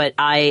stories, but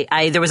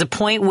there was a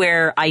point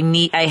where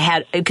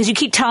because you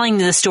keep telling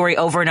the story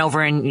over and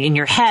over in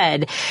your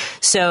head,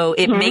 so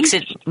it makes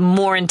it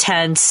more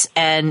intense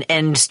and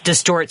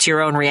distorts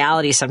your own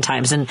reality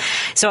sometimes. And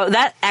so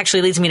that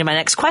actually leads me to my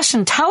next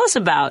question. Tell us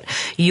about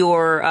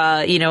your,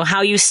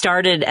 how you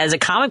started as a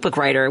comic book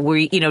writer. Were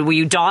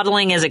you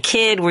dawdling as a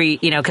kid? Were you,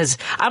 because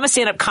I'm a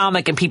stand-up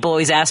comic and people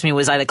always ask me,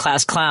 was I the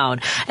class clown?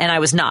 And I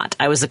was not.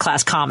 I was the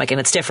class comic, and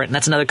it's different.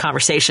 That's another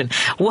conversation.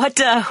 When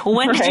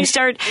did you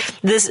start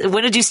this?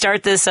 When did you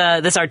start this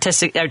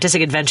artistic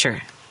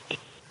adventure?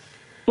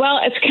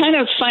 Well, it's kind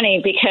of funny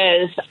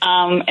because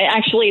it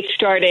actually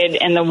started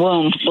in the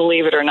womb,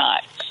 believe it or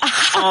not.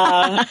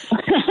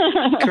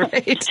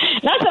 Great.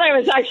 Not that I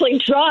was actually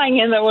drawing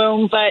in the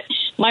womb, but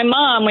my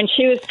mom, when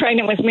she was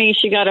pregnant with me,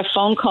 she got a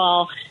phone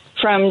call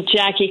from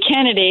Jackie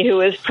Kennedy, who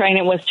was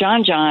pregnant with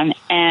John,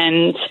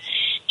 and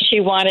she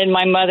wanted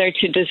my mother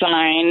to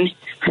design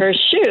her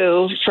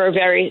shoe for a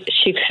very,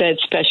 she said,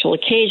 special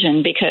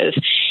occasion, because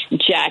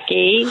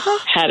Jackie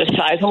had a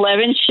size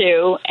 11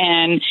 shoe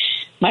and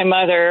my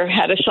mother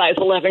had a size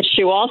 11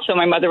 shoe also.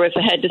 My mother was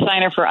the head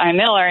designer for I.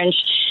 Miller, and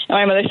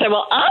my mother said,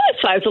 well, I'm a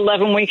size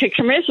 11, we could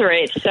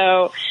commiserate.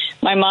 So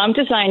my mom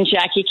designed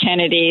Jackie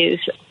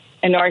Kennedy's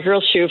inaugural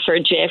shoe for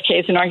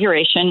JFK's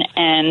inauguration,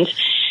 and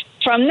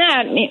from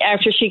that,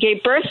 after she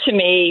gave birth to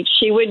me,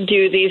 she would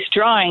do these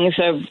drawings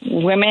of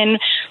women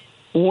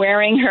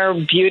wearing her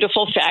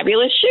beautiful,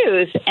 fabulous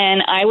shoes,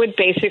 and I would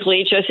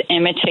basically just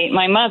imitate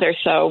my mother.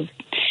 So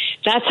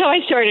that's how I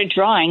started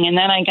drawing, and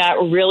then I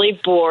got really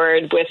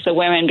bored with the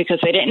women because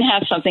they didn't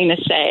have something to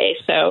say.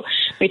 So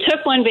we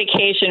took one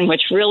vacation,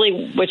 which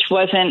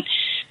wasn't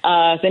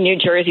the New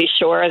Jersey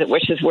shore,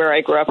 which is where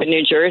I grew up in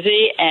New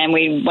Jersey, and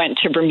we went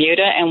to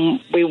Bermuda, and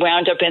we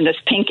wound up in this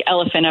pink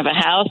elephant of a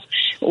house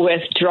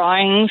with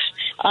drawings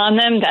on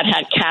them that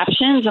had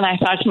captions, and I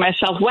thought to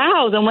myself,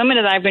 wow, the women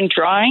that I've been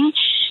drawing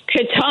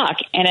could talk.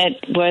 And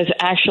it was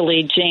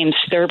actually James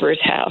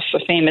Thurber's house,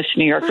 the famous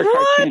New Yorker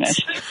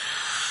cartoonist.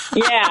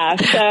 Yeah,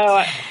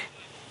 so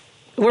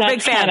we're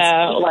big fans.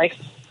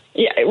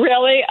 Yeah,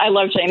 really? I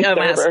love James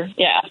Thurber.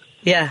 Yeah.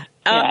 Yeah.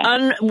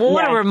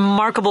 What a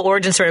remarkable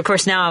origin story. Of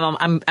course, now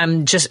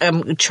I'm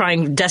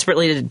trying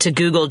desperately to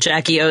Google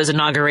Jackie O's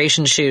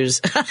inauguration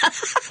shoes.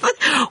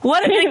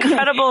 What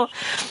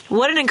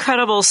an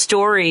incredible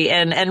story,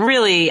 and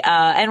really,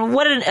 and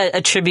what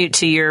a tribute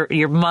to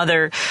your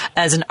mother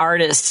as an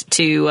artist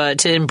to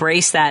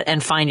embrace that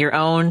and find your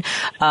own,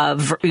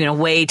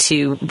 way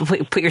to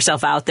put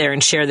yourself out there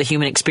and share the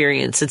human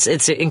experience.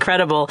 It's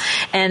incredible.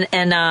 And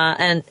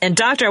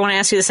Doctor, I want to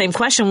ask you the same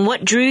question.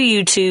 What drew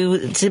you to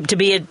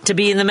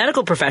be in the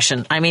medical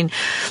profession? I mean,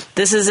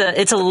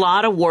 it's a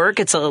lot of work.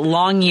 It's a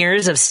long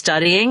years of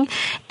studying,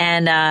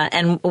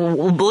 and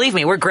believe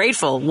me, we're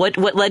grateful. What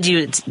led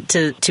you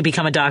to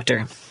become a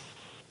doctor?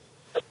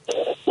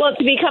 Well,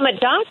 to become a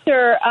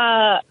doctor,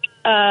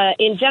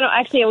 in general,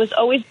 actually, I was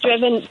always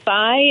driven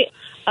by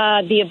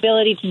the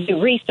ability to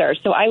do research.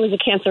 So I was a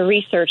cancer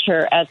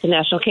researcher at the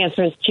National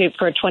Cancer Institute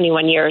for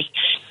 21 years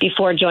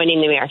before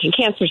joining the American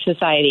Cancer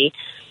Society.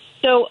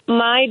 So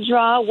my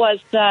draw was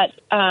that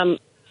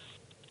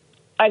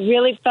I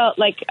really felt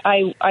like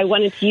I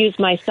wanted to use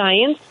my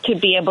science to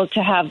be able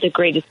to have the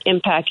greatest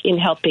impact in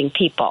helping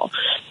people.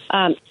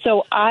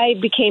 So I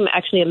became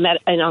actually an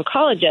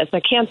oncologist,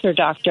 a cancer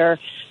doctor,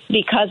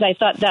 because I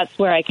thought that's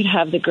where I could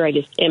have the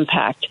greatest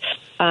impact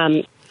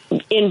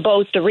in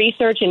both the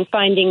research and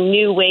finding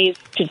new ways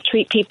to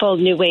treat people,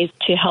 new ways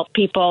to help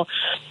people,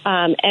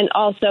 and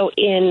also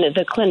in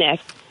the clinic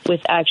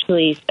with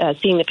actually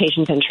seeing the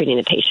patients and treating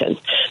the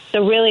patients.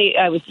 So really,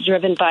 I was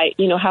driven by,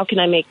 how can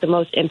I make the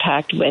most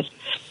impact with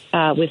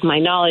my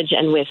knowledge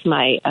and with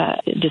my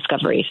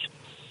discoveries.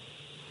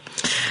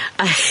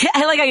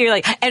 I like how you're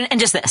like, and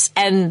just this,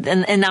 and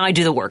now I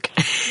do the work.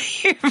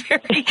 You're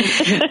very,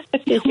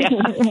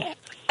 yeah.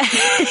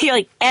 You're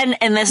like,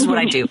 and this is what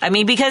I do. I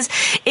mean, because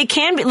it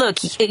can be. Look,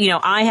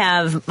 I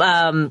have.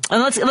 And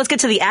let's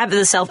get to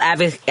the self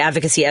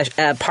advocacy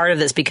part of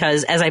this,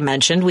 because, as I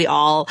mentioned, we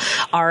all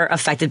are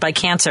affected by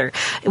cancer.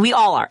 We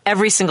all are,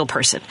 every single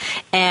person.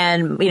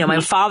 And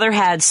my father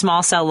had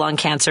small cell lung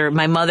cancer.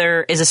 My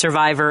mother is a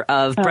survivor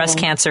of breast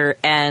cancer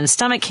and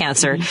stomach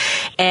cancer,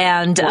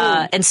 and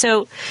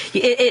so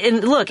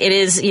and look, it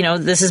is.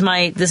 This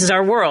is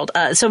our world.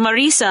 So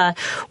Marisa,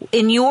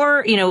 in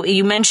your,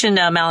 you mentioned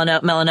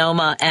melanoma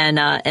and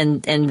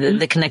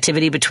the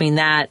connectivity between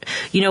that.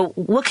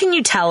 What can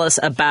you tell us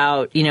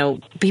about,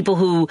 people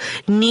who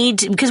need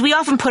to, because we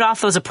often put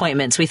off those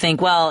appointments. We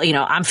think, well,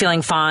 I'm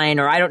feeling fine,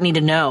 or I don't need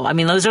to know. I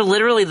mean, those are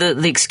literally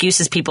the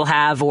excuses people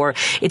have, or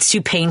it's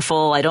too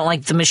painful. I don't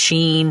like the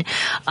machine.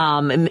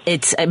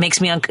 It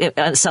makes me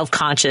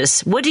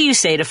self-conscious. What do you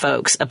say to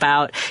folks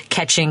about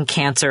catching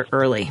cancer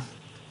early?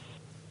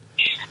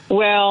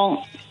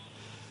 Well,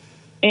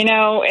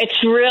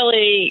 it's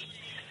really,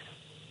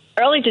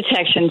 early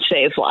detection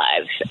saves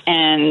lives,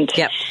 and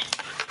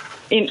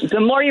the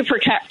more you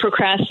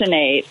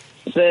procrastinate,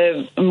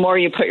 the more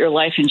you put your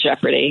life in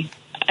jeopardy.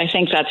 I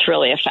think that's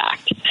really a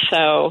fact.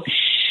 So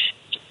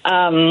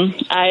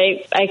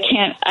I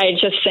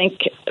just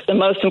think the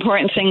most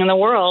important thing in the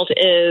world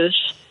is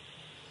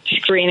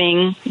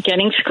getting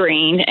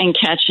screened and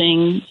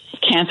catching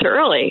cancer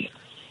early.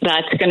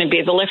 That's going to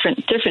be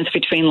the difference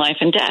between life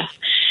and death.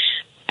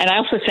 And I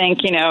also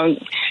think,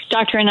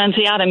 Dr.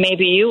 Annunziata,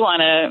 maybe you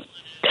want to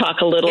talk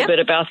a little bit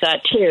about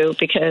that too,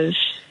 because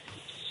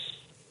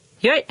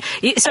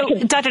So,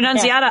 Dr.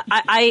 Annunziata,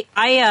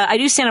 I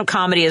do stand-up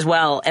comedy as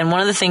well, and one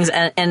of the things,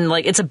 and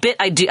like it's a bit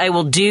I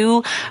will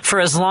do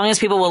for as long as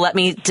people will let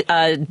me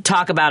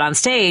talk about on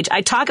stage.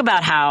 I talk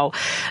about how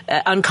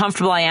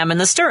uncomfortable I am in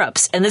the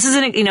stirrups, and this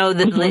isn't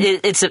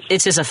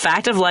it's just a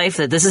fact of life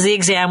that this is the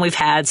exam we've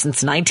had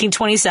since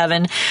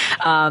 1927.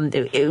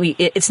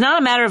 It's not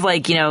a matter of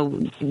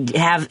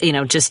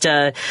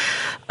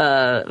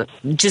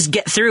just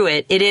get through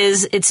it.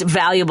 It's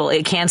valuable.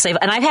 It can save.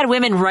 And I've had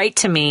women write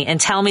to me and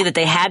tell me that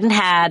they hadn't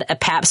had a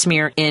pap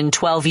smear in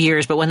 12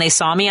 years, but when they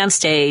saw me on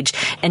stage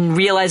and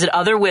realized that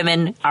other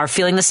women are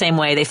feeling the same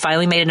way, they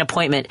finally made an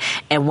appointment.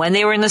 And when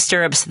they were in the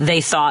stirrups,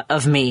 they thought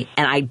of me.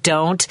 And I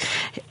don't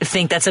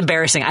think that's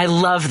embarrassing. I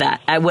love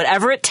that.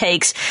 Whatever it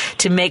takes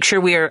to make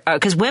sure we are,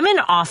 because women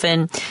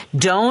often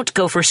don't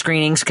go for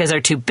screenings because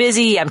they're too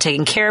busy. I'm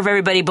taking care of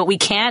everybody, but we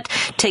can't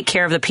take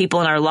care of the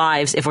people in our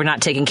lives if we're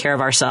not taking care of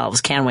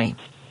ourselves, can we?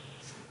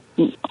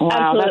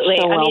 Wow, absolutely.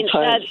 That's so well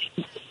put.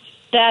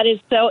 That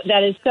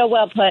is so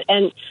well put.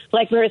 And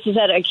like Marissa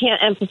said, I can't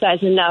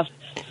emphasize enough,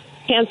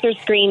 cancer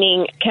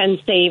screening can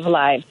save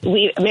lives.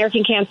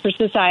 American Cancer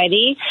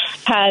Society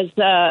has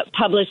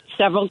published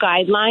several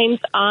guidelines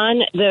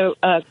on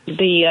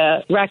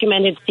the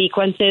recommended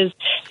sequences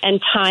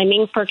and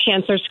timing for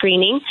cancer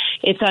screening.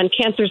 It's on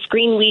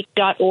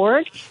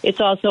cancerscreenweek.org.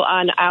 It's also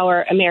on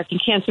our American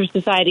Cancer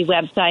Society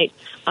website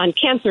on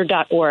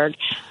cancer.org.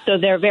 So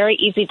they're very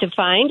easy to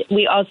find.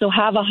 We also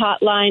have a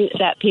hotline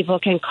that people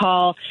can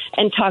call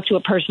and talk to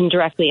a person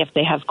directly if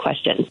they have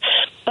questions.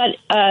 But,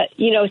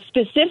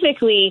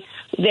 specifically,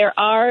 there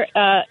are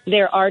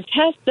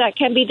tests that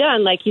can be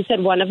done. Like you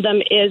said, one of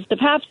them is the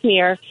pap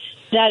smear.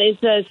 that is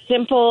a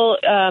simple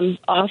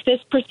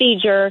office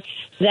procedure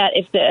that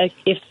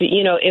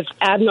if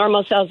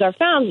abnormal cells are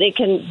found, they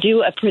can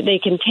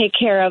take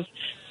care of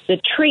the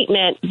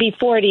treatment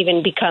before it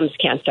even becomes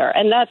cancer.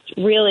 And that's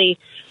really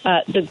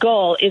the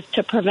goal, is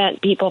to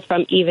prevent people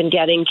from even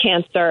getting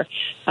cancer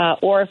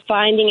or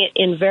finding it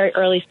in very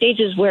early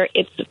stages where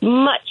it's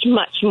much,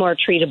 much more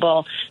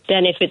treatable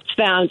than if it's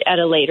found at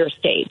a later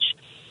stage.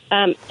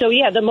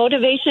 The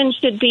motivation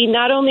should be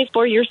not only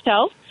for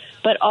yourself,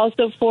 but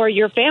also for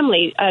your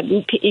family.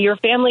 Your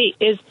family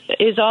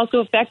is also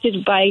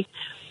affected by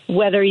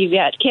whether you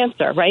get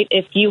cancer, right?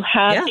 If you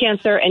have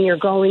cancer and you're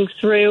going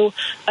through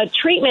a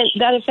treatment,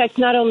 that affects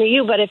not only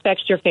you, but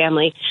affects your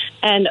family.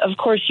 And of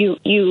course, you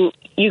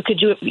could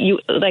do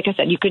it. Like I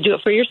said, you could do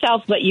it for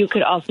yourself, but you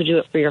could also do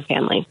it for your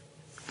family.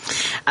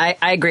 I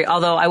agree.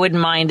 Although I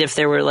wouldn't mind if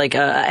there were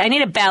I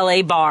need a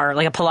ballet bar,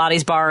 like a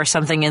Pilates bar or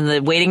something in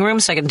the waiting room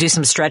so I can do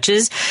some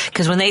stretches.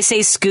 Because when they say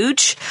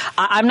scooch,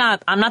 I'm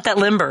not that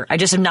limber. I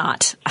just am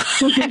not.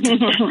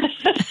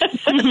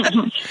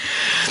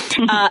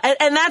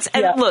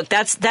 Look,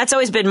 that's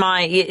always been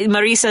my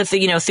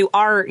Marisa. Through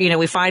art,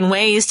 we find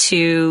ways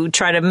to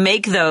try to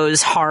make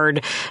those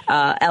hard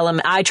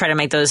element. I try to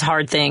make those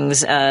hard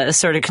things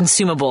sort of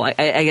consumable.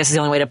 I guess is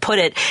the only way to put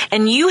it.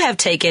 And you have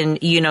taken,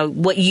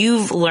 what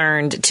you've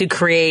learned to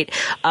create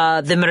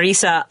the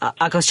Marisa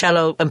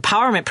Acocello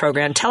Empowerment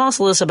Program. Tell us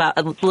a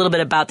little bit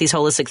about these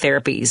holistic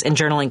therapies and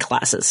journaling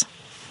classes.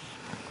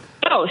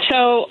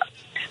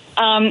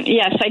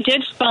 Yes, I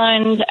did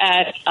fund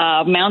at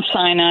Mount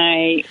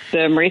Sinai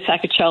the Marisa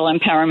Acocello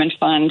Empowerment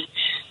Fund,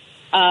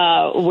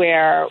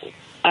 where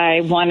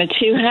I wanted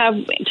to have,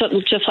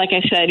 just like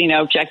I said,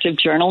 objective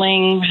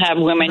journaling, have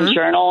women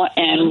journal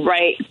and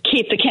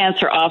keep the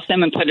cancer off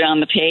them and put it on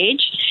the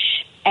page.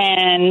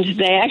 And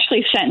they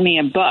actually sent me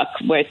a book,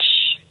 which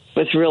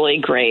was really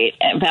great,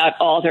 about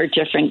all their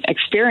different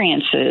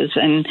experiences.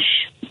 And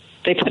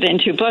they put it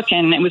into a book,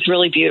 and it was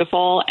really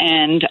beautiful.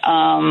 And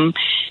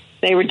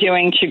they were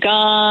doing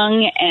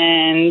Qigong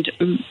and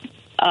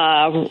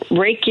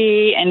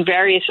Reiki and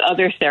various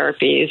other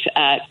therapies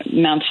at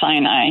Mount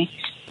Sinai.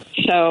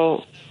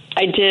 So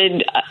I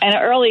did, and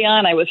early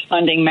on I was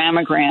funding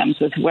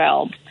mammograms as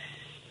well.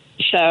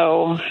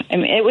 So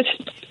it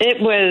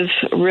was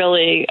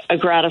really a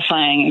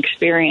gratifying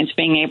experience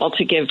being able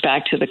to give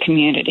back to the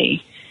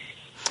community.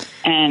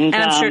 And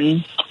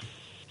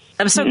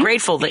I'm so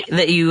grateful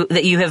that you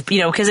have,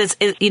 because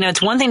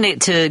it's one thing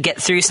to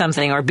get through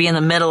something or be in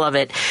the middle of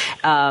it.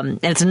 And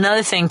it's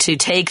another thing to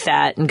take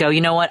that and go, you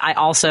know what?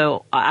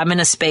 I'm in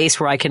a space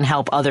where I can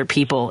help other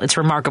people. It's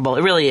remarkable.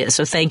 It really is.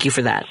 So thank you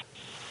for that.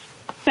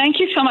 Thank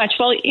you so much.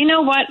 Well, you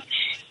know what?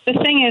 The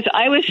thing is,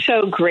 I was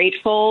so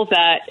grateful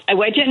that I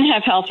didn't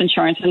have health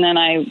insurance, and then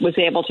I was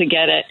able to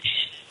get it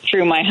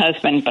through my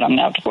husband, but I'm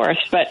now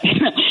divorced. But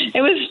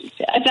it was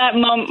at that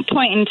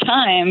point in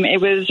time, I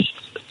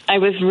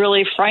was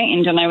really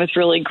frightened, and I was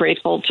really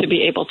grateful to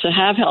be able to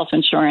have health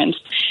insurance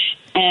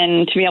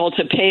and to be able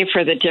to pay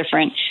for the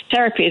different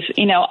therapies.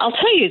 I'll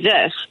tell you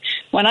this.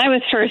 When I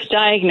was first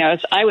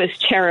diagnosed, I was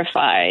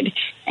terrified,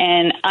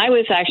 and I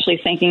was actually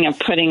thinking of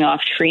putting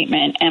off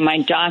treatment, and my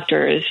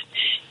doctors,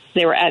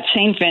 they were at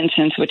St.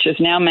 Vincent's, which is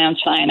now Mount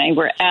Sinai,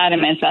 were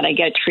adamant that I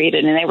get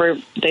treated,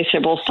 and they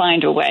said, we'll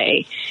find a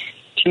way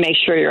to make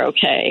sure you're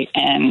okay.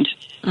 And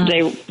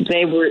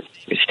they were,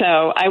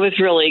 so I was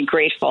really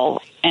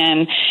grateful.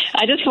 And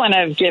I just want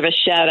to give a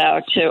shout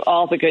out to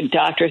all the good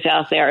doctors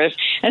out there,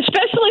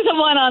 especially the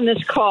one on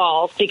this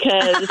call,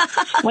 because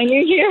when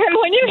you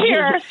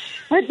hear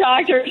a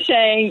doctor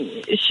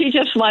saying she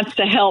just wants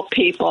to help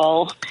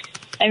people,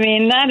 I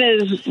mean, that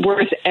is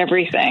worth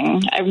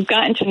everything. I've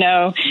gotten to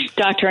know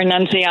Dr.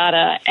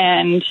 Annunziata,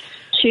 and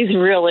she's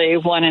really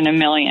one in a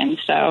million.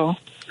 So,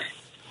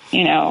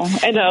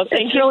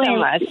 thank you so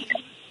much.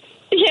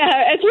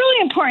 Yeah, it's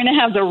really important to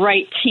have the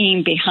right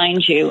team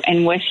behind you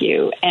and with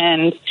you,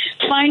 and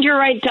find your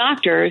right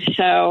doctors.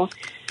 So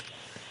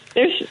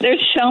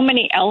there's so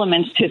many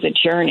elements to the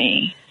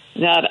journey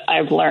that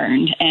I've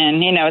learned,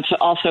 and it's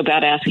also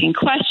about asking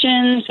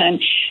questions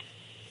and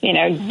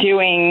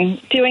doing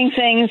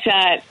things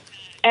that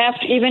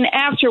even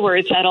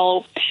afterwards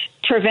that'll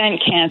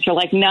prevent cancer,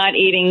 like not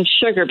eating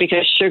sugar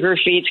because sugar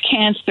feeds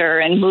cancer,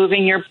 and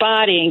moving your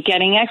body and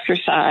getting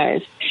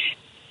exercise,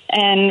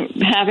 and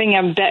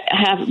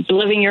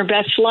living your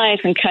best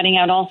life and cutting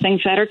out all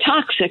things that are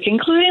toxic,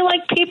 including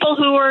like people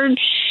who are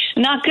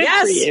not good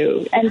for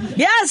you. And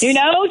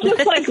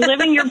just like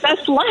living your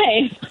best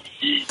life.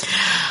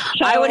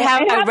 So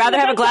I'd rather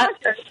have a glass.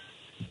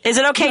 Is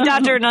it okay,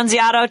 Dr.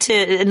 Annunziata,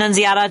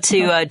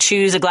 to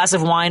choose a glass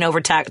of wine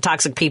over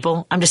toxic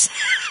people? I'm just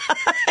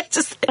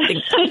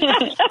thinking.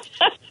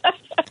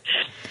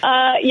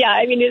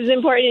 I mean, it's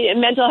important.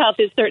 Mental health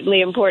is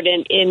certainly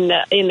important in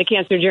the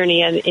cancer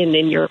journey and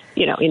in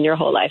your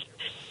whole life.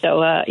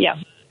 So,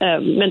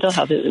 mental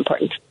health is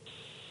important.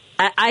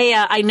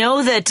 I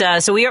know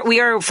that. So we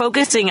are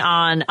focusing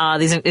on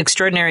these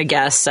extraordinary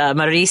guests,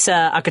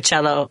 Marisa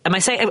Acocello. Am I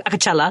saying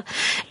Acocello?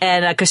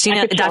 And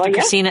Christina, Dr.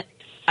 Christina.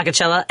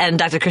 Acachella and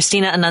Dr.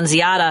 Christina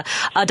Annunziata.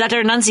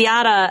 Dr.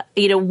 Annunziata,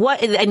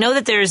 I know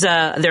that there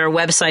are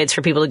websites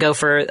for people to go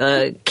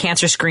for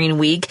Cancer Screen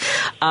Week.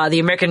 The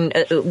American,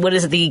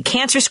 the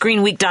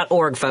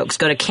cancerscreenweek.org, folks.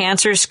 Go to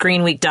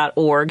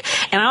cancerscreenweek.org.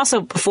 And I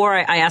also, before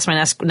I ask my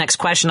next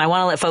question, I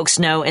want to let folks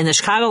know in the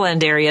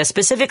Chicagoland area,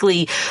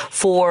 specifically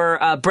for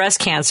breast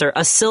cancer,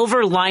 a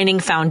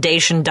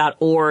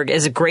silverliningfoundation.org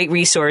is a great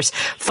resource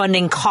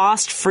funding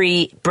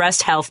cost-free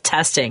breast health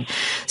testing.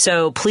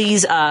 So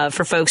please,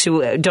 for folks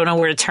who don't know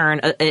where to turn,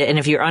 and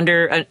if you're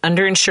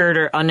underinsured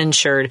or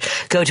uninsured,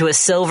 go to a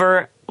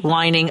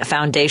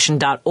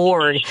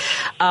silverliningfoundation.org.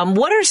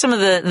 What are some of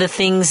the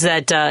things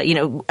that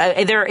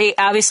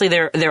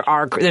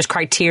there's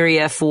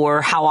criteria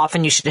for how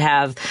often you should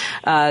have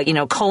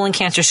colon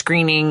cancer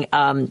screening,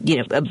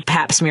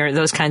 pap smear,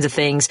 those kinds of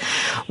things.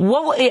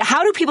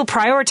 How do people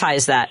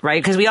prioritize that,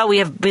 right? Because we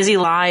have busy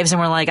lives and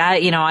we're like,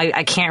 I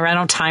can't, I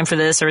don't have time for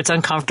this, or it's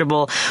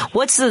uncomfortable.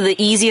 What's the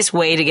easiest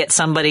way to get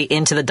somebody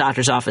into the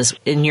doctor's office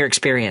in your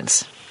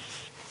experience?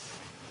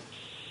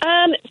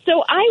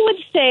 So I would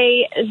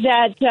say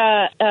that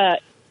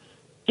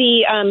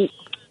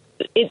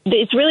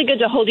it's really good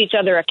to hold each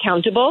other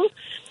accountable.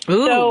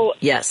 Ooh, so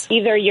yes,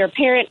 either your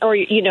parent or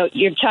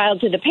your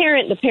child to the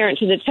parent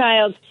to the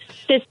child,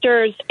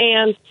 sisters,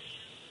 aunts,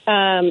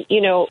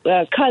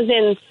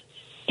 cousins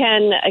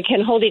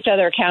can hold each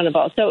other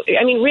accountable. So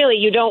I mean, really,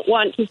 you don't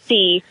want to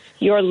see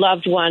your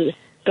loved one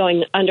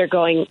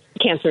undergoing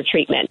cancer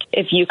treatment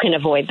if you can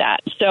avoid that.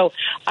 So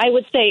I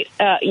would say,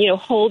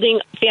 holding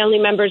family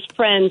members,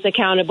 friends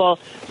accountable,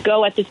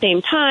 go at the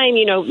same time,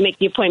 make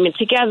the appointment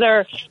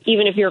together.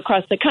 Even if you're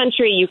across the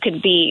country, you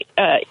could be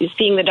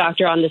seeing the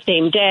doctor on the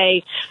same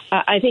day.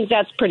 I think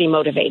that's pretty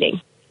motivating.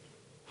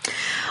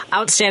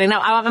 Outstanding.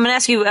 Now, I'm going to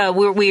ask you,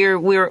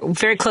 we're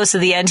very close to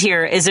the end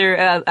here. Is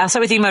there, I'll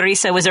start with you,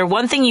 Marisa. Was there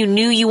one thing you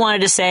knew you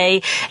wanted to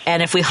say,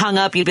 and if we hung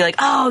up, you'd be like,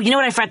 oh, you know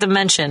what I forgot to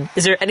mention?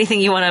 Is there anything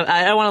you want to,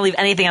 I don't want to leave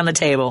anything on the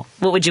table.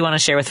 What would you want to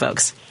share with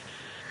folks?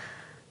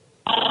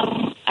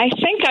 I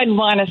think I'd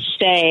want to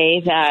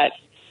say that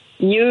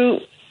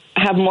you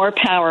have more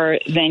power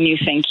than you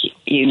think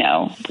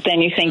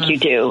than you think you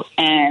do.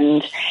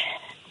 And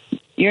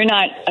you're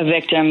not a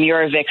victim,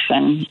 you're a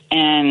vixen.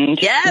 And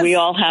we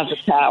all have the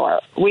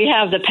power. We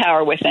have the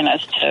power within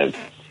us to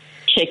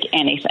kick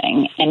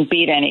anything and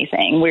beat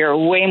anything. We are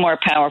way more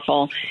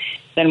powerful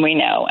than we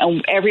know.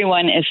 And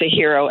everyone is a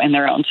hero in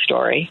their own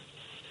story.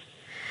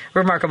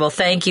 Remarkable.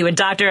 Thank you. And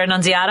Dr.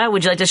 Annunziata,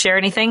 would you like to share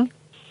anything?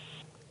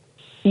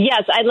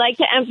 Yes, I'd like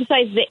to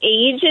emphasize the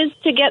ages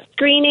to get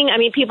screening. I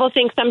mean, people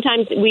think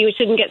sometimes we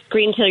shouldn't get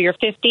screened until your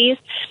 50s,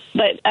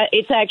 but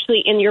it's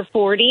actually in your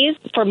 40s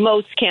for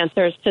most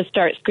cancers to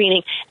start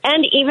screening.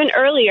 And even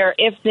earlier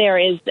if there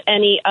is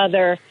any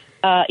other,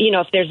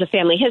 if there's a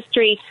family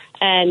history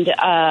and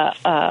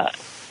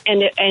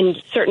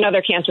certain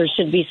other cancers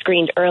should be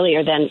screened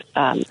earlier than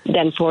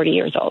 40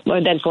 years old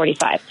or than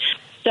 45.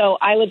 So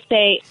I would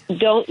say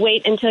don't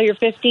wait until your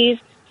 50s.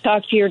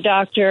 Talk to your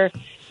doctor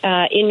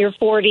in your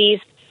 40s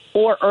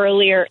or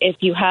earlier if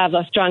you have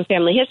a strong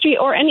family history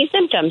or any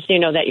symptoms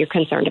that you're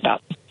concerned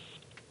about.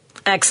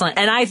 Excellent.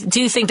 And I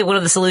do think that one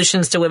of the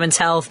solutions to women's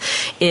health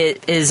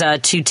is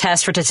to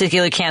test for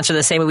testicular cancer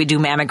the same way we do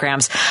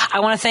mammograms.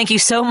 I want to thank you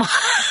so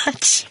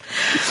much.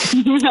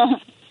 I'm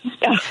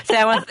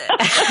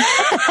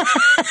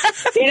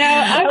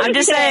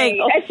just saying,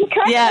 it's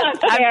kind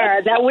of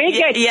unfair that we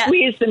get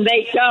squeezed and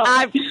they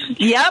don't.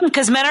 Yep,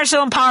 because men are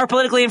so empowered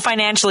politically and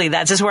financially.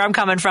 That's just where I'm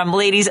coming from.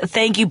 Ladies,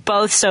 thank you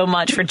both so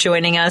much for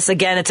joining us.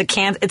 Again, it's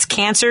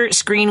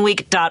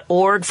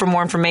cancerscreenweek.org for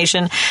more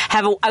information.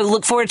 I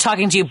look forward to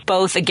talking to you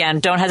both again.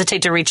 Don't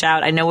hesitate to reach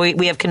out. I know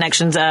we have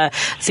connections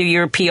through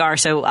your PR,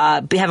 so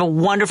have a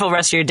wonderful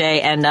rest of your day,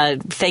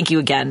 and thank you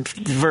again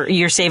for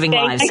you're saving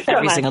lives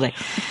every single day.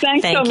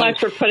 Thanks so much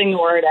for putting the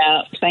word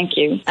out. Thank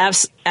you.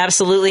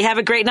 Absolutely. Have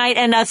a great night.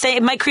 And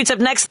Mike Creed's up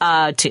next.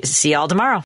 See you all tomorrow.